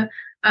idea.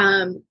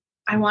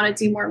 I want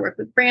to do more work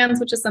with brands,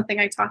 which is something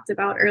I talked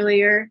about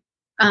earlier.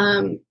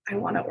 I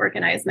want to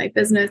organize my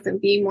business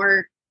and be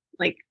more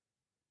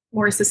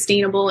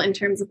sustainable in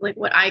terms of like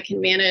what I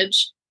can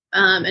manage,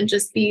 and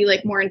just be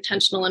like more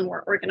intentional and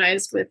more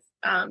organized with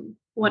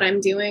what I'm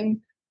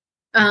doing.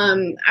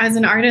 As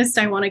an artist,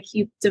 I want to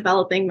keep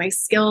developing my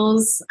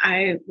skills.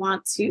 I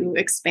want to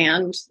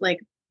expand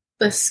like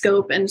the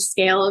scope and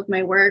scale of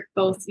my work,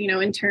 both,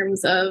 in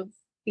terms of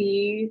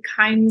the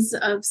kinds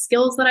of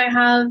skills that I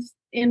have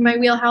in my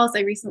wheelhouse.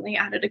 I recently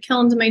added a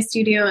kiln to my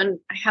studio, and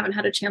I haven't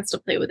had a chance to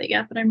play with it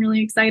yet, but I'm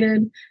really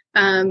excited.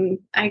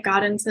 I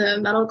got into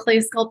metal clay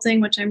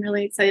sculpting, which I'm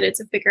really excited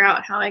to figure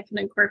out how I can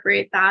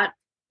incorporate that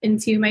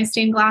into my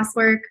stained glass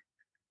work.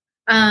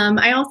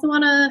 I also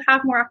want to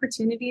have more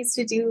opportunities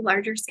to do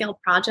larger scale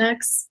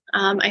projects.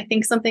 I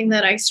think something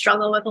that I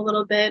struggle with a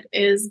little bit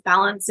is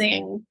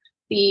balancing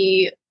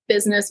the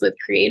business with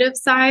creative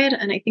side.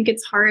 And I think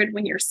it's hard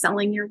when you're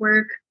selling your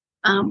work,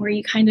 where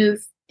you kind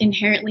of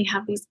inherently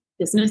have these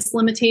business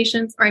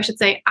limitations, or I should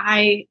say,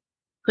 I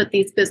put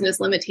these business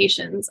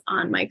limitations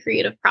on my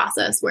creative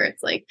process, where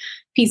it's like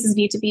pieces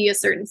need to be a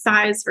certain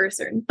size for a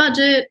certain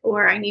budget,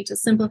 or I need to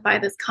simplify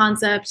this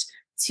concept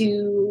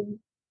to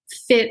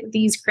fit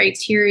these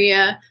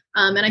criteria.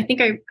 And I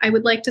think I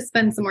would like to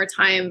spend some more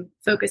time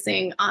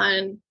focusing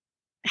on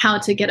how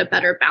to get a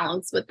better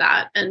balance with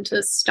that and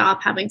to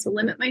stop having to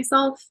limit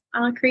myself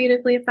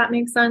creatively, if that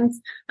makes sense.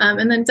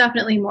 And then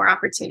definitely more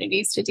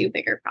opportunities to do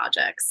bigger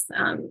projects.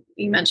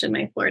 You mentioned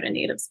my Florida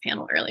Natives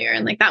panel earlier,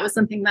 and like that was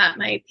something that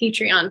my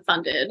Patreon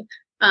funded,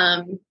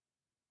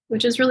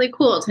 which is really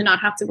cool to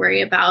not have to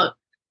worry about,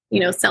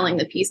 selling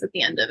the piece at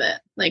the end of it.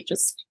 Like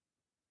just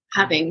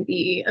having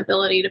the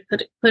ability to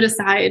put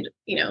aside,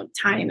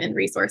 time and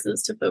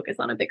resources to focus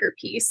on a bigger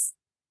piece.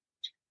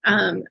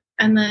 And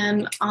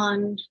then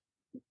on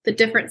the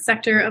different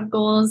sector of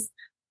goals,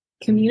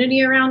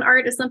 community around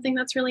art is something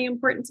that's really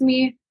important to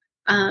me.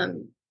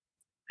 And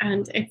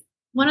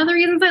one of the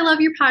reasons I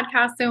love your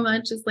podcast so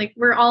much is like,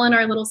 we're all in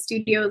our little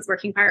studios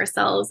working by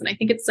ourselves. And I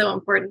think it's so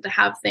important to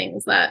have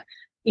things that,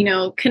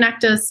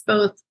 connect us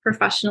both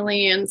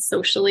professionally and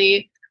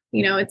socially.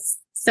 It's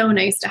so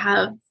nice to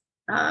have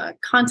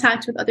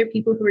contact with other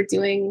people who are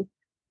doing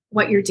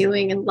what you're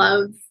doing and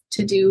love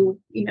to do,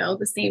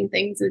 the same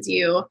things as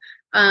you,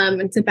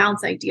 and to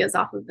bounce ideas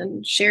off of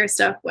and share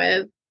stuff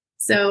with.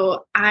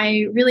 So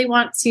I really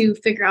want to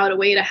figure out a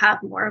way to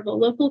have more of a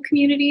local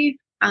community.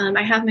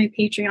 I have my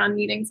Patreon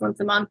meetings once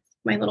a month,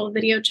 my little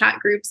video chat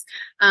groups.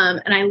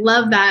 And I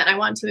love that. I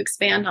want to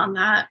expand on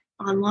that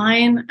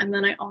online. And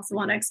then I also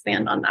want to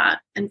expand on that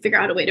and figure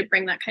out a way to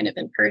bring that kind of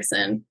in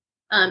person.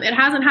 It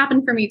hasn't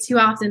happened for me too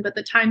often, but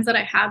the times that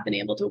I have been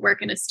able to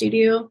work in a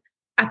studio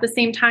at the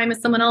same time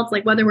as someone else,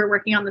 like whether we're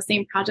working on the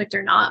same project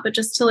or not, but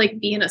just to like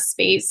be in a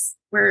space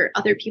where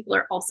other people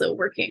are also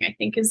working, I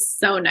think is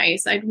so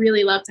nice. I'd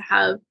really love to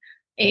have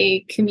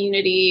a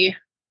community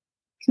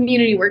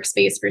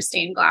workspace for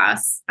stained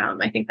glass.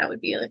 I think that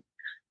would be a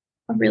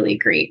really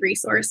great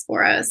resource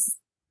for us.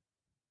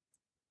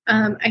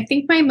 I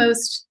think my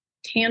most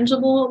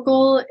tangible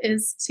goal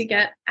is to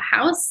get a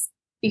house,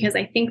 because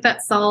I think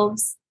that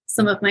solves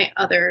some of my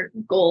other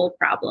goal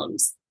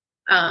problems.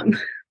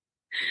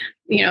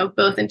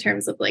 Both in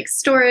terms of like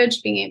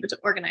storage, being able to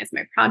organize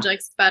my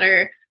projects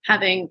better,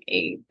 having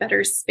a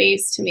better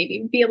space to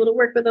maybe be able to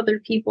work with other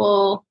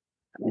people,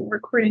 having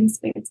recording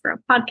space for a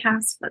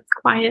podcast that's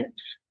quiet.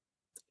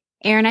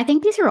 Erin, I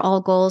think these are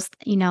all goals,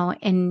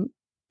 in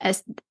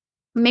as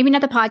maybe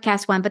not the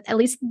podcast one, but at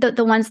least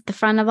the ones at the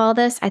front of all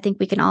this, I think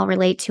we can all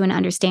relate to and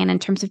understand in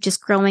terms of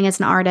just growing as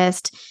an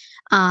artist,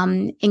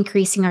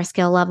 increasing our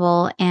skill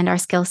level and our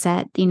skill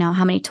set,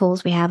 how many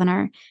tools we have in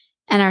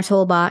our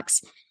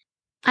toolbox.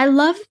 I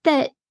love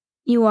that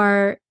you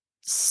are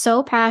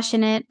so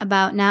passionate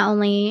about not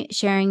only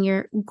sharing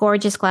your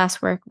gorgeous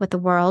glasswork with the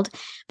world,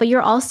 but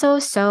you're also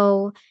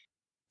so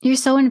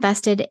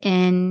invested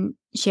in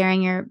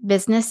sharing your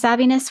business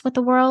savviness with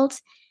the world.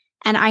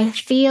 And I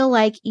feel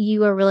like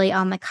you are really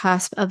on the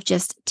cusp of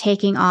just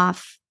taking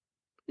off,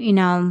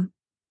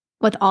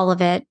 with all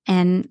of it.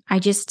 And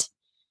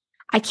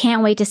I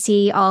can't wait to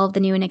see all of the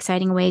new and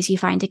exciting ways you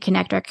find to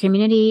connect our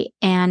community.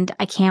 And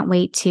I can't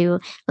wait to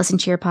listen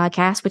to your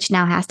podcast, which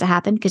now has to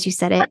happen because you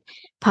said it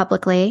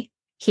publicly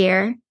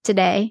here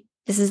today.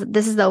 This is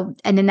an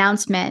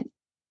announcement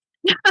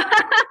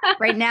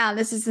right now.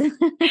 This is it.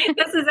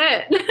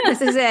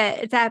 This is it.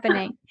 It's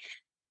happening.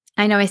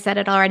 I know I said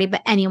it already,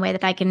 but any way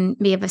that I can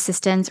be of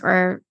assistance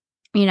or,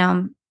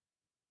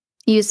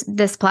 use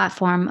this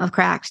platform of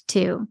Cracked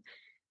to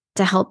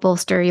help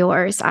bolster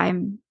yours,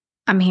 I'm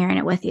hearing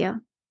it with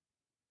you.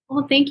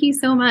 Well, thank you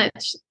so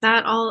much.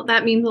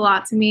 That means a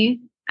lot to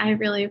me. I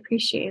really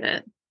appreciate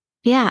it.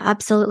 Yeah,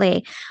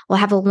 absolutely. Well,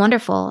 have a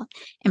wonderful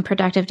and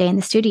productive day in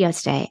the studio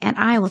today, and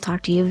I will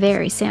talk to you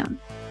very soon.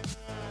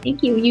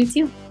 Thank you. You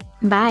too.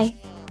 Bye.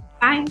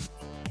 Bye.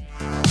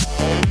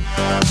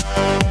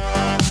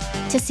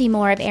 To see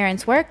more of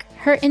Erin's work,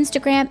 her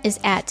Instagram is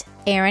at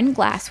Erin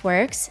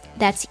Glassworks.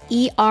 That's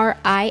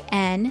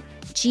ErinGlassworks,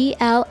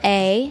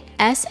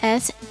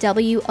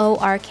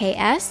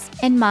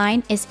 and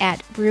mine is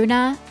at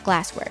Bruna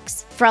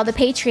Glassworks. For all the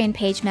Patreon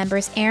page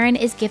members, Erin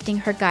is gifting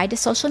her guide to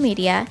social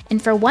media,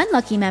 and for one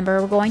lucky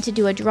member, we're going to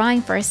do a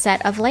drawing for a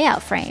set of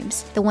layout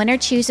frames. The winner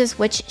chooses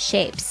which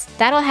shapes.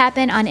 That'll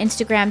happen on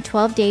Instagram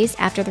 12 days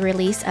after the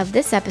release of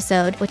this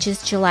episode, which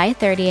is July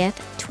 30th,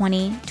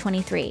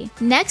 2023.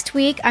 Next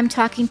week, I'm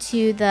talking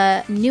to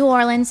the New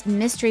Orleans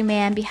mystery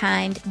man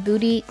behind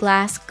Booty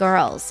Glass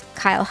Girls,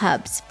 Kyle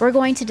Hubbs. We're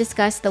going to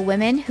discuss the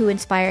women who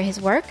inspire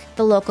his work,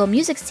 the local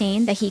music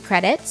scene that he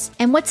credits,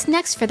 and what's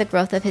next for the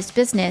growth of his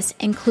business,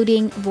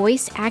 including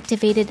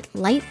voice-activated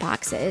light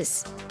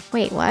boxes.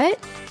 Wait, what?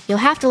 You'll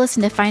have to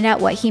listen to find out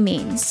what he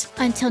means.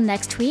 Until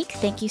next week,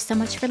 thank you so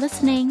much for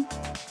listening.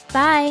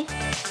 Bye.